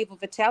Ava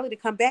Vitale to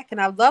come back, and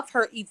I love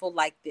her evil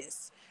like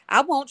this.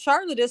 I want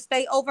Charlotte to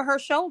stay over her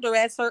shoulder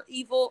as her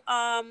evil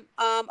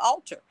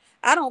altar.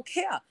 I don't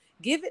care.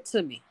 Give it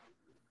to me.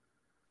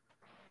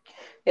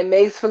 It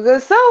makes for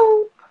good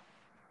soap.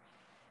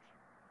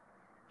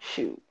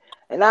 Shoot.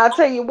 And I'll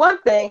tell you one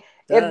thing.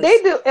 If they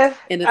do,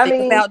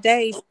 about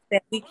days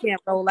that we can't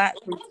roll out.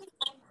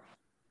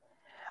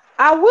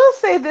 I will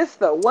say this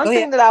though. One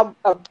thing that I'm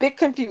a bit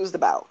confused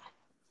about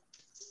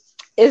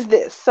is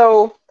this.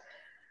 So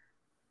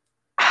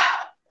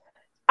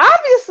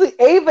obviously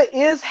Ava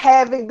is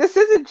having, this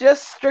isn't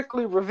just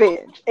strictly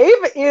revenge.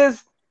 Ava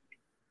is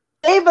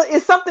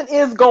something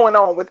is going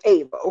on with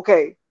Ava,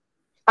 okay?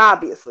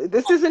 Obviously.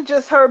 This isn't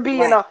just her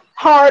being a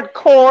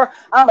hardcore,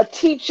 I'm going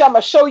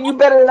to show you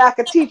better than I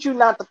can teach you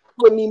not to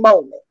with me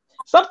moment.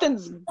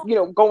 Something's,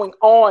 going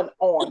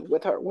on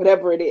with her,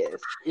 whatever it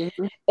is.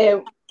 Mm-hmm.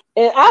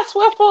 And I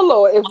swear for the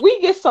Lord, if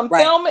we get some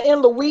Thelma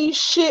and Louise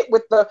shit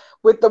with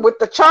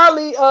the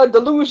Charlie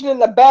delusion in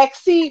the back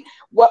seat,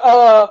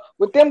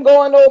 with them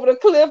going over the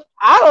cliff,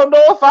 I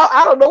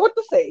don't know what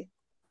to say.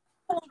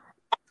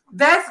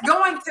 That's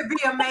going to be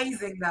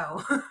amazing,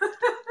 though.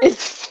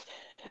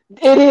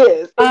 It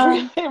is.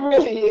 It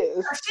really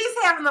is. She's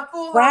having a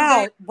full.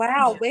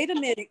 Wow. Wait a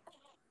minute.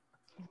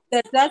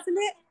 That doesn't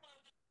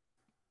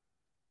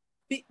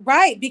it?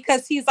 Right,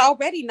 because he's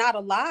already not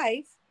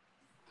alive.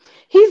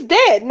 He's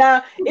dead.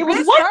 Now, it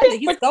was one thing.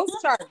 He's Ghost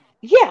Charlie.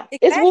 Yeah,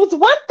 exactly. It was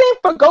one thing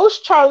for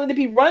Ghost Charlie to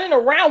be running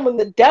around when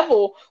the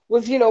devil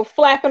was,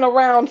 flapping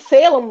around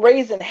Salem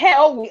raising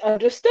hell. We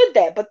understood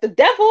that. But the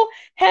devil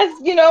has,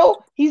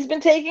 he's been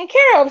taken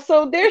care of.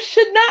 So there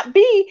should not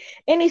be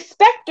any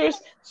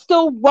specters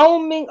still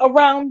roaming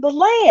around the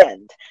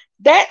land.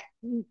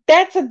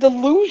 That's a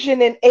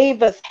delusion in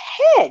Ava's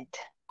head,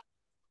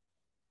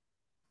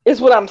 is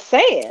what I'm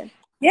saying.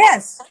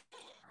 Yes.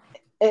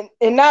 and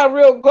not a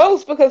real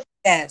ghost, because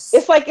Yes.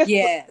 it's like it's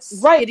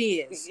yes, right. it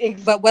is.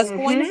 But what's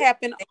going to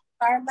happen in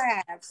our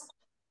lives?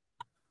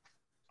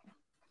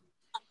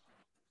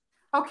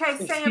 Okay,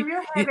 Sam,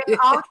 you're having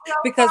audio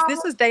because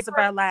problems. this is Days of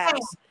Our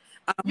Lives.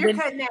 You're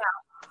cutting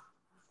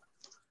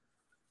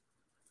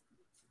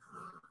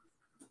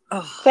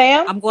out.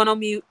 Sam, I'm going on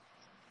mute.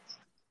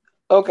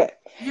 Okay.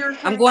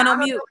 I'm going on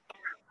mute.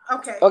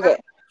 Okay. Okay.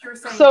 You're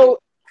saying So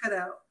cut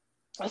out.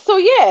 So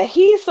yeah,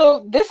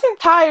 so this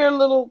entire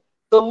little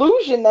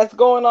delusion that's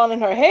going on in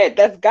her head,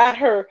 that's got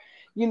her,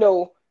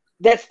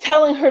 that's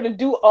telling her to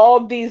do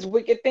all these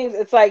wicked things.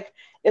 It's like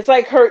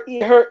her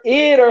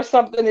id or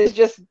something is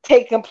just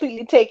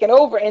completely taken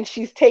over, and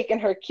she's taking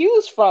her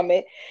cues from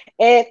it,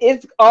 and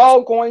it's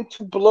all going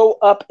to blow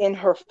up in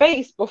her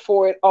face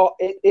before it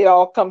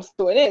all comes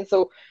to an end.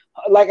 So,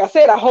 like I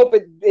said, I hope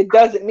it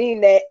doesn't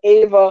mean that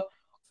Ava.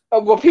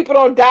 Well, people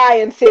don't die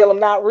in Salem,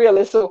 not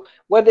really. So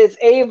whether it's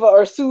Ava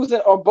or Susan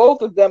or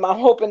both of them, I'm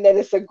hoping that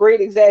it's a great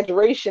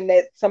exaggeration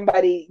that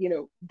somebody,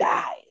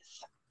 dies.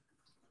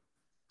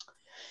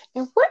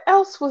 And what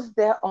else was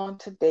there on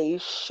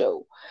today's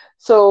show?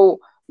 So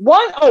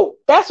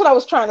that's what I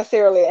was trying to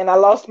say earlier, and I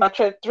lost my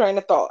train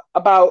of thought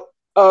about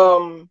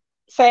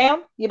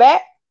Sam. You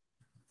back?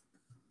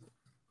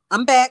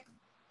 I'm back.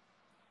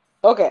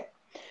 Okay.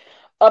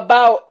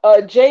 About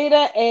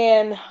Jada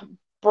and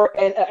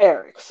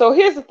Eric. So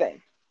here's the thing.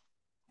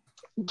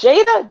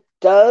 Jada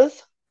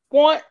does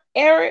want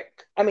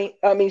Eric. I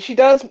mean, she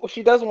does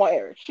want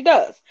Eric. She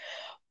does.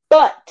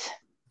 But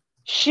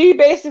she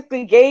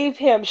basically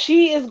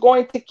she is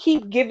going to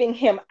keep giving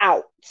him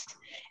outs.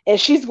 And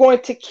she's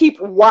going to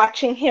keep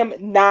watching him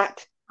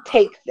not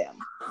take them.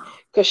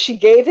 Because she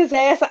gave his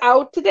ass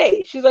out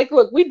today. She's like,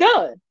 look, we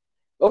done.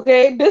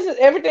 Okay,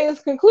 everything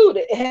is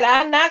concluded. Had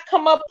I not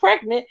come up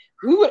pregnant,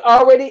 we would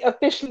already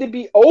officially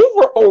be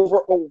over.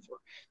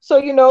 So,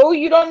 you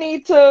don't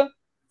need to,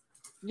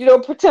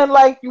 pretend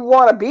like you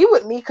want to be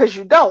with me, because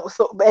you don't.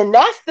 So, and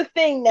that's the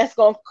thing that's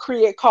going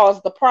to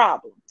cause the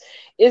problem,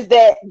 is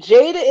that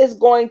Jada is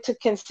going to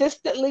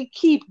consistently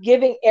keep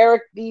giving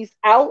Eric these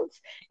outs,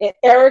 and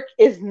Eric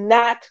is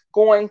not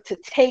going to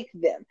take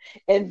them.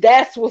 And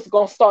that's what's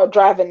going to start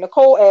driving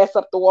Nicole ass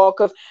up the wall,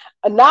 because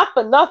not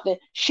for nothing,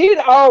 she'd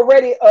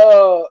already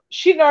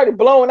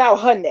blown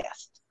out her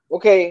nest.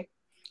 Okay.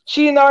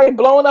 She'd already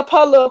blown up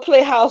her little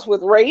playhouse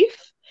with Rafe.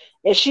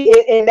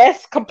 And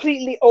that's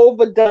completely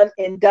overdone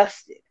and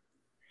dusted.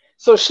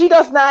 So she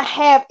does not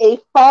have a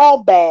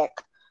fallback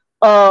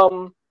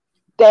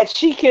that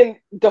she can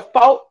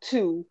default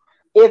to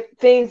if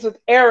things with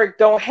Eric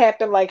don't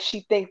happen like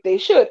she thinks they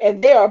should,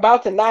 and they're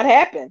about to not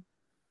happen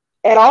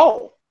at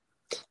all.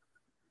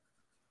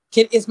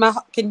 Can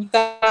you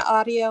got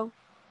audio?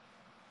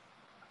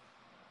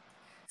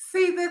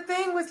 See, the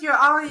thing with your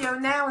audio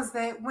now is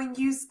that when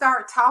you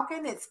start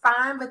talking, it's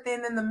fine, but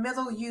then in the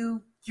middle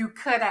you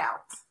cut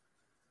out.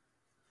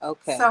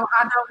 Okay. So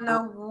I don't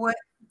know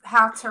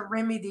how to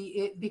remedy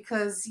it,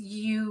 because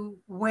you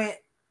went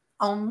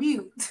on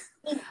mute.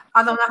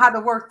 I don't know how to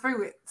work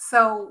through it.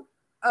 So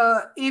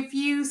if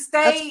you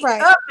stay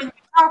up and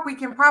you talk, we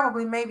can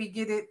probably maybe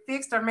get it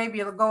fixed, or maybe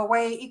it'll go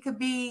away. It could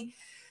be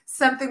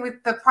something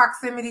with the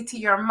proximity to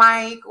your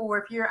mic,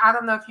 or I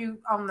don't know if you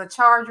on the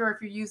charger,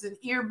 if you're using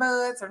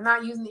earbuds or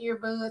not using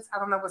earbuds. I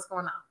don't know what's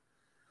going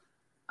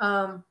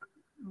on.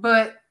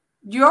 But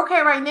you're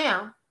okay right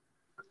now.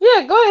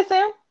 Yeah, go ahead,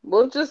 Sam.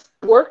 We'll just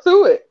work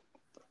through it.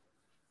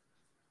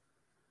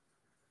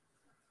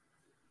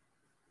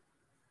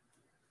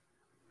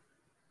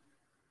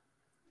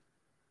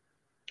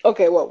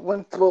 Okay,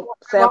 well,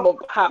 Sam will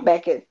hop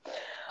back in.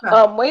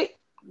 Wait,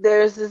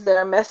 is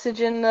there a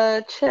message in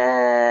the chat?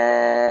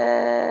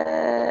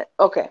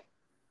 Okay.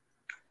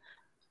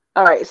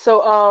 All right.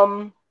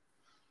 So,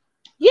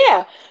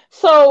 yeah.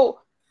 So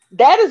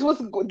that is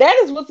what's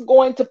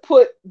going to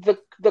put the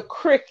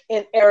crick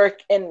in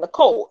Eric and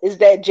Nicole, is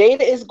that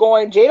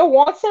Jada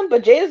wants him,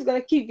 but Jada's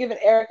gonna keep giving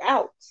Eric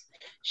outs.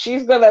 She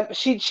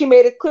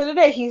made it clear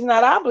today he's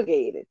not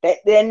obligated.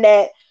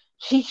 That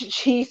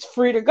he's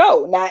free to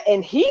go now.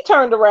 And he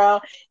turned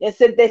around and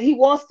said that he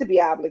wants to be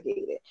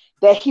obligated,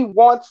 that he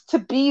wants to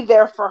be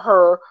there for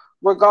her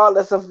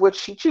regardless of what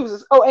she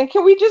chooses. Oh, and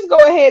can we just go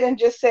ahead and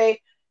just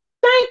say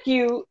thank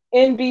you,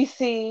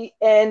 NBC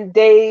and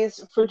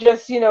Days, for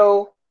just,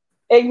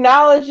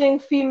 acknowledging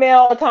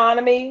female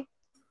autonomy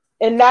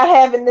and not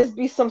having this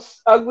be some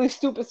ugly,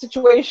 stupid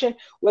situation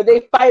where they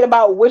fight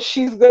about what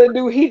she's going to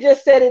do. He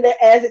just said it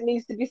as it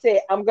needs to be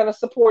said. I'm going to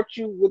support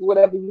you with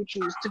whatever you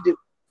choose to do.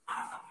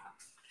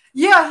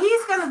 Yeah,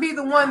 he's going to be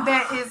the one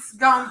that is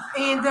going to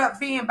end up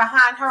being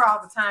behind her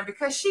all the time,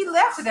 because she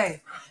left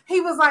today.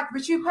 He was like,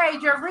 but you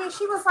paid your rent.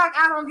 She was like,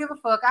 I don't give a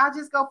fuck. I'll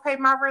just go pay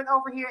my rent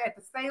over here at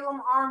the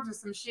Salem Arms or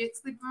some shit,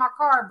 sleep in my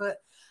car,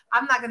 but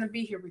I'm not going to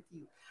be here with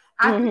you.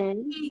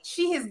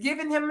 She has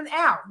given him an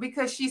out,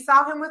 because she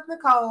saw him with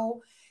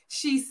Nicole.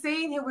 She's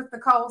seen him with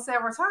Nicole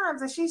several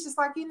times, and she's just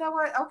like, you know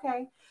what?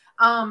 Okay.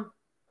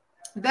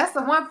 That's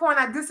the one point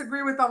I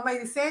disagree with on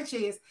Lady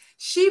Sanchez.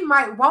 She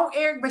might want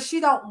Eric, but she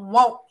don't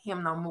want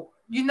him no more.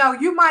 You know,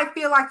 you might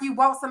feel like you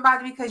want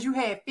somebody because you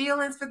had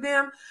feelings for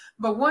them,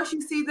 but once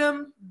you see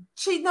them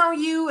cheating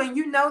on you and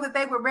you know that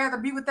they would rather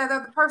be with that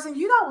other person,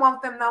 you don't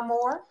want them no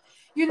more.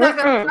 You're not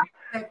gonna like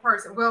that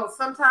person. Well,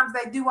 sometimes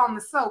they do on the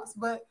soaps,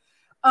 but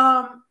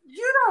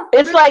you don't.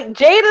 It's like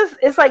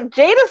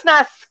Jada's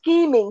not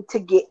scheming to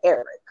get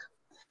Eric.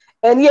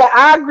 And yeah,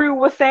 I agree with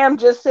what Sam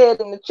just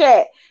said in the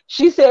chat.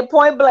 She said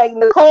point blank,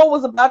 Nicole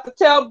was about to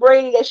tell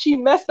Brady that she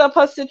messed up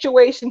her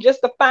situation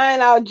just to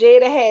find out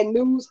Jada had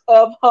news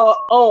of her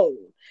own.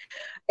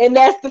 And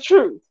that's the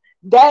truth.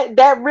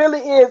 That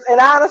really is. And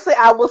honestly,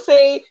 I will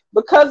say,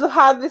 because of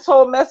how this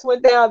whole mess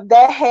went down,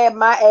 that had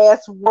my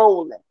ass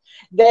rolling.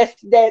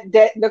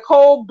 That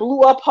Nicole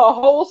blew up her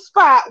whole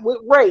spot with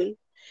Ray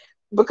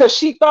because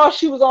she thought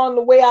she was on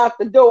the way out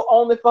the door,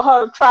 only for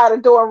her to try the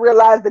door and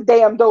realize the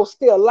damn door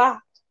still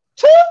locked.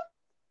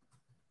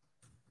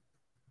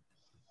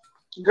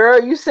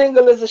 Girl, you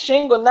single as a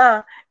shingle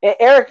now, and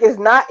Eric is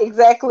not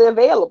exactly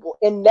available,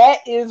 and that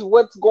is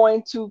what's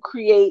going to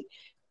create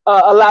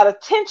a lot of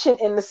tension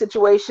in the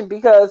situation,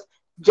 because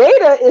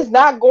Jada is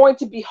not going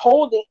to be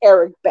holding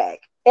Eric back.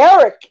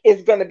 Eric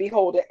is going to be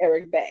holding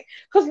Eric back,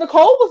 because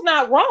Nicole was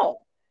not wrong.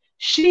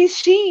 She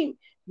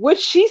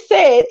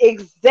said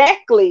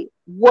exactly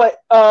what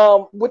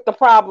the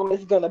problem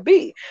is going to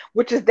be,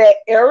 which is that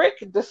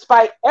Eric,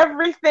 despite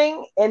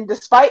everything, and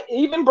despite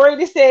even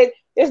Brady said,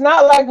 it's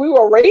not like we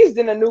were raised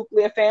in a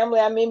nuclear family.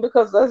 I mean,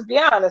 because let's be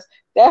honest,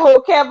 that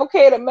whole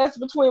cavalcade mess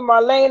between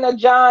Marlena,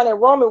 John, and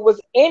Roman was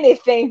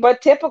anything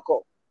but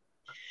typical.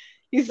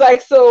 He's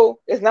like, so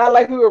it's not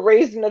like we were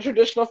raised in a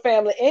traditional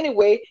family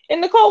anyway.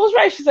 And Nicole was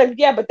right. She's like,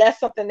 yeah, but that's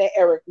something that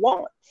Eric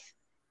wants.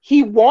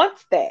 He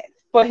wants that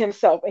for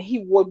himself, and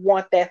he would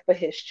want that for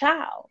his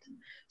child.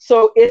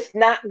 So it's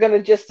not going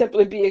to just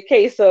simply be a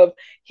case of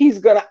he's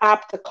going to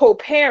opt to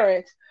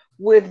co-parent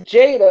with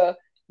Jada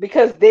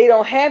because they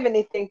don't have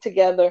anything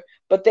together,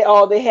 but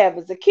all they have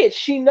is a kid.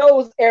 She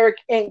knows Eric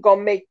ain't going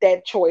to make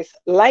that choice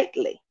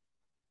lightly.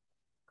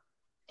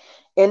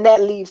 And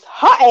that leaves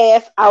her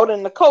ass out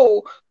in the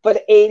cold for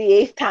the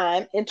 88th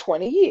time in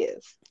 20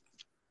 years.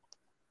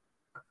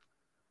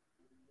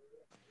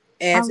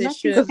 As it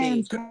should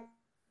be.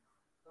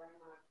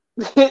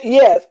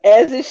 Yes,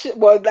 as it should.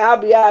 Well, I'll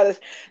be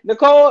honest.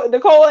 Nicole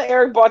and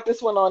Eric bought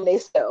this one on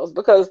themselves,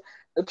 because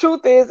the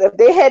truth is, if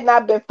they had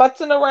not been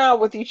futzing around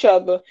with each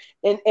other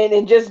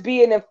and just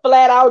being in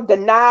flat out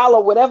denial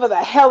or whatever the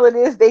hell it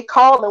is they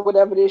call it,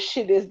 whatever this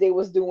shit is they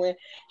was doing,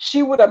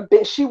 she wouldn't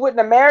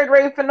have married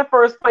Rafe in the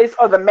first place,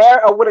 or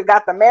would have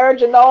got the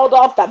marriage annulled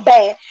off the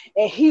bat,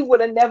 and he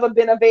would have never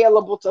been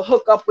available to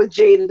hook up with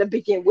Jada to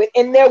begin with,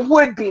 and there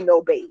would be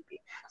no baby.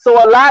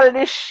 So a lot of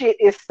this shit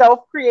is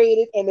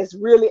self-created, and it's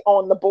really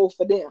on the both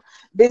of them.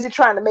 Busy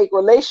trying to make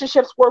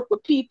relationships work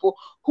with people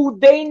who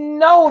they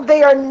know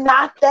they are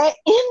not that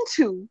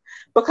into,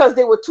 because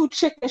they were too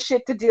chicken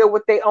shit to deal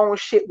with their own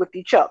shit with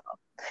each other.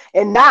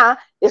 And now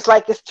it's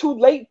like it's too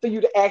late for you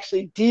to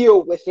actually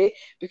deal with it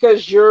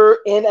because you're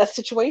in a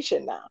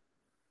situation now.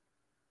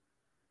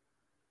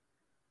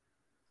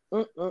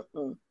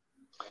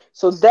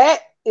 So that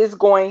is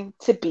going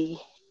to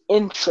be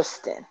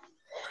interesting.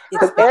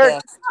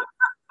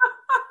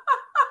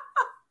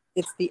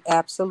 It's the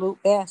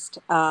absolute best.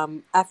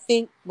 I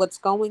think what's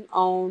going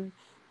on,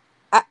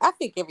 I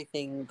think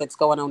everything that's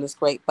going on is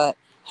great, but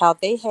how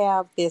they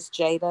have this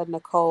Jada,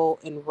 Nicole,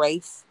 and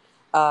Rafe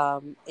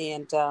and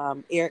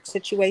Eric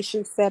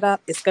situation set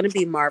up, it's going to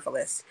be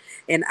marvelous.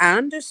 And I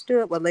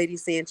understood what Lady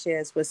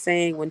Sanchez was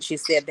saying when she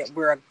said that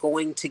we're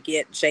going to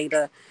get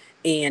Jada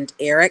and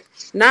Eric.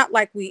 Not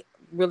like we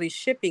really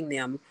shipping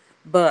them,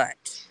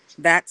 but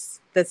that's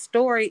the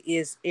story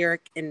is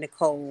Eric and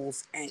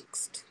Nicole's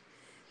angst.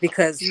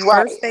 Because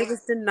first they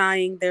was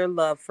denying their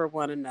love for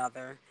one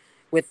another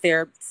with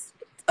their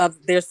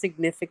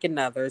significant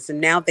others,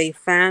 and now they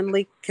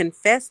finally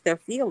confess their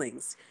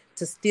feelings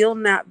to still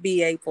not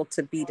be able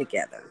to be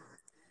together.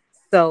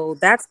 So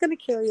that's going to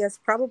carry us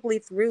probably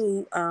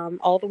through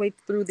all the way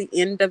through the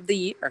end of the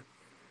year.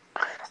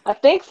 I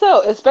think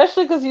so,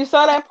 especially because you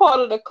saw that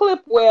part of the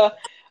clip where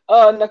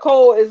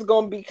Nicole is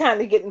going to be kind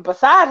of getting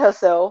beside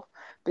herself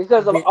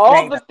because of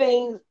all the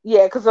things.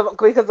 Yeah, because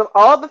of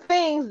all the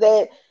things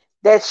that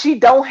she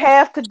don't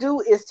have to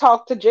do is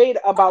talk to Jada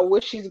about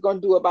what she's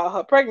going to do about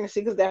her pregnancy,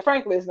 because that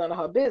frankly is none of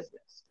her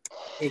business.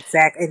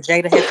 Exactly. And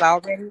Jada has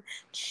already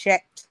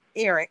checked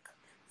Eric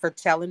for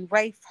telling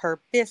Rafe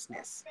her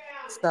business.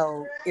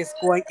 So it's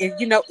going,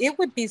 it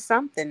would be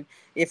something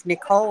if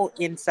Nicole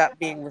ends up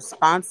being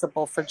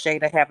responsible for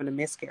Jada having a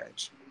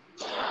miscarriage.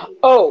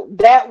 Oh,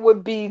 that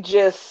would be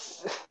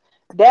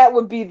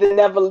the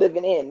never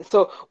living end.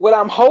 So what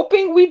I'm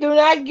hoping we do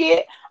not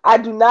get, I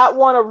do not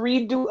want a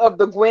redo of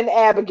the Gwen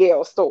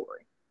Abigail story.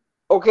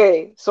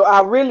 Okay, so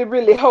I really,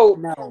 really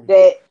hope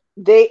that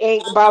they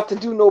ain't about to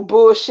do no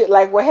bullshit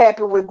like what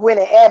happened with Gwen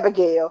and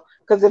Abigail.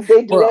 Because if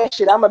they do that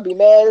shit, I'm gonna be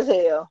mad as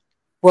hell.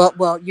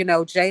 Well,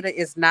 Jada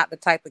is not the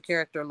type of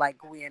character like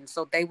Gwen,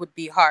 so they would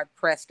be hard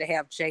pressed to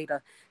have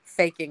Jada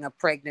faking a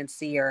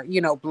pregnancy or,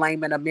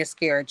 blaming a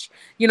miscarriage,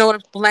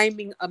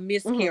 blaming a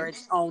miscarriage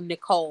on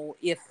Nicole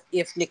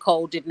if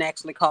Nicole didn't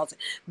actually cause it.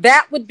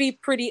 That would be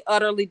pretty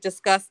utterly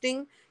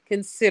disgusting.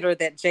 Consider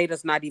that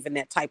Jada's not even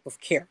that type of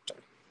character.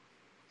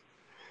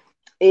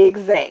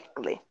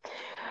 Exactly.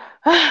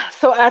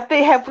 So I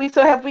think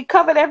have we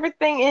covered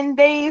everything in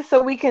days,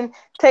 so we can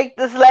take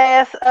this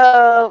last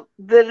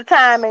bit of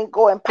time and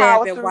go and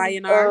power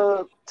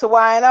through to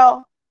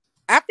Y&R?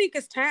 I think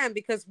it's time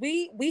because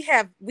we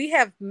have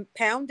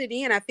pounded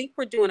in. I think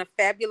we're doing a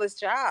fabulous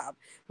job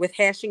with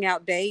hashing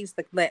out days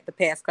the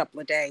past couple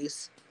of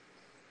days.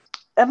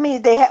 I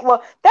mean,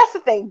 that's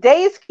the thing.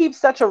 Days keep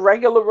such a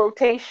regular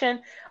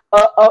rotation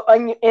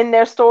in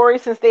their story,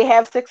 since they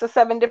have 6 or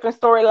 7 different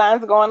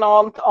storylines going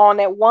on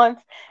at once,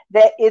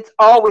 that it's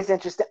always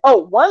interesting. Oh,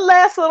 one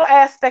last little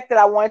aspect that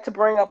I wanted to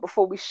bring up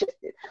before we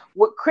shifted.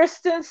 What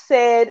Kristen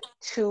said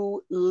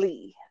to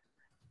Lee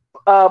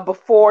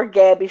before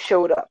Gabby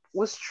showed up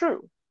was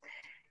true.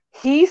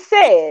 She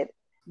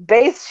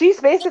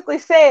basically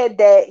said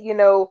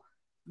that,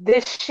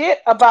 this shit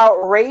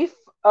about Rafe,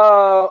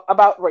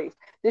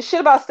 this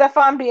shit about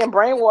Stefan being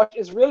brainwashed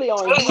is really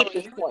on you at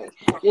this point.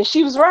 And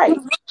she was right.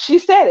 She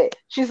said it.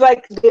 She's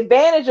like, the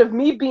advantage of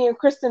me being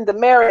Kristen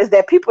DiMera is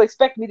that people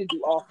expect me to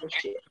do awful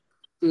shit.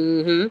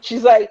 Mm-hmm.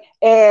 She's like,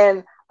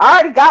 and I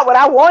already got what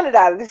I wanted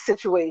out of this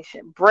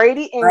situation.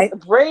 Brady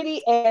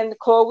and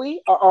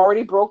Chloe are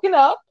already broken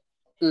up.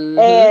 Mm-hmm.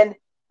 And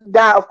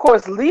now, of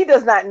course, Lee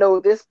does not know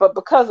this, but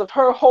because of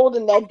her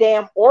holding that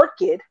damn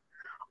orchid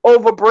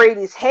over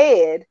Brady's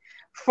head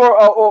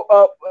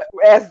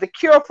as the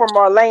cure for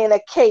Marlena,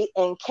 Kate,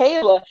 and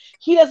Kayla,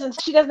 she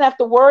doesn't have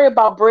to worry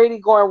about Brady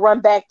going run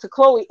back to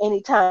Chloe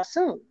anytime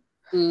soon.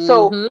 Mm-hmm.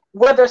 So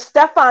whether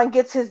Stefan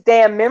gets his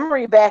damn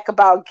memory back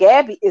about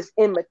Gabby is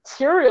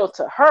immaterial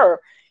to her.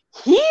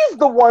 He's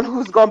the one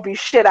who's gonna be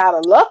shit out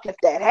of luck if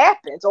that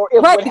happens, or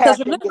if because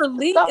remember,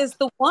 Lee is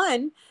the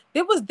one.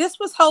 This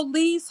was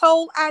Lee's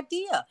whole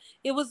idea.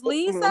 It was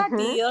Lee's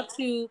idea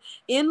to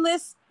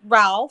enlist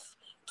Ralph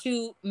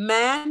to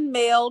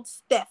meld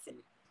Stefan.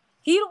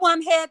 He the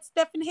one had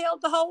Stefan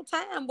held the whole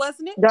time,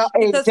 wasn't it? No,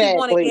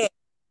 exactly.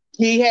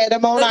 He had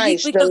him on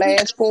ice the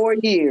last 4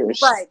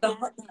 years.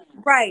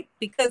 Right.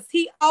 Because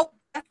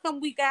that's how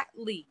we got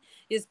Lee.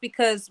 Is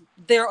because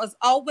there was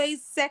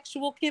always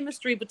sexual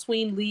chemistry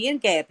between Lee and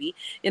Gabby,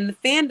 and the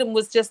fandom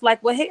was just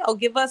like, well, hell,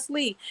 give us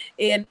Lee.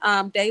 And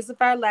Days of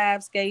Our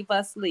Lives gave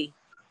us Lee.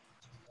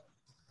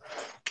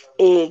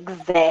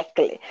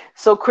 Exactly.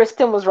 So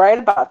Kristen was right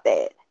about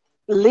that.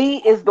 Lee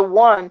is the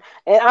one,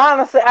 and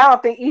honestly, I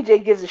don't think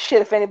EJ gives a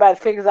shit if anybody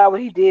figures out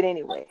what he did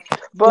anyway.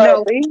 But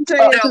no,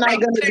 EJ is not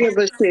going to give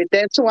a shit.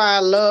 That's why I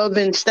love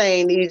and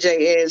stain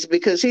EJ as,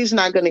 because he's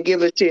not going to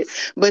give a shit.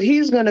 But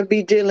he's going to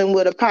be dealing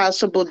with a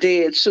possible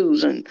dead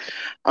Susan.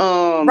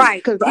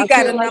 Right. Because I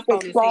feel like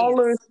the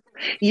spoilers.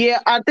 Yeah,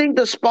 I think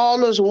the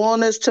spoilers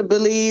want us to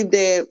believe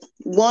that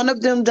one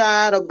of them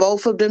died or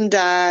both of them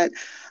died.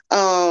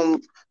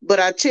 But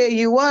I tell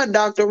you what,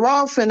 Dr.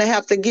 Rolf finna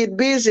have to get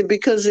busy,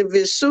 because if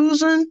it's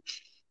Susan,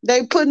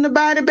 they put in the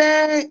body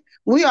bag,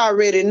 we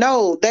already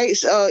know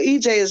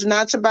EJ is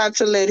not about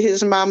to let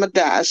his mama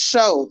die.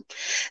 So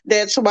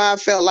that's why I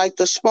felt like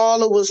the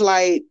spoiler was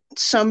like,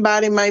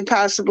 somebody might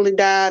possibly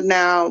die.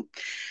 Now,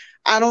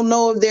 I don't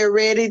know if they're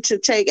ready to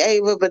take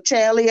Ava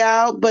Vitale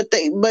out, but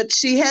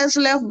she has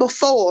left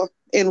before,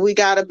 and we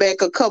got her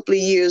back a couple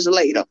of years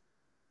later.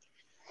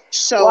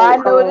 So I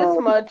know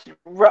this much.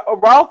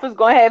 Rolf is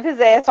going to have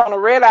his ass on a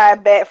red eye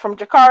back from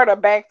Jakarta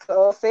back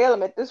to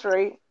Salem at this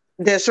rate.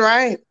 That's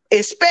right.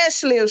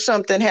 Especially if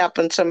something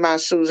happened to my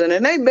Susan.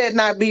 And they better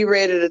not be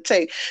ready to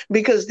take,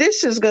 because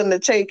this is going to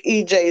take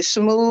EJ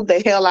smooth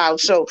the hell out.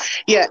 So,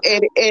 yeah,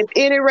 at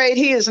any rate,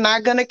 he is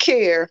not going to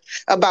care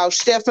about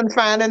Stefan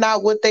finding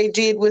out what they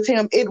did with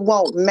him. It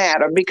won't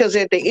matter, because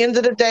at the end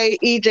of the day,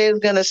 EJ is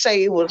going to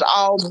say it was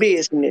all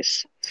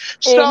business.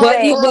 So,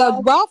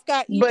 Ralph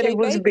got EJ, but it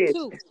was business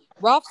too.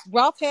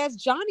 Ralph has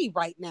Johnny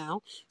right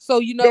now, so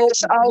Ralph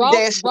got a lot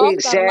of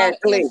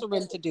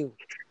answering to do.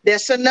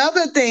 That's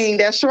another thing.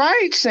 That's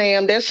right,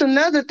 Sam. That's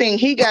another thing.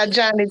 He got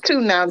Johnny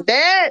too. Now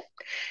that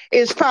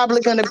is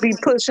probably going to be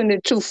pushing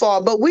it too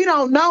far, but we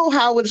don't know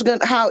how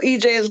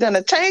EJ is going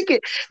to take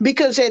it,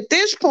 because at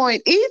this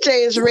point,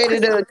 EJ is ready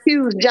to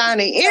accuse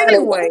Johnny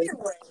anyway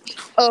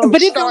of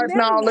starting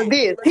all of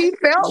this. He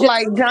felt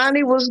like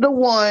Johnny was the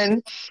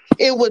one.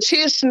 It was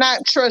his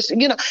not trust.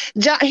 He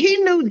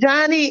knew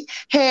Johnny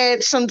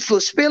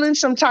was feeling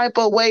some type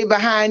of way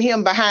behind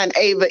Ava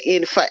Ava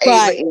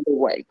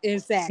anyway.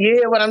 Exactly.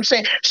 Yeah, what I'm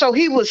saying. So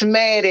he was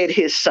mad at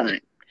his son.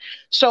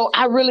 So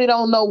I really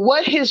don't know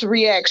what his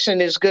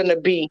reaction is going to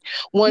be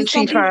once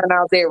he finds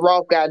out that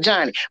Rolf got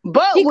Johnny.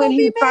 But when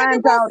he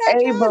finds out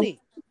Ava,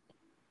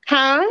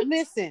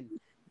 listen,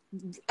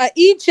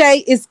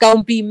 EJ is going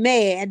to be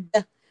mad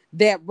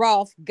that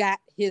Rolf got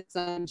his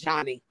son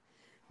Johnny.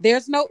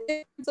 There's no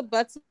ifs or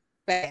buts.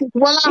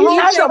 Well,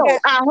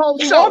 I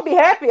hope so. He'll be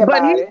happy about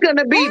it. But he's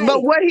gonna be. Right.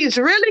 But what he's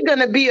really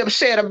gonna be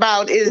upset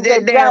about is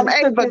that damn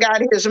Ava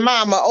got his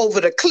mama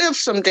over the cliff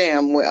some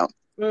damn well.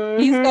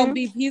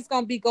 He's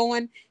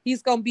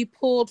gonna be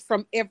pulled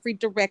from every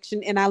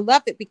direction, and I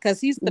love it because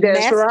he's the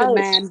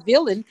mastermind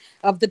villain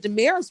of the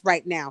Damaris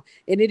right now,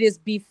 and it is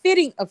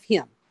befitting of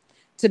him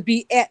to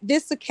be at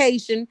this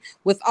occasion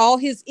with all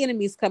his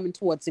enemies coming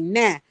towards him.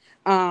 Now,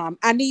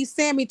 I need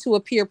Sammy to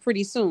appear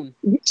pretty soon.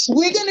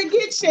 We're gonna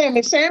get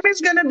Sammy.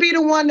 Sammy's gonna be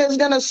the one that's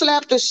gonna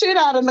slap the shit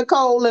out of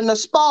Nicole and the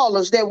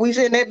spoilers that we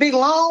in that big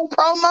long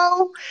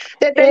promo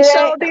that they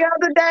showed the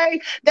other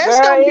day. That's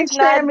gonna be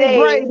Sammy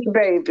Brady,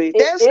 baby.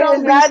 That's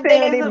gonna be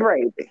Sammy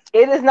Brady.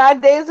 It is not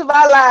Days of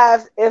Our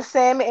Lives if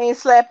Sammy ain't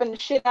slapping the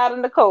shit out of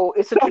Nicole.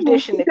 It's a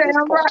tradition at this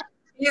point. Right.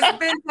 It's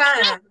been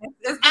time.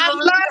 I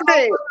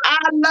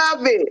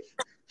love it.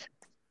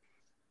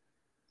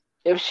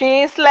 If she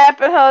ain't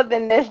slapping her,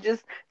 then that's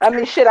just, I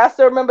mean, shit, I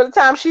still remember the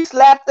time she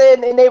slapped her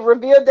and they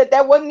revealed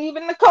that wasn't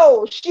even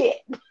Nicole.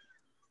 Shit.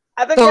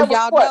 I think so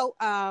y'all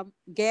know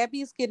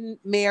Gabby's getting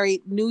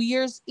married New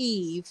Year's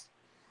Eve.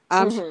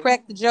 She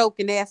cracked the joke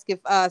and asked if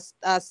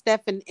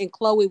Stephen and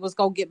Chloe was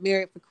going to get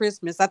married for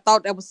Christmas. I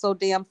thought that was so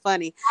damn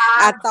funny.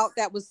 I thought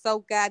that was so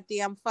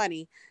goddamn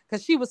funny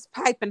because she was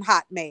piping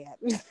hot mad.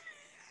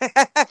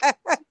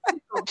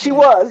 She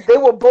was. They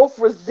were both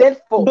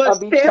resentful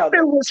of each other. But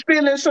Stephen was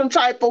feeling some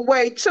type of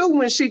way too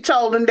when she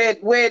told him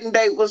that wedding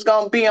date was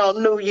going to be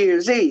on New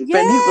Year's Eve. Yes.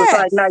 And he was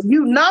like, now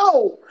you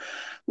know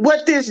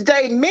what this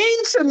day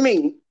means to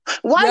me.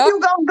 Why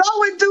you gonna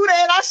go and do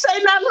that? I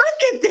say, now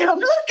look at them.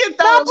 Look at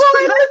those.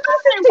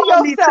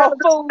 Stop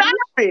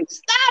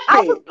it.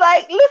 I was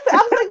like, listen, I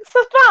was like,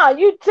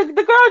 Stefan,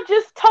 the girl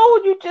just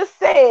told you,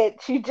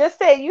 she just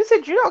said, you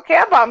said you don't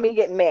care about me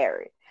getting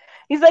married.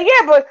 He's like,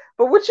 yeah, but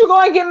what you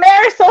going to get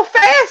married so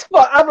fast for?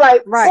 I'm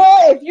like,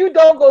 boy, if you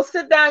don't go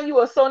sit down, you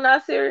are so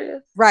not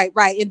serious. Right.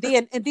 And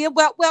then,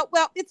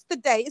 well, it's the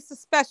day. It's a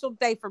special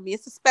day for me.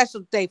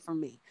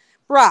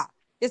 Bruh,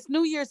 it's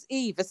New Year's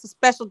Eve. It's a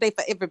special day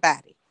for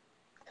everybody.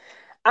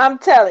 I'm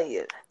telling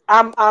you,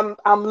 I'm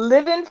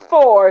living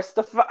for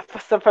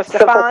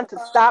Stefan to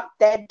stop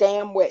that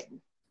damn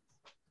wedding.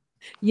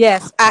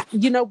 Yes,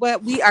 you know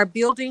what? We are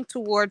building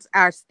towards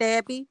our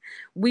stabby.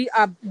 We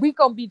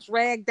gonna be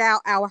dragged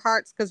out our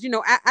hearts because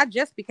I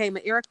just became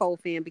an Eric Cole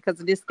fan because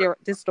of this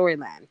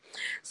storyline.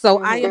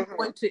 So I am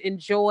going to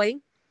enjoy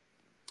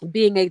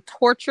being a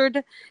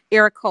tortured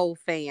Eric Cole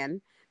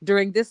fan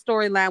during this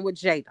storyline with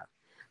Jada.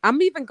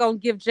 I'm even gonna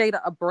give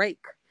Jada a break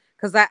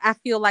because I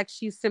feel like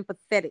she's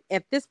sympathetic.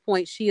 At this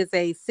point, she is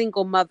a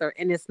single mother,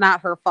 and it's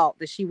not her fault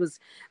that she was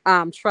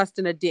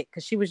trusting a dick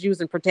because she was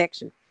using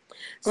protection.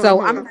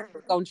 So I'm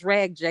going to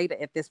drag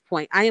Jada at this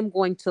point. I am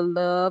going to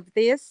love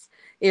this.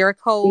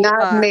 Eric Cole.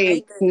 Not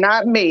me.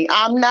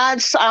 I'm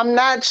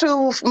not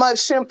too much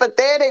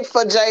sympathetic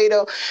for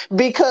Jada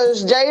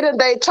because Jada,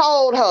 they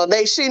told her,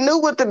 she knew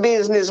what the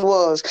business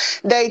was.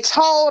 They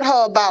told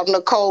her about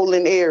Nicole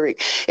and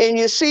Eric. And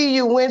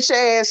you went your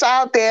ass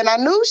out there. And I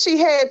knew she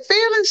had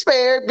feelings for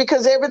Eric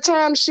because every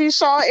time she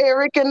saw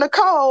Eric and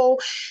Nicole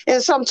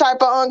in some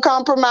type of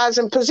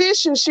uncompromising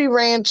position, she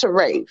ran to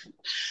Rafe.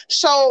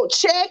 So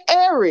check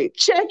Eric,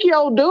 check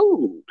your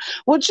dude.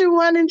 What you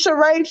running to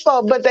Rafe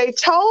for? But they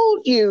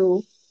told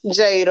you,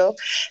 Jada,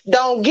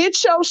 don't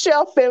get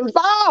yourself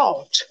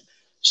involved.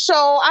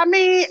 So I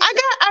mean, I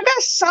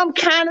got some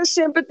kind of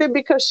sympathy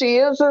because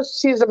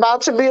she's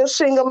about to be a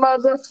single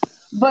mother,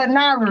 but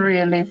not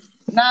really,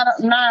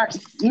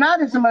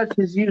 not as much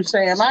as you,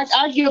 Sam.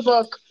 I give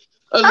her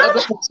about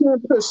 10%.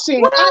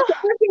 I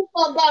give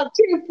her about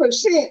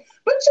 10%,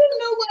 but you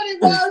knew what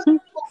it was.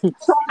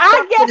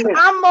 I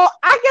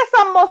guess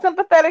I'm more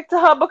sympathetic to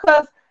her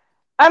because,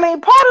 I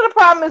mean, part of the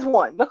problem is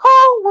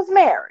Nicole was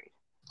married.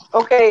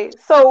 Okay,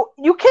 so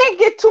you can't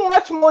get too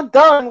much more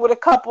done with a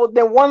couple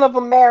than one of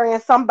them marrying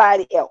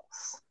somebody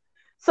else.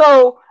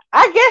 So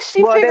I guess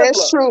she figured,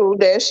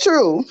 that's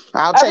true.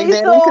 I'll take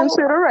that in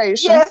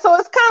consideration. Yeah, so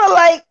it's kind of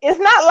like, it's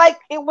not like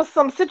it was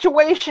some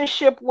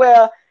situationship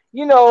where,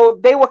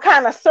 they were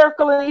kind of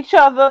circling each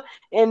other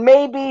and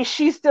maybe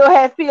she still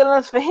had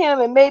feelings for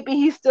him and maybe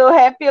he still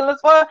had feelings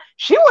for her.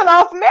 She went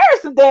off and married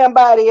some damn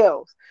body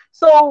else.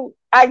 So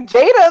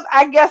Jada,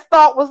 I guess,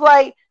 thought was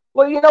like,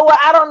 well, you know what?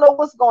 I don't know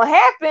what's going to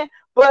happen,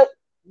 but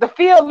the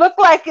field looked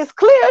like it's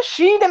clear.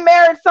 She done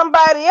married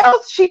somebody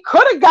else. She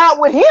could have got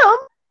with him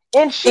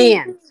and she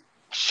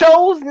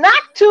chose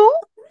not to.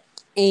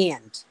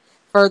 And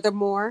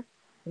furthermore,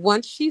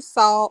 once she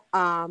saw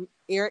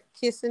Eric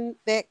kissing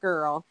that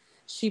girl,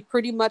 she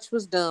pretty much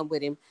was done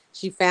with him.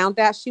 She found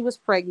out she was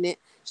pregnant.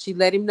 She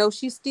let him know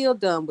she's still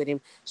done with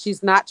him.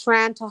 She's not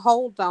trying to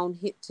hold on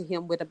to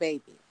him with a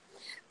baby.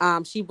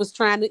 She was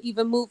trying to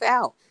even move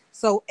out.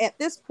 So at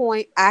this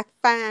point, I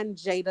find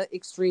Jada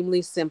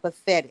extremely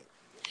sympathetic.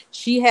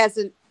 She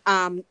hasn't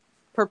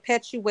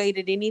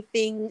perpetuated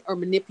anything or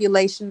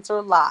manipulations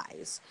or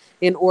lies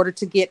in order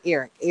to get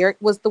Eric. Eric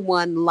was the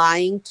one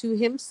lying to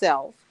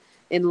himself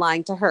and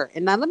lying to her.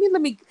 And now let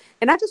me,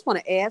 and I just want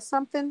to add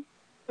something.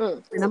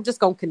 And I'm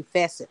just going to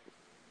confess it.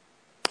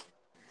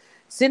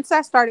 Since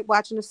I started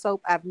watching the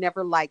soap, I've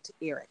never liked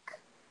Eric.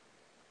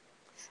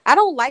 I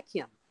don't like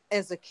him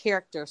as a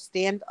character,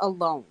 stand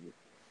alone.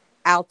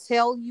 I'll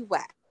tell you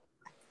why.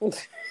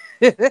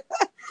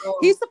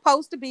 He's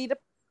supposed to be the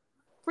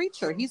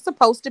preacher. He's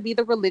supposed to be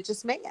the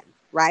religious man,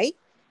 right?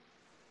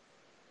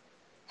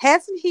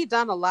 Hasn't he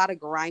done a lot of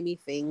grimy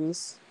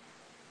things?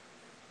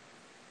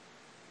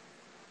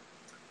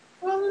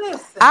 Well,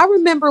 listen. I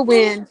remember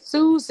when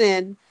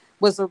Susan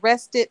was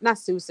arrested, not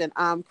Susan,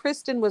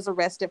 Kristen was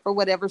arrested for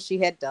whatever she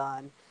had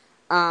done.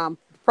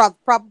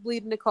 Probably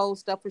Nicole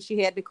stuff where she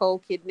had Nicole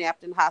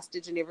kidnapped and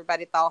hostage and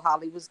everybody thought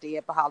Holly was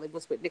dead, but Holly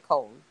was with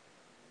Nicole.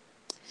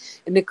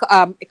 And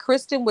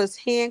Kristen was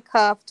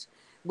handcuffed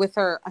with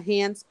her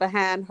hands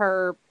behind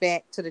her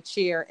back to the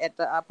chair at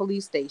the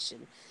police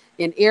station.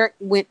 And Eric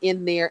went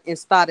in there and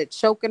started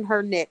choking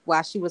her neck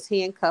while she was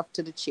handcuffed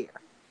to the chair.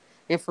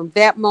 And from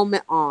that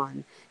moment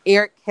on,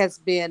 Eric has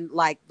been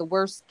like the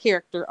worst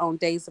character on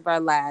Days of Our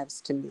Lives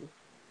to me.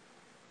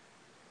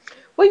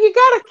 Well, you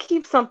got to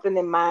keep something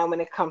in mind when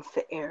it comes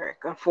to Eric,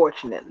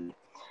 unfortunately.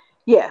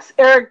 Yes,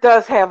 Eric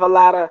does have a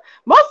lot of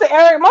most of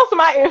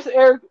my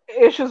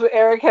issues with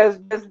Eric has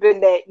just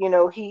been that, you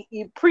know,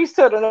 he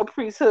priesthood or no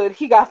priesthood,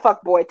 he got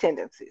fuckboy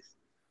tendencies.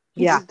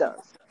 He just does.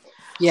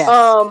 Yes.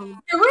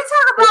 Can we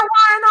talk about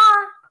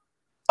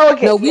Y&R?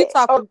 Okay. No, we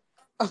talking.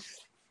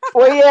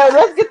 Well, yeah,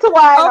 let's get to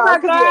Y&R. Oh my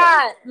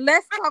God,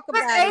 let's talk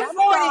about it.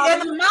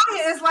 8:40, and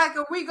Maya is like,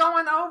 "Are we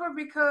going over?"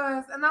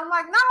 Because, and I'm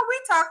like, "No, we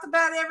talked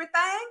about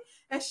everything,"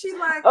 and she's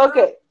like,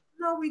 "Okay,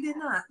 no, we did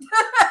not."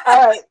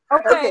 All right,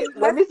 okay.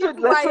 Let's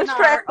switch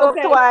tracks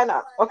over to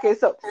Y&R. Okay,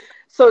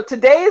 so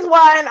today's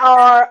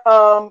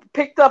Y&R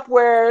picked up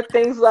where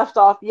things left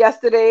off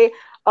yesterday.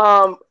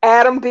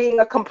 Adam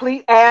being a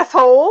complete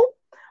asshole,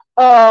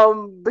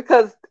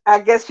 because I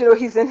guess, you know,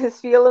 he's in his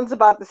feelings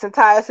about this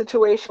entire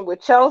situation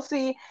with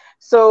Chelsea.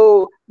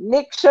 So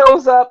Nick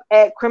shows up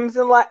at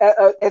Crimson Light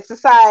at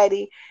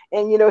Society,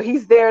 and, you know,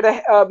 he's there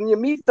to you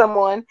meet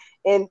someone.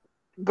 And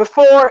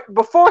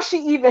before she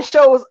even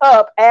shows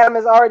up, Adam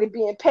is already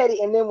being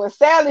petty. And then when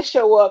Sally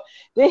show up,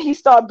 then he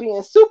start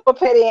being super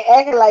petty and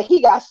acting like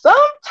he got some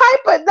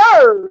type of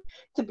nerve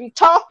to be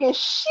talking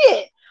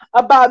shit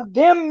about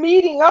them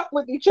meeting up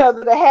with each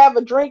other to have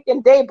a drink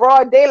in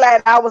broad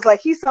daylight. I was like,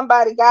 he's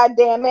somebody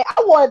goddamn man.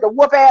 I wanted to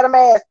whoop Adam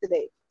ass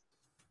today.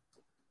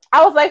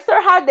 I was like,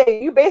 sir, how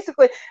dare you?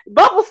 Basically,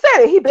 Bubble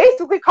said it. He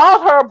basically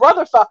called her a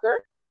brother fucker.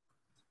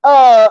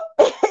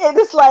 And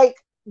it's like,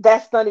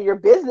 that's none of your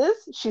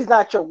business. She's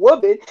not your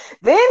woman.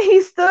 Then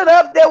he stood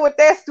up there with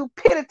that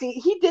stupidity.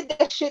 He did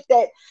that shit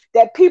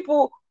that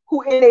people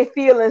who in their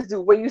feelings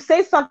do, where you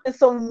say something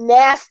so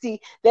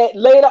nasty that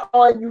later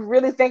on you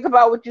really think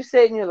about what you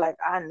said and you're like,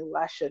 I knew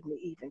I shouldn't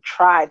have even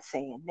tried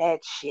saying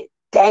that shit.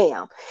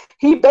 Damn.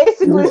 He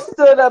basically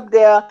stood up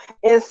there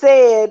and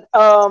said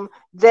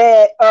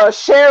that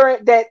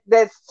Sharon,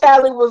 that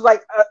Sally was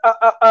like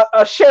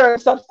a Sharon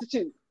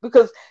substitute,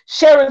 because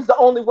Sharon's the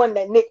only one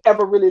that Nick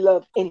ever really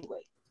loved anyway.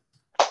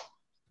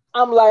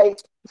 I'm like,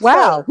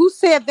 wow, who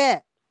said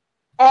that?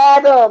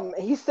 Adam.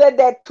 He said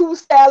that to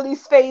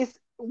Sally's face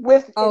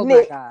with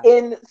Nick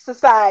in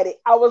Society.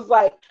 I was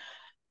like,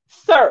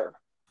 sir,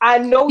 I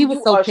know he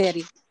was so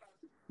petty.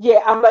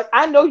 Yeah, I'm like,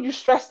 I know you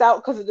stressed out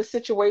because of the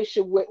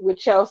situation with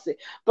Chelsea,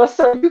 but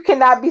sir, you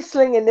cannot be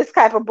slinging this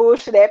type of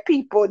bullshit at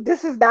people.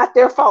 This is not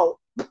their fault.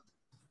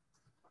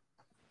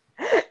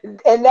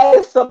 And that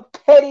is some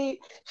petty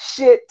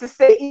shit to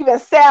say. Even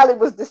Sally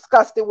was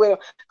disgusted with him,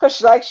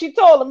 because she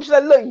told him, she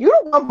said, look, you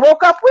the one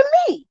broke up with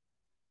me.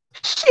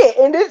 Shit.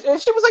 And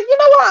she was like, you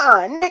know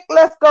what, Nick,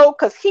 let's go,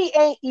 because he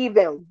ain't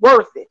even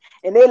worth it.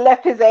 And they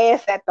left his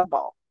ass at the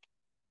ball.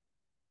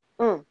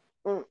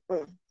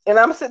 And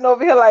I'm sitting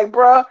over here like,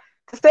 bruh,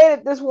 to say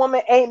that this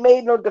woman ain't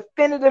made no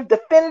definitive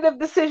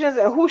decisions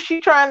and who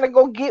she trying to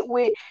go get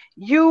with,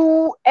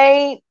 you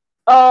ain't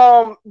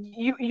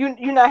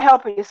you're not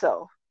helping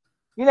yourself.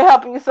 You're not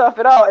helping yourself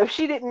at all. If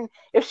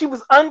she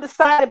was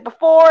undecided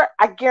before,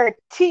 I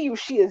guarantee you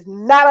she is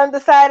not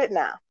undecided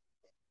now.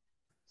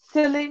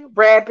 Silly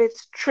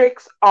rabbits,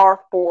 tricks are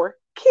for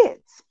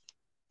kids.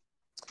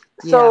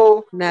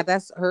 So now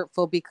that's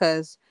hurtful,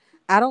 because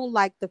I don't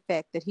like the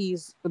fact that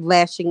he's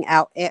lashing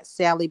out at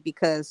Sally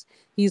because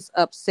he's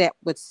upset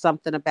with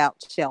something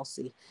about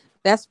Chelsea.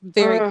 That's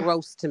very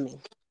gross to me.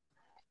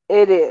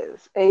 It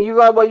is. And you're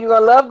gonna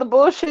love the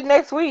bullshit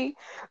next week,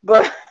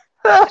 but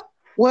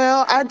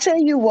well, I tell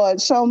you what,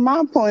 so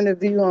my point of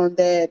view on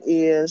that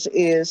is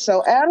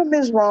so Adam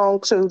is wrong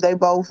too. They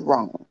both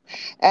wrong.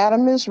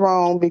 Adam is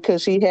wrong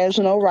because he has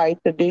no right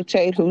to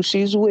dictate who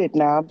she's with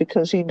now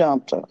because he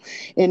dumped her.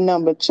 And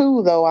number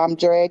two, though, I'm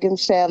dragging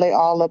Sally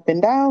all up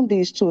and down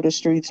these Twitter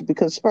streets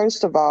because,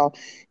 first of all,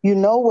 you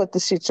know what the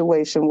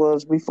situation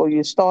was before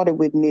you started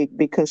with Nick,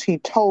 because he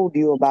told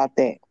you about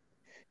that.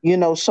 You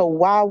know, so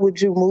why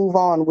would you move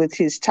on with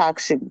his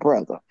toxic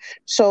brother?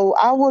 So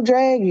I will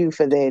drag you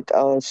for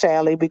that,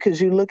 Sally,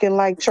 because you're looking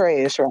like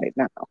trash right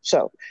now.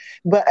 So,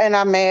 and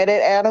I'm mad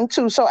at Adam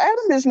too. So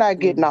Adam is not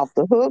getting off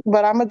the hook,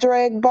 but I'm gonna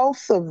drag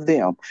both of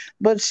them.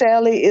 But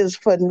Sally is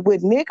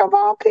with Nick of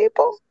all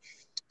people.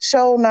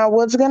 So now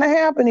what's gonna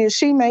happen is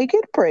she may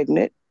get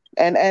pregnant.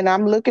 And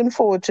I'm looking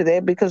forward to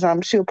that because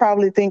she'll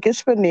probably think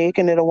it's for Nick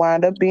and it'll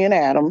wind up being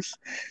Adams.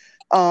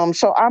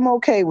 So I'm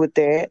okay with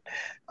that.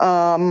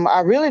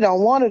 I really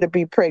don't want her to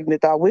be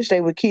pregnant. I wish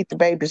they would keep the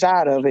babies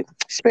out of it,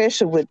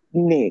 especially with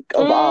Nick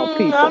of all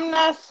people. I'm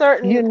not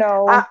certain. You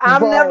know,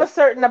 I'm never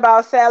certain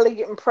about Sally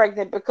getting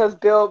pregnant because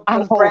Brad Bell still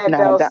owns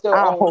her.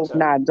 I hope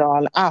not,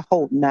 darling. I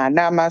hope not.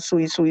 Not my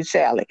sweet, sweet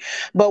Sally.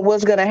 But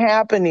what's going to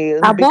happen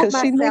is I want because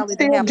my she's Sally to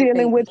still have a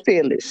dealing with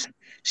baby. Phyllis.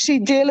 She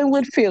dealing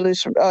with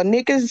Phyllis.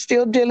 Nick is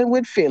still dealing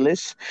with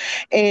Phyllis,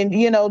 and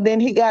then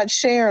he got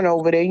Sharon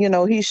over there.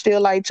 He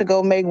still like to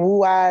go make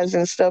woo eyes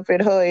and stuff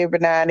at her every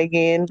now and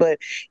again. But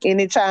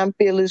anytime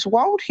Phyllis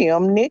want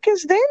him, Nick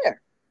is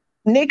there.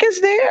 Nick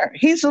is there.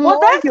 He's loyal.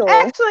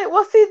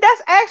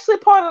 That's actually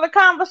part of the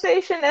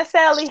conversation that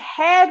Sally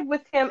had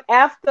with him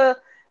after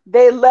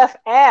they left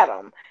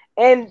Adam.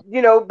 And,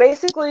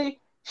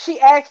 basically she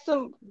asked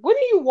him, what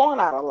do you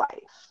want out of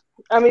life?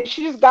 I mean,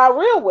 she just got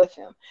real with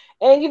him.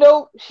 And,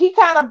 he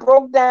kind of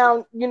broke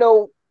down,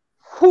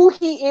 who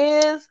he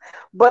is,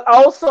 but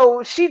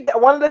also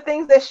one of the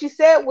things that she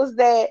said was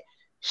that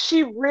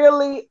she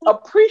really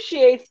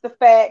appreciates the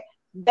fact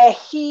that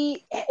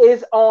he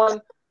is on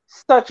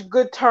such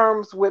good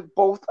terms with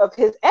both of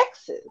his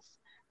exes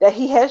that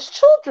he has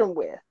children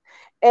with.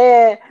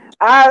 And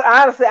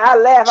I honestly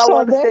laugh. I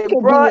want to say,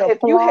 bro, if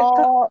you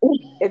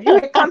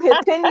had come here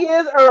 10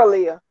 years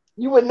earlier,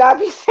 you would not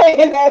be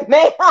saying that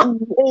now.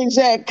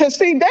 Exactly. Because,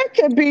 see, that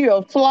could be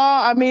a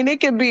flaw. I mean,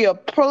 it could be a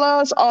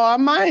plus or a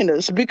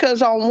minus.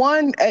 Because on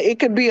one, it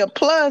could be a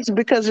plus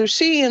because if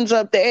she ends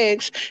up the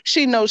ex,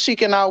 she knows she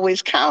can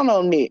always count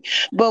on Nick.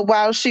 But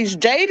while she's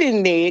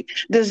dating Nick,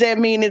 does that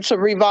mean it's a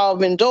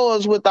revolving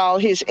doors with all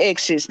his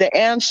exes? The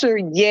answer,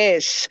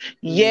 yes.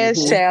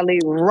 Yes, Sally.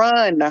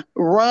 Run.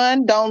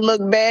 Don't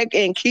look back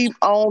and keep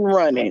on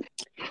running.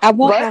 I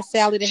want my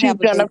Sally to have a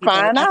baby. She's going to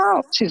find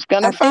out. She's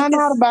going to find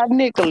out about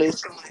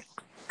Nicholas.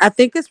 I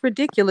think it's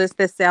ridiculous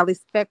that Sally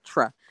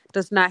Spectra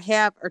does not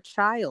have a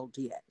child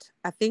yet.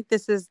 I think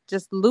this is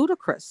just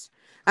ludicrous.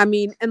 I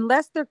mean,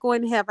 unless they're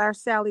going to have our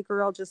Sally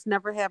girl just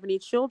never have any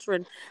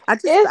children, I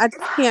just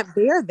can't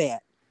bear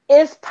that.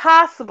 It's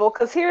possible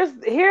because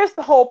here's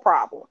the whole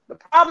problem. The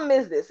problem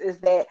is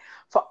that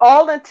for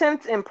all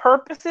intents and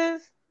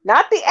purposes,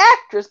 not the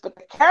actress, but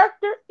the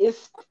character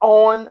is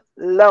on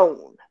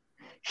loan.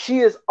 She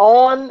is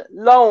on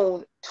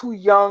loan to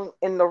Young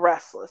and the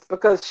Restless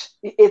because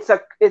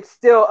it's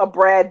still a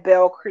Brad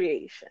Bell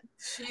creation.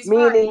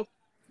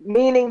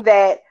 Meaning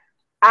that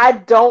I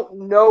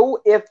don't know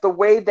if the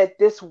way that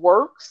this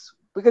works,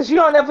 because you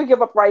don't ever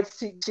give up rights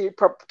to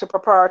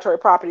proprietary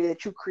property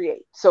that you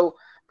create. So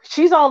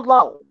she's on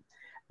loan.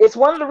 It's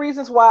one of the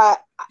reasons why,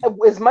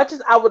 as much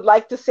as I would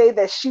like to say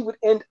that she would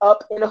end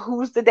up in a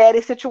who's the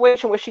daddy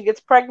situation where she gets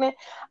pregnant,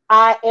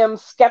 I am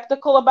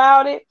skeptical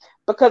about it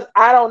because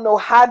I don't know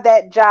how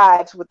that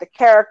jives with the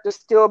character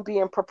still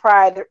being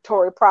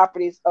proprietary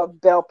properties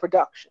of Bell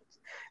Productions.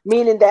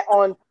 Meaning that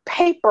on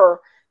paper,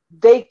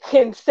 they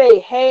can say,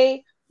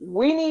 hey,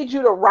 we need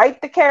you to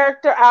write the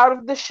character out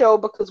of the show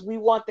because we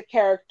want the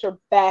character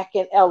back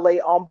in LA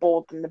on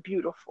Bold and the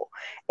Beautiful.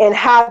 And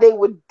how they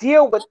would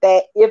deal with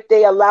that if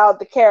they allowed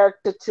the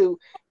character to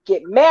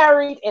get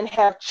married and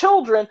have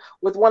children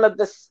with one of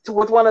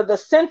the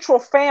central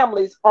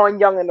families on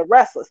Young and the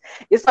Restless.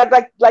 It's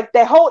like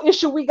that whole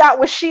issue we got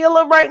with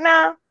Sheila right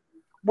now,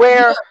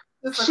 where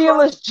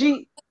Sheila's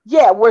GC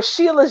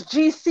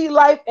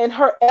life and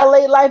her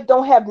LA life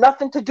don't have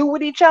nothing to do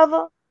with each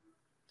other.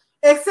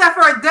 Except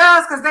for it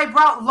does, because they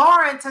brought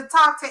Lauren to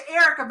talk to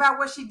Eric about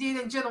what she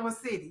did in Genoa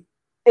City.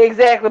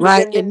 Exactly.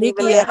 Right. And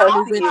Nikki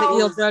actually went to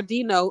Il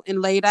Giardino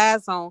and laid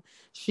eyes on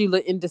Sheila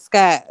in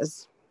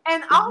disguise.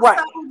 And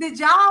also, did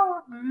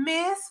y'all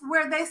miss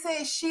where they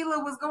said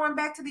Sheila was going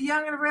back to the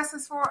Young and the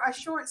Restless for a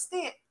short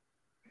stint?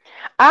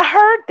 I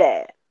heard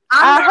that.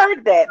 I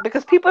heard that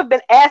because people have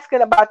been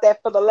asking about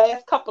that for the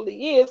last couple of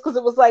years because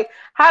it was like,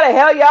 how the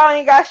hell y'all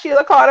ain't got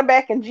Sheila Carter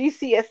back in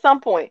GC at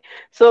some point?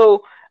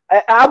 So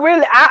I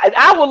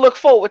will look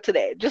forward to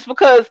that just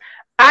because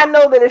I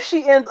know that if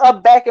she ends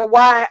up back in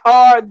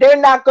YR, they're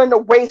not going to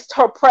waste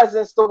her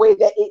presence the way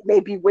that it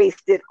may be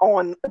wasted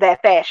on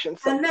that fashion.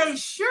 And they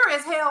sure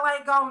as hell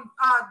ain't going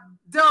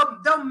to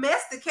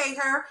domesticate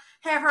her,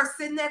 have her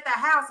sitting at the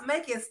house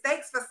making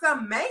steaks for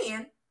some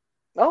man.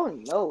 Oh,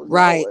 no.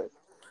 Right.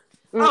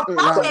 Broke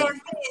ass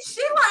man.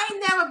 Sheila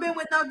ain't never been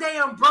with no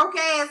damn broke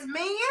ass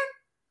man.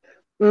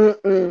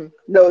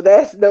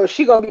 No,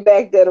 she gonna be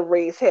back there to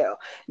raise hell.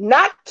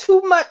 Not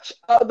too much.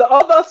 The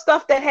other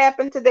stuff that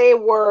happened today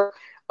were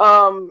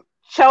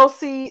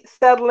Chelsea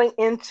settling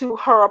into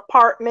her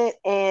apartment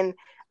and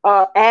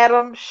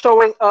Adam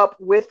showing up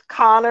with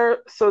Connor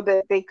so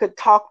that they could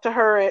talk to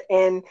her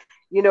and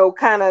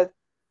kind of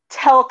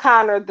tell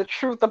Connor the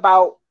truth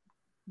about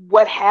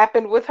what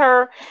happened with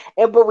her.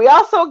 But we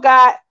also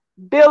got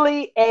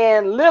Billy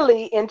and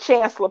Lily in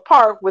Chancellor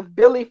Park, with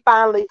Billy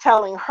finally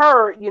telling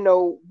her,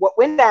 what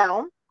went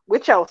down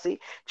with Chelsea.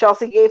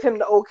 Chelsea gave him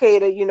the okay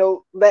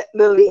to, let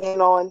Lily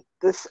in on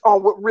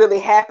what really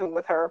happened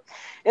with her.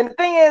 And the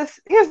thing is,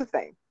 here's the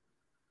thing.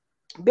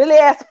 Billy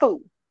asked the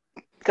fool.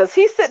 Because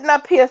he's sitting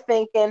up here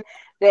thinking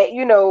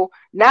that,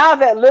 now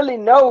that Lily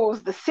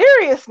knows the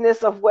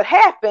seriousness of what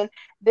happened,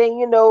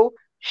 then,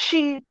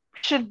 she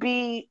should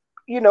be,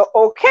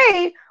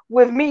 okay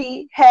with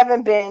me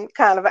having been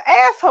kind of an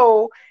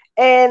asshole.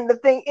 And the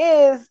thing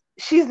is,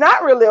 she's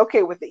not really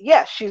okay with it.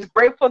 Yes, she's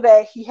grateful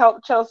that he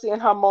helped Chelsea in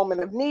her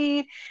moment of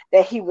need,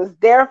 that he was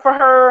there for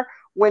her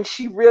when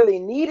she really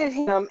needed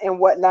him and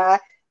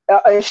whatnot.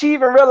 And she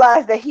even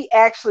realized that he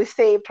actually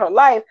saved her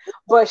life.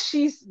 But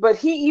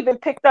he even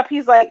picked up,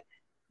 he's like,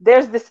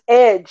 there's this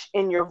edge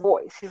in your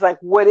voice. He's like,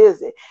 what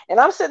is it? And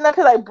I'm sitting up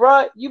here like,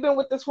 bruh, you've been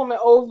with this woman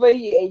over a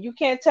year and you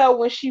can't tell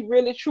when she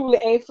really truly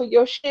ain't for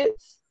your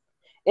shits.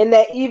 And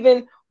that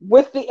even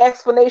with the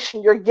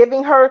explanation you're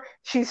giving her,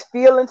 she's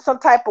feeling some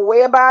type of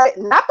way about it.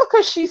 Not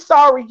because she's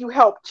sorry you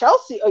helped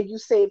Chelsea or you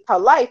saved her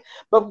life,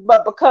 but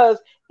because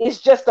it's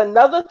just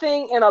another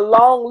thing in a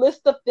long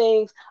list of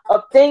things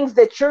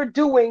that you're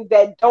doing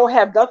that don't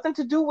have nothing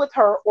to do with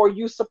her, or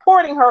you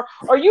supporting her,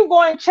 or you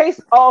going to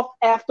chase off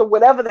after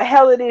whatever the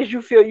hell it is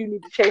you feel you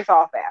need to chase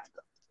off after.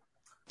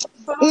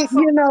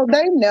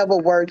 They never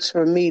works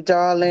for me,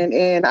 darling.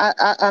 And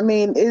I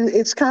mean,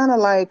 it's kind of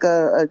like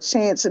a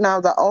chance. Now,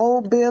 the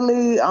old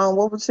Billy,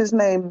 what was his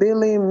name?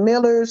 Billy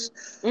Millers.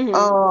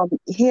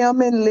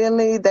 Him and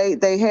Lily,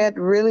 they had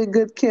really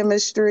good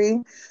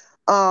chemistry.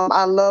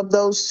 I love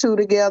those two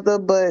together.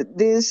 But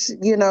this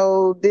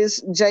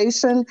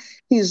Jason,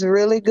 he's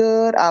really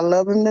good. I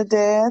love him to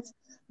death.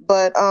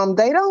 But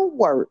they don't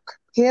work.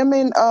 Him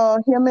and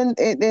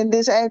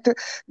this actor,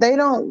 they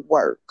don't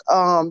work.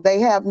 They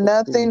have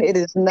nothing. It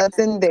is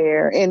nothing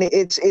there, and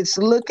it's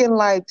looking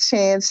like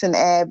Chance and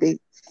Abby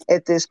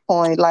at this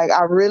point. Like,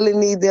 I really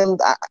need them.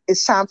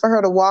 It's time for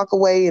her to walk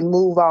away and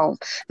move on.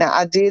 Now,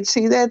 I did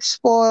see that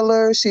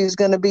spoiler. She's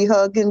going to be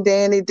hugging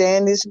Danny.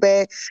 Danny's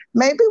back.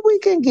 Maybe we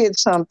can get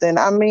something.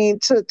 I mean,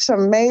 to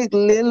make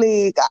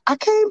Lily, I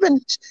can't even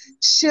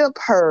ship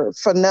her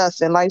for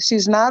nothing. Like,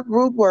 she's not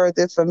root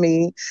worthy for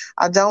me.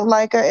 I don't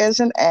like her as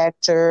an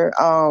actor.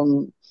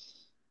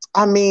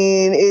 I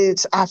mean,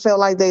 I felt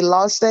like they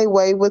lost their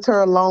way with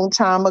her a long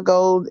time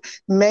ago.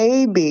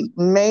 Maybe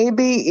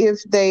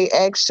if they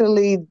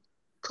actually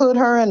put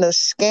her in a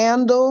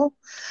scandal,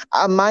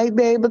 I might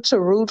be able to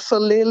root for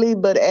Lily.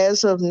 But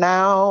as of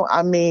now,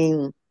 I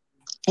mean,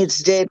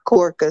 it's dead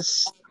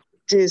corcus.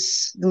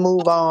 Just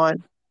move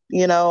on.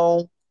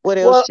 What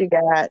else you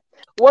got?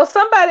 Well,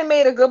 somebody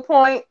made a good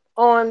point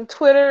on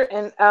Twitter,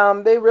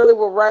 and they really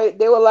were right.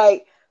 They were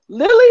like,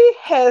 Lily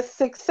has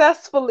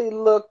successfully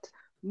looked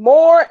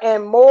more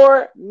and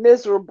more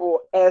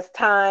miserable as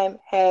time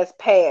has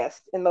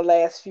passed in the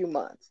last few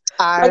months.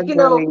 I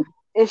agree.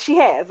 And she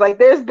has. Like,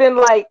 there's been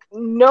like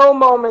no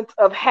moments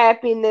of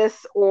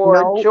happiness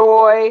or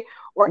joy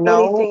or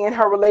anything in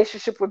her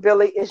relationship with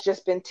Billy. It's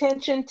just been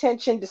tension,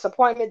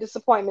 disappointment,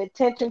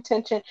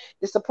 tension,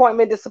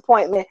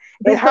 disappointment.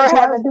 And her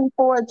having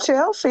before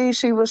Chelsea,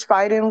 she was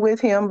fighting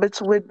with him,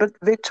 but with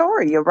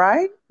Victoria,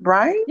 right?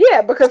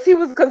 Yeah, because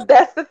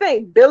that's the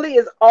thing. Billy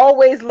is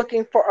always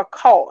looking for a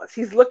cause.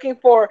 He's looking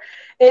for,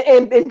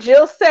 and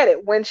Jill said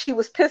it when she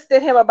was pissed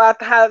at him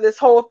about how this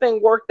whole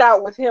thing worked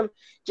out with him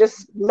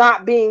just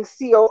not being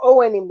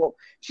COO anymore.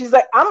 She's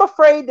like, I'm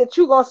afraid that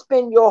you're going to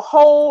spend your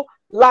whole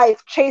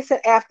life chasing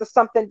after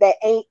something that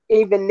ain't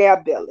even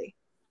there, Billy.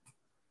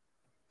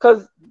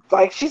 Because,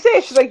 like she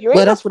said, she's like, you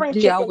ain't no spring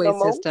chicken no more. That's what he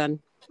always has done.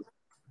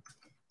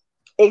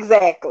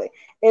 Exactly.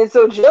 And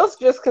so Jill's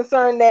just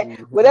concerned that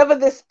whatever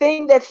this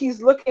thing that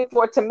he's looking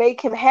for to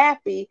make him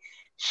happy,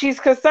 she's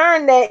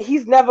concerned that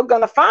he's never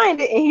going to find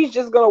it, and he's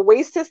just going to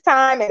waste his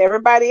time and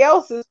everybody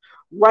else's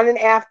running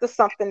after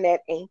something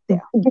that ain't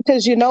there.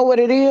 Because you know what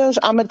it is?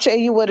 I'm going to tell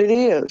you what it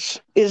is.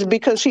 It's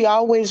because he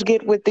always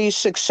get with these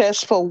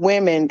successful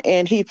women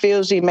and he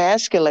feels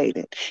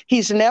emasculated.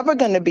 He's never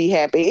going to be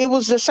happy. It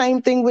was the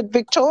same thing with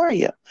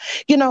Victoria.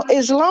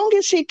 As long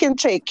as he can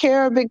take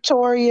care of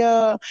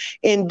Victoria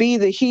and be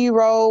the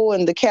hero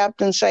and the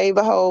captain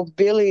save-a-hoe,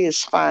 Billy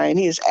is fine.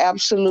 He is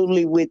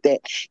absolutely with that.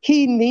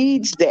 He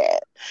needs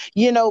that.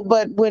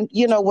 But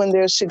when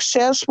they're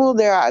successful,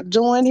 they're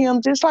outdoing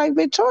him, just like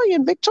Victoria.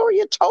 And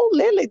Victoria told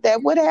Lily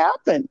that would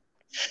happen.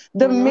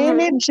 The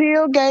minute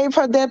Jill gave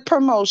her that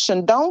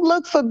promotion, don't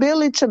look for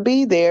Billy to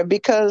be there,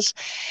 because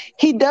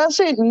he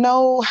doesn't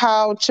know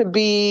how to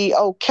be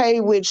okay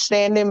with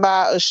standing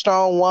by a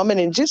strong woman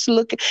and just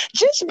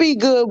be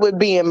good with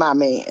being my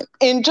man.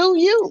 And do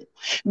you?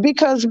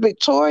 Because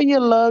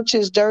Victoria loved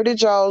his dirty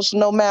jaws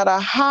no matter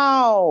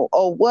how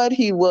or what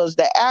he was.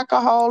 The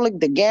alcoholic,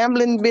 the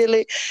gambling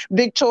Billy,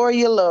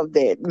 Victoria loved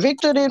that.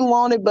 Victor didn't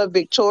want it, but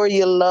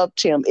Victoria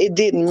loved him. It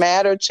didn't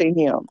matter to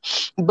him.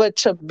 But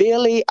to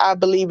Billy, I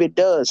believe it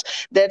does.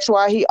 That's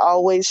why he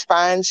always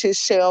finds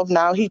himself,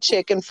 now he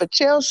checking for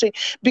Chelsea,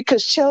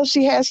 because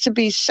Chelsea has to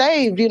be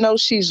saved.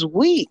 She's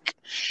weak.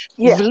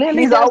 Yeah,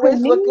 Lily he's doesn't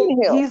always need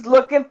looking. him.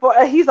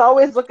 He's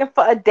always looking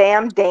for a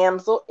damn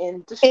damsel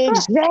in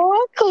distress.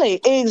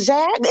 Exactly.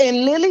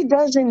 And Lily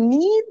doesn't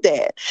need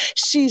that.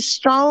 She's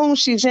strong,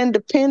 she's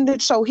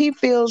independent, so he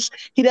feels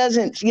he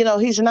doesn't,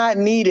 he's not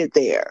needed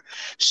there.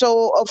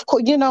 So, of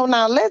course,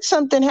 now let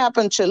something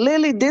happen to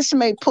Lily. This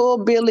may pull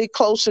Billy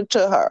closer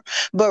to her.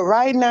 But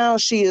right now,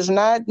 she is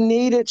not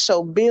needed,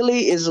 so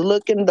Billy is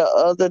looking the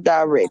other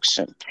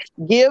direction.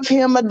 Give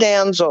him a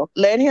damsel.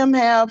 Let him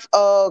have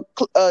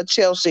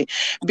Chelsea,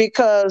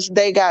 because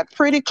they got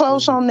pretty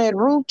close on that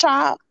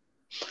rooftop.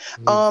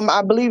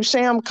 I believe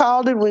Sam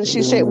called it when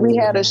she said we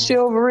had a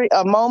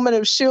moment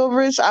of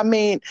chivalry. I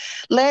mean,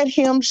 let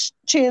him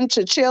tend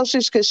to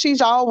Chelsea's, because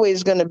she's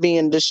always going to be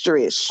in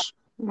distress.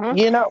 And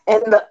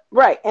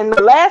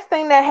the last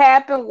thing that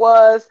happened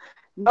was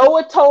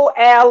Noah told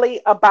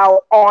Allie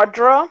about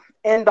Audra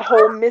and the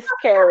whole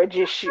miscarriage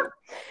issue.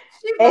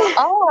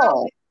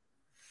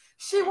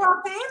 She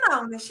walked in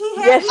on it. She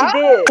did.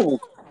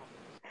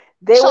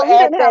 So he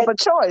didn't have a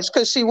choice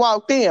because she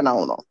walked in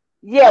on him.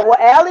 Yeah, well,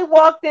 Allie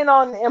walked in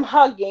on him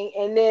hugging,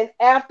 and then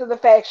after the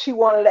fact, she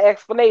wanted an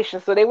explanation.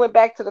 So they went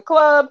back to the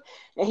club,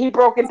 and he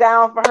broke it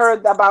down for her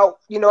about,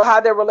 how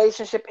their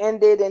relationship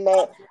ended, and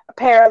that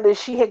apparently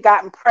she had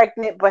gotten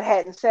pregnant but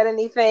hadn't said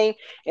anything,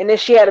 and then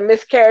she had a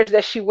miscarriage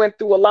that she went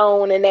through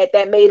alone, and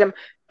that made him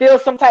feel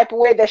some type of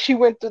way that she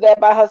went through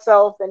that by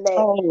herself, and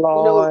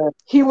that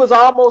he was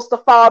almost a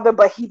father,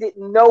 but he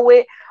didn't know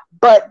it,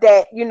 but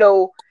that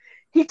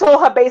he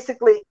told her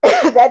basically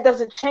that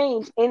doesn't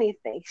change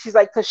anything. She's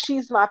like, because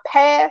she's my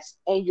past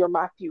and you're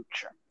my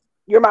future.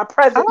 You're my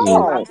present and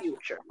my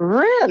future.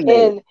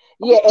 Really?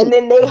 And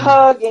then they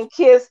hug and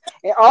kiss,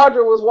 and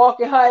Audra was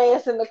walking her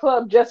ass in the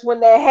club just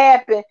when that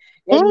happened,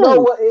 and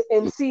Noah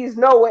sees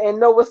Noah, and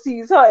Noah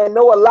sees her, and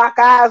Noah lock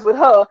eyes with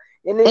her,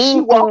 and then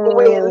she walked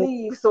away and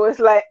leaves. So it's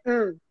like,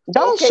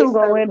 those two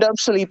gonna end up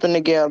sleeping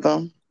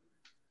together.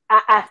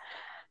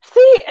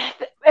 See,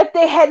 if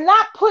they had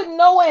not put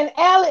Noah and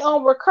Allie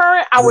on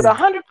recurrent, I would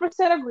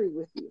 100% agree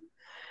with you.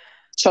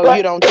 So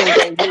you don't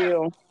think they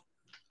will?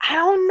 I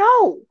don't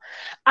know.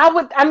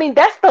 I mean,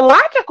 that's the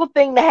logical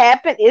thing to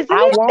happen, isn't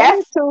it?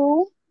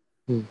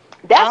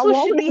 That's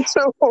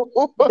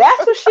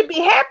what should be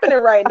happening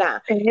right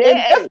now.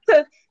 Yeah.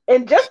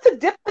 And just to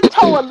dip the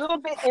toe a little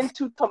bit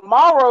into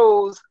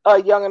tomorrow's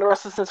Young and the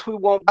Restless, since we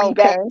won't be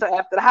back until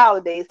after the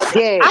holidays,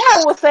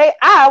 I will say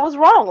I was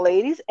wrong,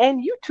 ladies,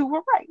 and you two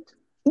were right.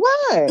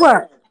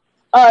 What?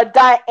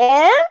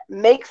 Diane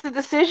makes the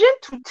decision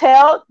to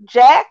tell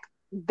Jack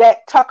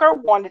that Tucker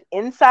wanted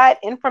inside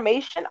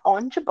information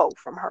on Jabot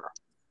from her.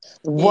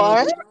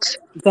 What?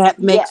 That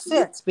makes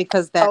sense,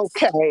 because that's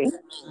okay.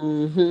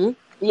 Mm-hmm.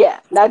 Yeah.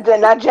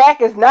 Now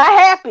Jack is not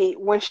happy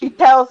when she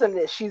tells him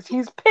this. He's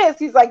pissed.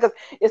 He's like,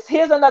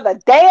 here's another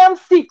damn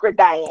secret,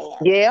 Diane.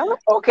 Yeah.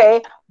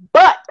 Okay.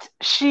 But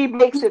she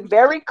makes it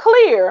very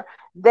clear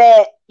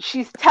that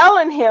she's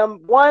telling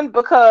him, one,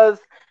 because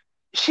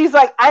she's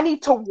like, I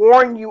need to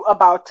warn you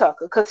about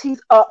Tucker because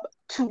he's up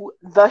to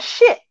the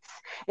shits.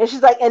 And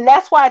she's like, and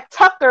that's why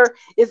Tucker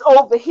is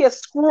over here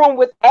screwing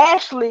with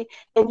Ashley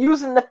and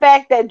using the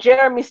fact that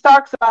Jeremy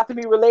Stark's about to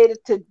be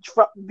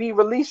be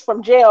released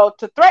from jail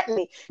to threaten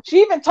me.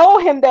 She even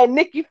told him that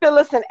Nikki,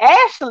 Phyllis, and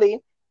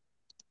Ashley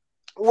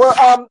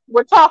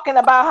were talking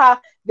about how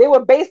they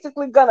were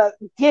basically gonna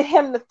get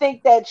him to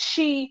think that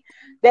she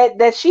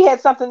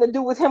had something to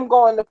do with him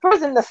going to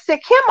prison to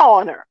sick him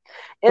on her.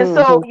 And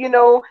so,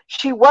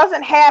 she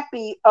wasn't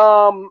happy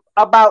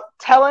about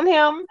telling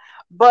him,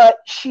 but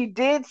she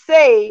did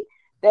say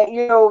that,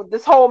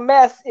 this whole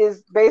mess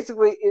is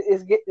basically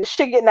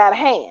shit getting out of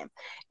hand.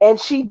 And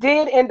she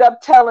did end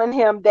up telling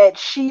him that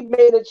she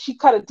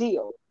cut a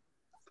deal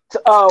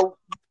to,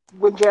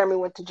 when Jeremy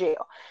went to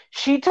jail.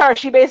 She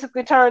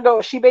basically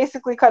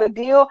cut a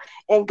deal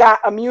and got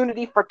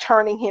immunity for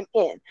turning him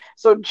in.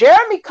 So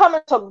Jeremy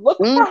coming to look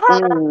for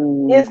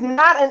her is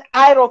not an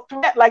idle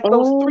threat like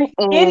those three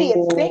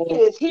idiots think it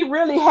is. He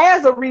really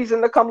has a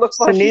reason to come look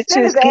for her. She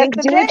sent his ass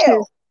to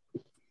jail.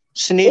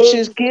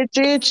 Snitches get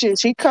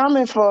ditches. He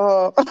coming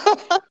for her.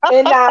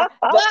 And now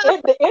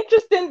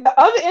the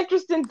other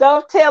interesting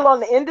dovetail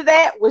on the end of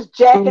that was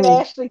Jack and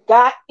Ashley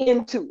got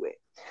into it.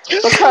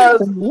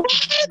 Because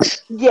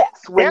yes,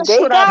 when that's they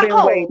what got I've been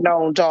home, waiting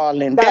on,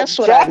 darling. That's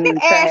what I need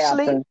to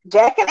happen.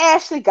 Jack and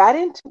Ashley got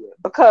into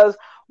it because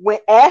when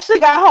Ashley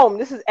got home,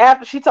 this is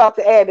after she talked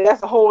to Abby.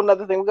 That's a whole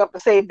other thing. We're going to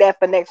save that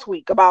for next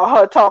week about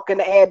her talking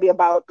to Abby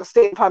about the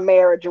state of her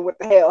marriage and what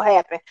the hell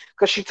happened,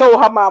 because she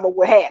told her mama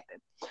what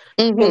happened.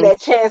 And that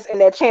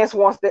chance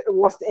wants to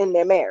end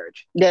their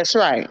marriage. That's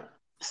right.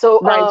 So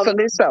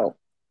rightfully so.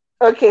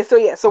 Okay,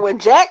 so when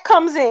Jack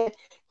comes in,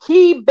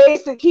 he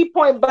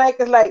point blank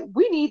is like,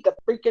 we need to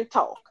freaking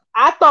talk.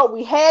 I thought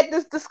we had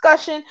this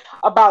discussion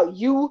about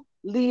you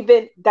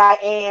leaving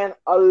Diane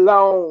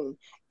alone.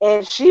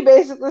 And she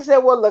basically said,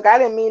 well, look, I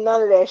didn't mean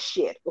none of that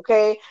shit,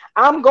 okay?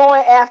 I'm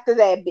going after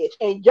that bitch.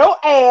 And your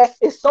ass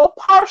is so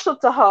partial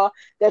to her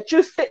that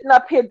you're sitting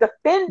up here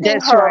defending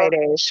That's her, right,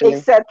 Ashley.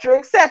 et cetera,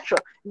 et cetera.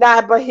 Now,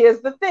 but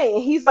here's the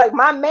thing. He's like,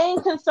 my main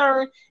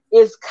concern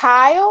is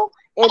Kyle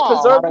and Oh, I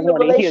don't preserving the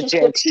want to hear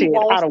relationship Jack he shit. I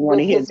wants don't want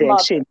to with hear his Jack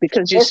mother. shit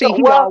because you And see, so,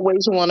 he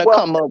always want to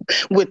come up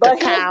with the but here's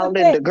the cow and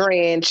the thing.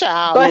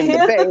 grandchild But and the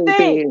here's the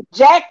thing. baby.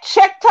 Jack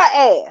checked her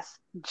ass.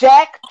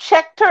 Jack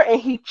checked her and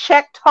he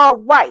checked her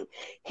right.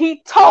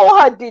 He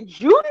told her, did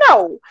you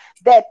know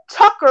that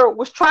Tucker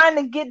was trying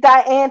to get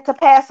Diane to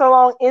pass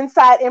along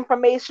inside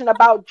information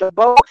about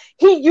Jabot?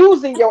 He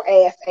using your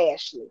ass,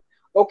 Ashley.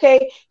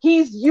 Okay?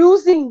 He's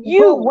using But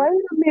you. wait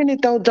a minute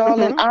though,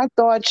 darling. Mm-hmm. I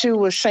thought you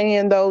were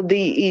saying though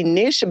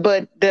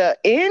but the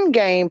end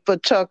game for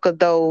Tucker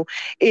though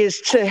is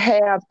to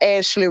have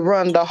Ashley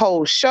run the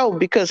whole show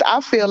because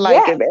I feel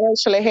like if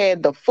Yes. Ashley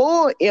had the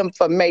full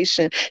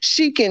information,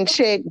 she can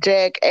check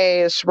Jack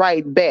ass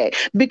right back.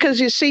 Because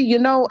you see,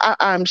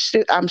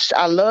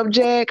 I love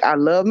Jack, I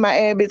love my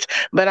Abbots,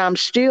 but I'm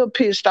still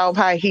pissed off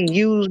how he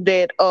used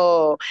that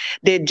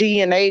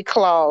DNA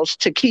clause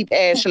to keep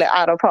Ashley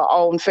out of her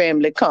own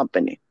family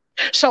company.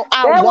 So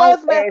I That want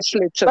was my,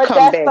 Ashley to but come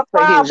that's back the for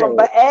his problem.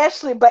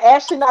 ass. But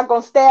Ashley not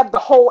gonna stab the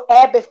whole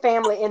Abbott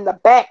family in the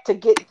back to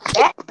get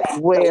Jack back, though.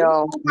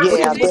 Well, Which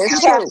yeah, is what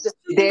that's she'd have true. to.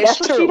 That's That's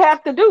what she'd true.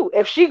 have to do.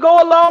 If she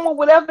go along with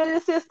whatever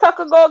this is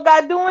Tucker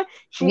got doing,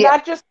 she Yeah.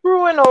 not just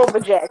screwing over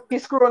Jack.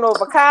 She's screwing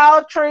over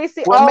Kyle,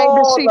 Tracy, Well, maybe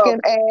all she of can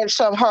them. add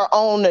some her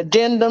own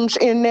addendums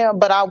in there,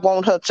 but I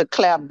want her to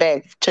clap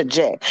back to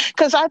Jack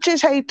because I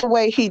just hate the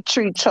way he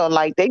treats her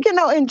like that.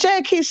 And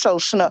Jack, he's so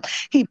snub.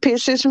 He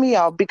pisses me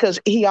off because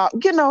he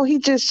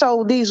just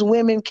so these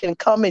women can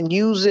come and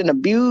use and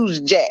abuse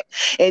Jack.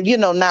 And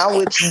now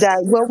it's that.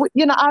 Well,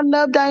 I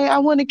love Diane. I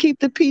want to keep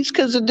the peace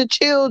because of the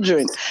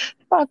children.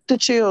 Fuck the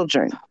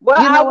children.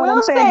 Well, You I know what I'm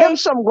will saying? Them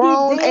say some he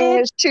grown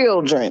did. ass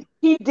children.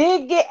 He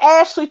did get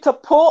Ashley to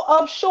pull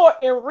up short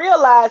and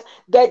realize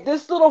that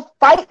this little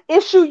fight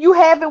issue you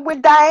having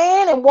with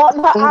Diane and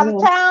wanting her out of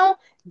Hmm. town,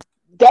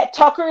 that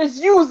Tucker is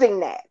using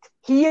that.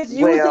 He is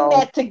using Well,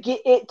 that to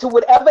get it to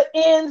whatever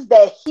ends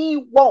that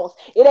he wants.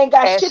 It ain't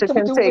got shit Ashley to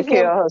can do with take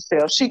care him. of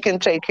herself. She can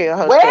take care of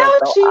herself, Well,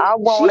 though. I she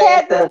want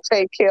had Ashley to to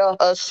take care of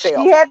she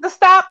herself. had to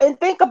stop and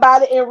think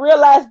about it and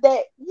realize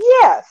that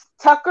yes,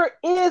 Tucker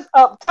is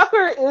up.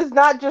 Tucker is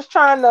not just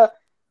trying to,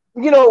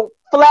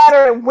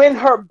 flatter and win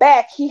her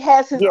back. He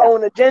has his Yeah.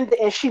 own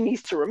agenda, and she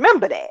needs to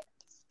remember that.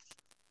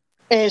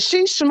 And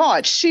she's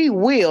smart. She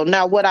will.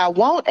 Now, what I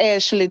want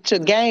Ashley to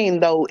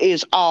gain, though,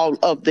 is all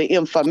of the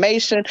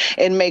information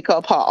and make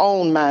up her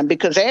own mind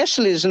because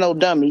Ashley is no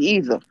dummy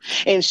either.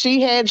 And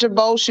she had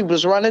Jabot. She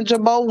was running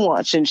Jabot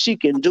once, and she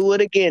can do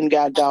it again,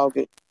 God dog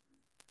it.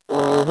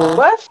 Mm-hmm.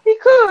 Well, she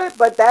could,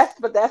 but that's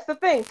the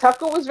thing.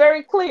 Tucker was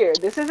very clear.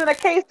 This isn't a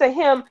case of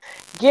him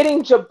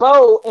getting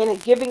Jabot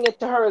and giving it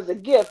to her as a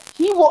gift.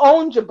 He will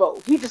own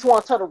Jabot. He just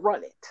wants her to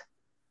run it.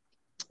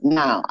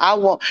 Now, I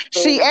want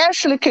see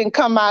Ashley can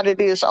come out of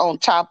this on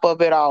top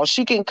of it all.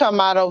 She can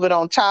come out of it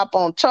on top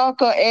on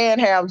Tucker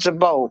and have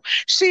Jabot.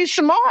 She's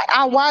smart.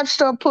 I watched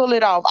her pull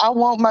it off. I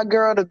want my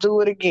girl to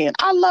do it again.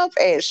 I love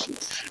Ashley.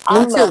 I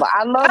Me love too. her.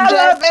 I love I Jack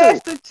love too.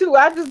 Ashley too.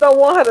 I just don't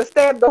want her to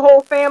stab the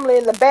whole family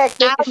in the back I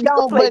thinking she's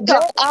gonna don't, play but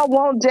Jack, Tucker. I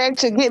want Jack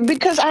to get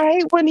because I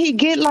hate when he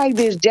get like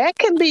this. Jack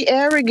can be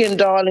arrogant,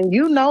 darling.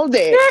 You know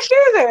that. Jack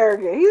is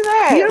arrogant. He's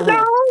an You ass.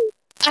 know.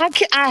 I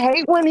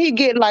hate when he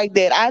get like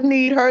that. I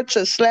need her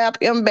to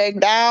slap him back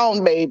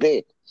down,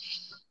 baby.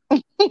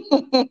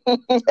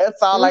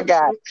 That's all I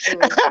got.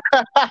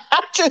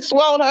 I just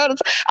want her to.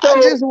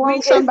 I just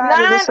want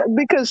somebody to say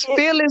because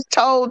Phyllis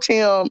told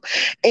him,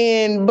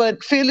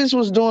 but Phyllis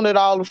was doing it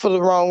all for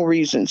the wrong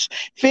reasons.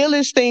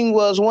 Phyllis' thing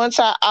was once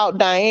I out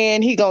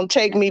Diane, he gonna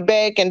take me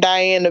back, and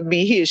Diane will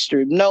be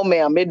history. No,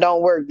 ma'am, it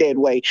don't work that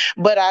way.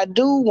 But I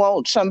do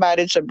want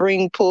somebody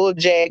to pull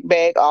Jack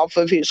back off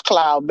of his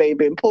cloud,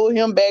 baby, and pull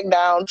him back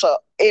down to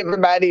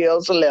everybody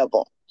else's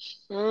level.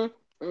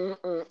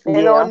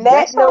 And on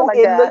that note,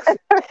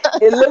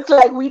 it looks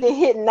like we done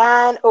hit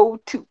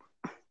 9:02.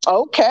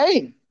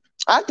 Okay.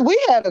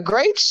 We had a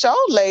great show,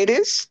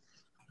 ladies.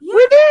 Yeah,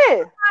 we did.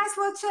 Nice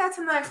little chat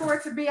tonight for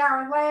it to be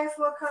our last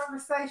little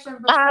conversation.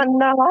 I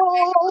know.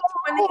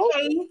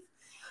 28th.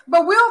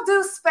 But we'll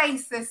do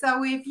spaces.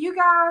 So if you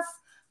guys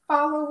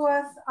follow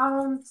us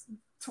on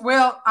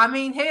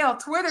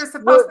Twitter's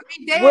supposed to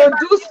be dead. We'll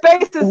do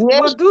spaces.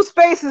 Yes. We'll do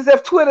spaces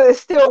if Twitter is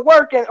still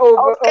working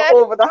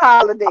over the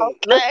holiday. Okay.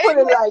 Let's put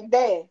it like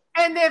that.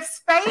 And if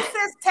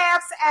Spaces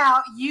taps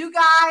out, you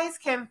guys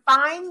can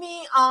find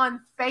me on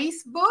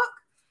Facebook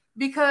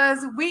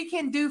because we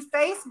can do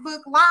Facebook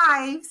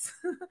Lives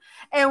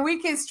and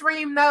we can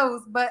stream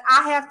those, but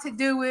I have to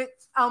do it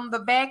on the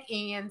back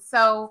end.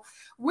 So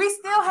we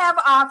still have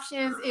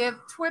options. If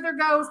Twitter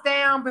goes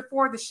down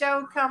before the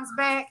show comes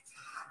back,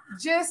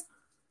 just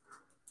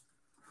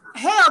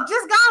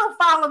go and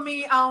follow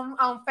me on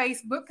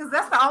Facebook because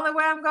that's the only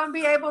way I'm going to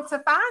be able to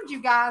find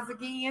you guys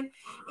again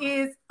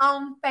is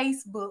on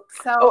Facebook.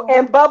 So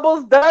and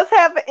Bubbles does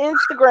have an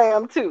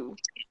Instagram too.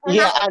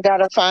 Yeah, I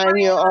gotta find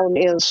you on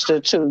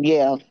Insta too.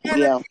 Yeah.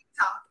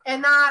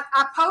 And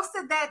I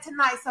posted that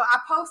tonight. So I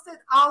posted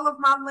all of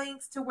my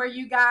links to where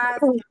you guys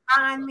can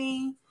find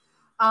me.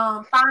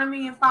 find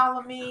me and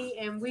follow me,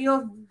 and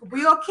we'll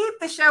keep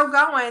the show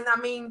going. I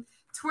mean,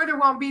 Twitter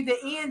won't be the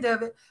end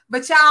of it,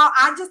 but y'all,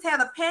 I just had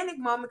a panic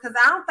moment because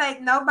I don't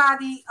think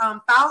nobody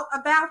thought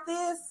about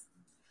this.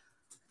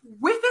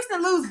 We're fixing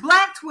to lose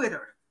Black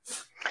Twitter.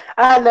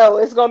 I know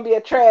it's gonna be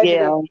a tragedy.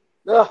 Yeah.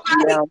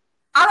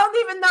 I don't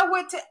even know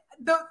what to.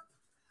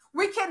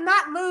 We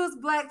cannot lose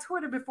Black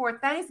Twitter before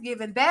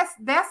Thanksgiving. That's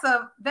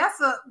a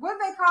what do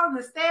they call an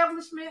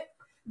establishment.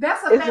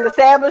 It's an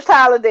established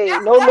holiday.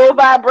 No low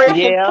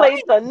vibration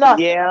plates or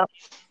nothing. Yeah.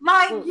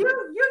 Like you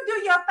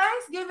do your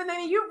Thanksgiving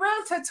and you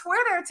run to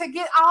Twitter to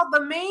get all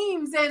the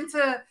memes and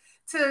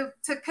to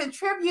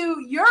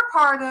contribute your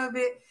part of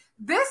it.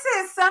 This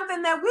is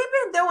something that we've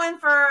been doing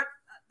for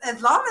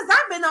as long as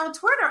I've been on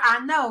Twitter. I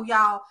know,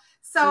 y'all.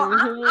 So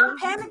I'm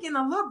panicking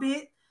a little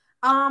bit.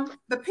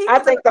 The people. I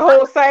think the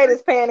whole site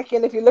is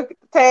panicking. If you look at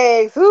the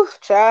tags, oof,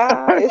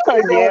 child.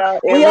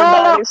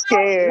 Everybody's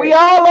scared. We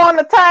all on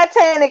the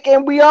Titanic,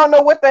 and we all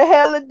know what the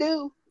hell to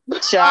do.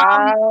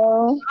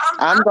 Child,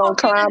 I'm gonna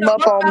climb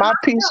up on my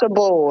piece of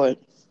board.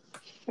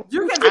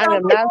 You can I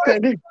am not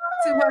gonna.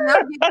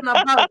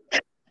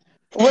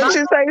 What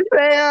you say,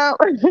 Sam?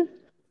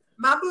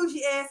 My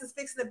bougie ass is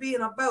fixing to be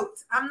in a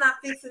boat. I'm not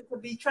fixing to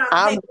be trying to.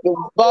 I'm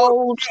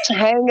boats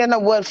hanging or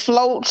what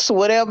floats,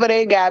 whatever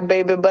they got,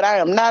 baby. But I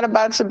am not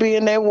about to be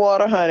in that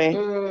water, honey.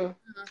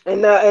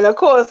 And of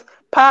course,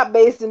 Pop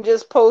Basin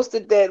just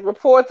posted that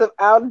reports of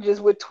outages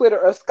with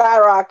Twitter are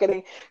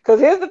skyrocketing. Because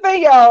here's the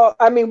thing, y'all.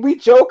 I mean, we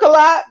joke a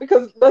lot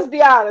because let's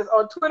be honest,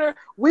 on Twitter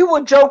we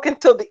will joke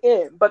until the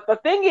end. But the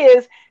thing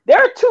is, there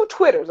are two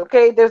Twitters.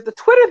 Okay, there's the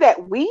Twitter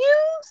that we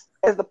use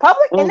as the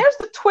public, and there's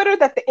the Twitter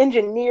that the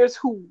engineers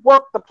who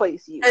work the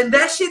place use. And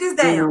that shit is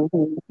down.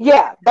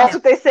 Yeah, that's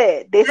what they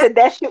said. They said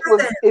that shit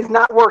is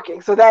not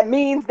working. So that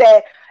means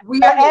that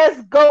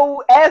as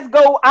go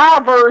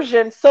our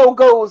version, so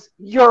goes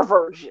your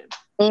version.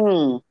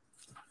 And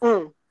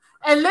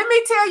let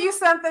me tell you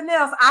something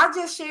else. I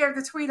just shared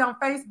the tweet on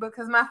Facebook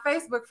because my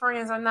Facebook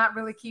friends are not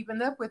really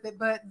keeping up with it.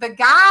 But the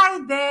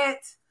guy that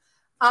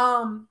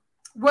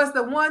was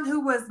the one who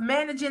was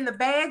managing the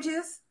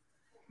badges,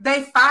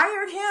 they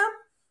fired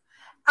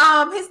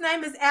him. His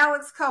name is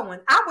Alex Cohen.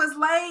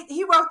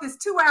 He wrote this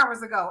 2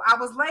 hours ago. I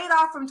was laid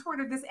off from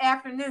Twitter this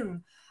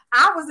afternoon.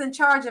 I was in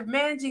charge of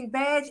managing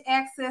badge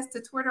access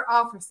to Twitter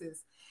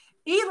offices.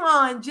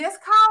 Elon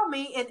just called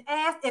me and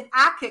asked if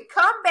I could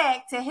come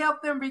back to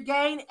help them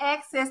regain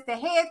access to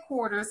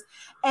headquarters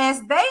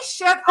as they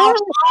shut off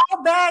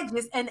all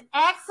badges and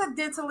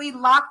accidentally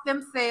locked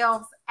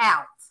themselves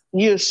out.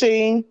 You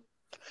see?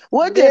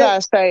 What did I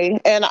say?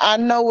 And I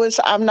know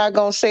I'm not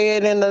gonna say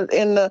it in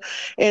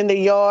the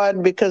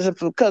yard because of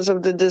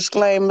the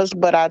disclaimers,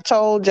 but I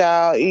told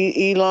y'all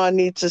Elon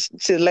needs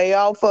to lay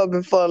off of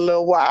it for a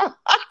little while.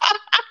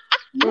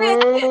 2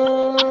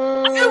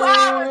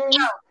 hours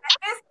ago.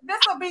 This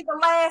will be the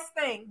last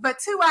thing, but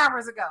 2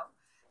 hours ago.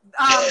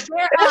 There are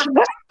people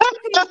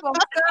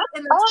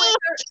in the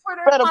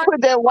Twitter. Better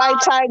put that white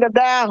tiger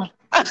down.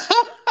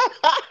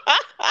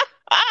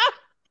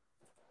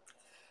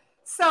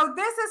 So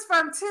this is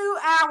from 2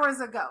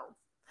 hours ago.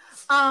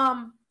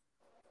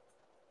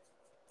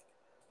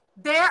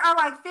 There are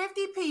like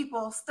 50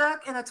 people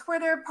stuck in a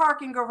Twitter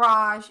parking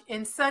garage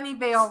in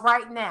Sunnyvale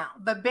right now.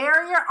 The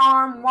barrier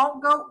arm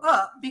won't go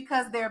up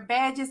because their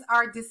badges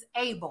are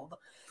disabled.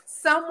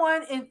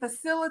 Someone in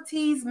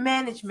facilities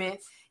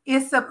management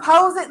is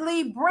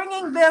supposedly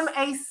bringing them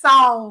a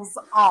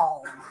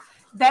Sawzall.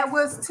 That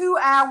was 2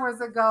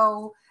 hours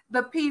ago.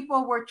 The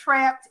people were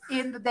trapped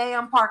in the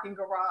damn parking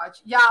garage.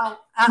 Y'all.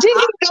 Did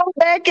you go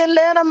back and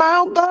let them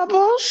out,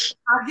 Bubbles?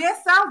 I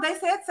guess so. They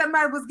said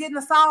somebody was getting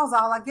a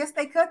Sawzall. I guess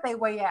they cut their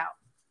way out.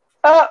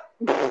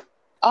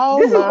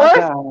 Oh, this my is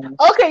God.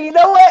 Okay, you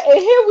know what? And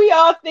here we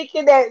are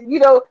thinking that,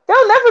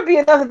 there'll never be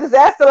another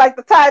disaster like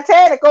the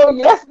Titanic. Oh,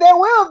 yes, there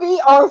will be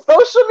on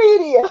social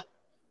media.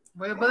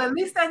 Well, but at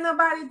least ain't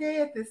nobody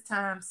dead this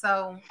time.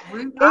 So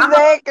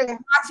exactly.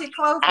 Watch it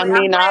closely. I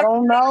mean, I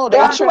don't know.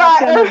 They're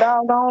trapped in the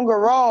doggone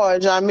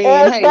garage. I mean,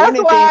 hey,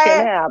 anything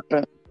can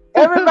happen.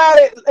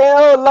 Everybody,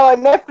 oh Lord,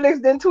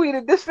 Netflix then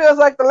tweeted, this feels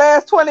like the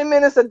last 20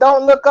 minutes of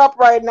Don't Look Up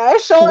right now.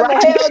 It's showing the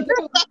hell.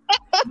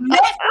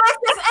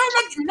 Netflix is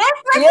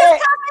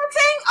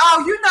commenting.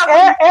 Oh, you know.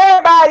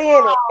 Everybody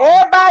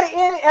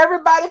in it.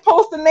 Everybody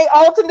posting their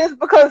alternates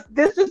because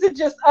this isn't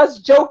just us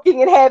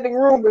joking and having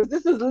rumors.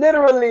 This is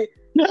literally,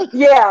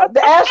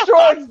 the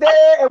asteroid's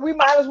there and we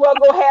might as well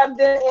go have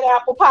dinner and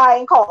apple pie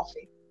and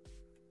coffee.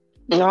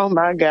 Oh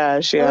my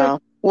gosh, yeah.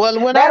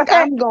 Well, when I'm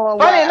going,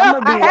 funny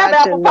enough, I have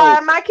apple pie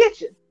in my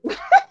kitchen.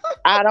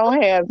 I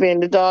don't have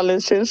any, darling.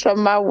 Send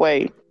some my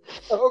way.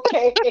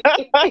 Okay. Well,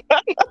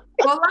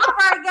 all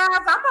right,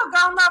 guys. I'm gonna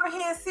go over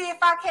here and see if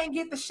I can't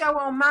get the show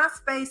on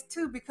MySpace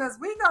too, because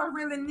we're gonna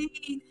really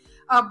need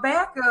a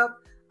backup.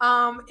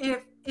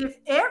 If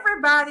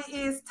everybody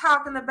is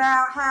talking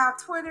about how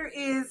Twitter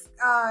is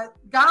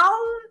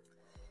gone.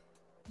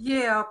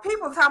 Yeah,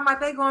 people talking about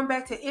they going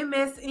back to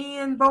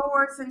MSN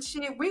boards and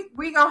shit.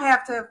 We gonna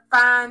have to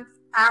find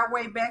our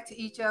way back to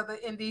each other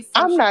in these.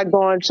 I'm not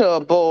going to a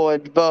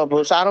board,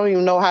 Bubbles. I don't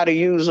even know how to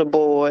use a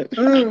board.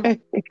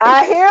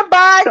 I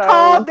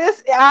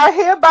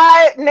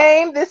hereby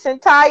name this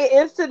entire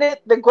incident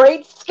the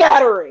Great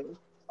Scattering.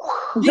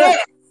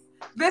 Yes,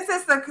 this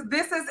is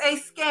a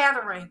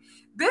scattering.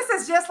 This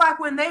is just like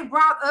when they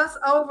brought us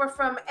over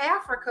from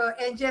Africa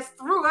and just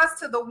threw us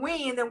to the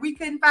wind, and we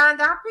couldn't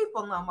find our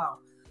people no more.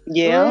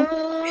 Yeah,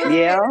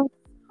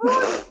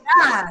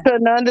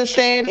 couldn't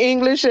understand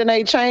English, and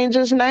they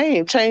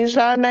changed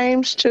our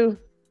names too.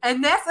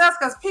 And that's us,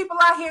 because people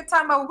out here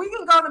talking about, we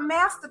can go to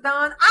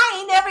Mastodon. I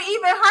ain't never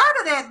even heard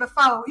of that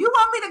before. You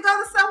want me to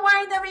go to somewhere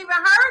I ain't never even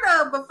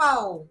heard of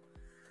before?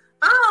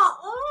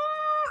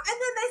 And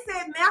then they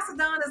said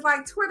Mastodon is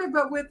like Twitter,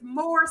 but with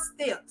more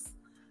steps.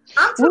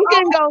 We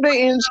can go to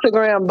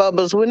Instagram,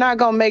 Bubbles. We're not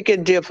going to make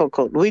it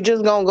difficult. We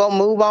just going to go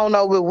move on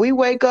over. We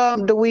wake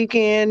up the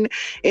weekend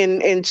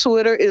and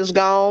Twitter is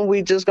gone.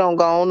 We just going to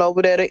go on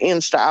over there to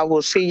Insta. I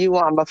will see you.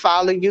 I'm going to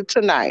follow you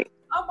tonight.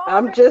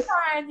 I'm just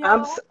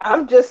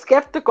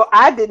skeptical.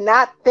 I did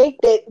not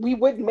think that we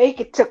would make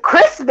it to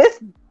Christmas.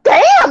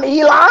 Damn,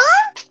 Elon.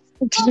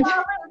 I'm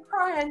already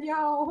crying,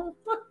 y'all.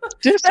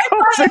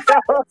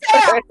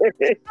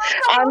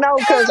 I know,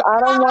 because I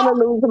don't want to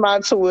lose my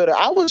Twitter.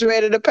 I was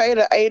ready to pay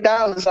the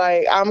 $8.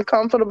 Like, I'm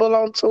comfortable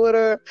on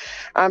Twitter.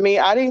 I mean,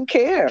 I didn't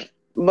care,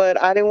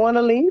 but I didn't want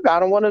to leave. I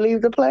don't want to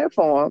leave the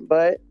platform,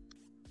 but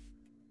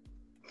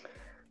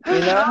you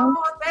know,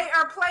 they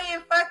are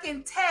playing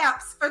fucking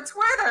taps for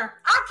Twitter.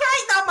 I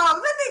can't no more.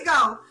 Let me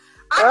go.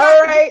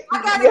 I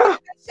gotta get the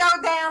show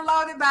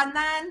downloaded by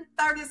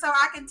 9:30 so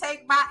I can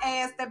take my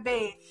ass to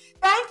bed.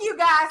 Thank you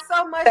guys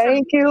so much.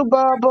 Thank you,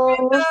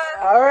 Bubbles.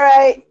 All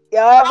right.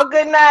 Y'all have a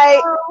good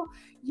night.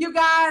 You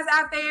guys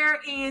out there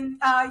in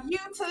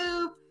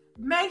YouTube,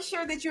 make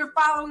sure that you're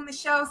following the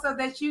show so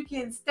that you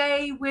can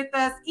stay with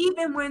us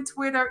even when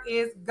Twitter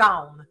is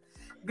gone.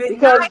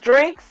 Because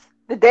drinks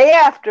the day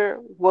after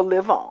will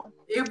live on.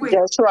 It will.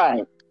 That's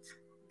right.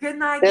 Good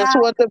night, That's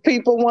guys. what the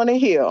people want to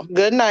hear.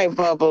 Good night,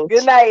 Bubbles.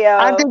 Good night,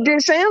 y'all. Did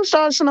Sam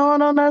start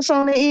snowing on us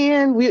on the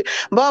end?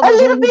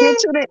 Bubbles, when we get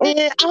to the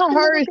end, I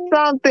heard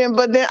something,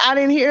 but then I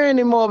didn't hear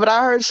anymore, but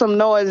I heard some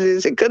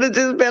noises. It could have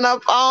just been our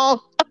phone.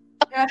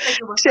 Yeah, I think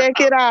it was Check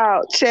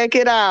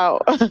it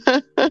out.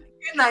 Good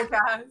night,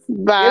 guys.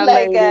 Bye, Good night,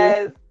 ladies.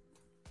 guys.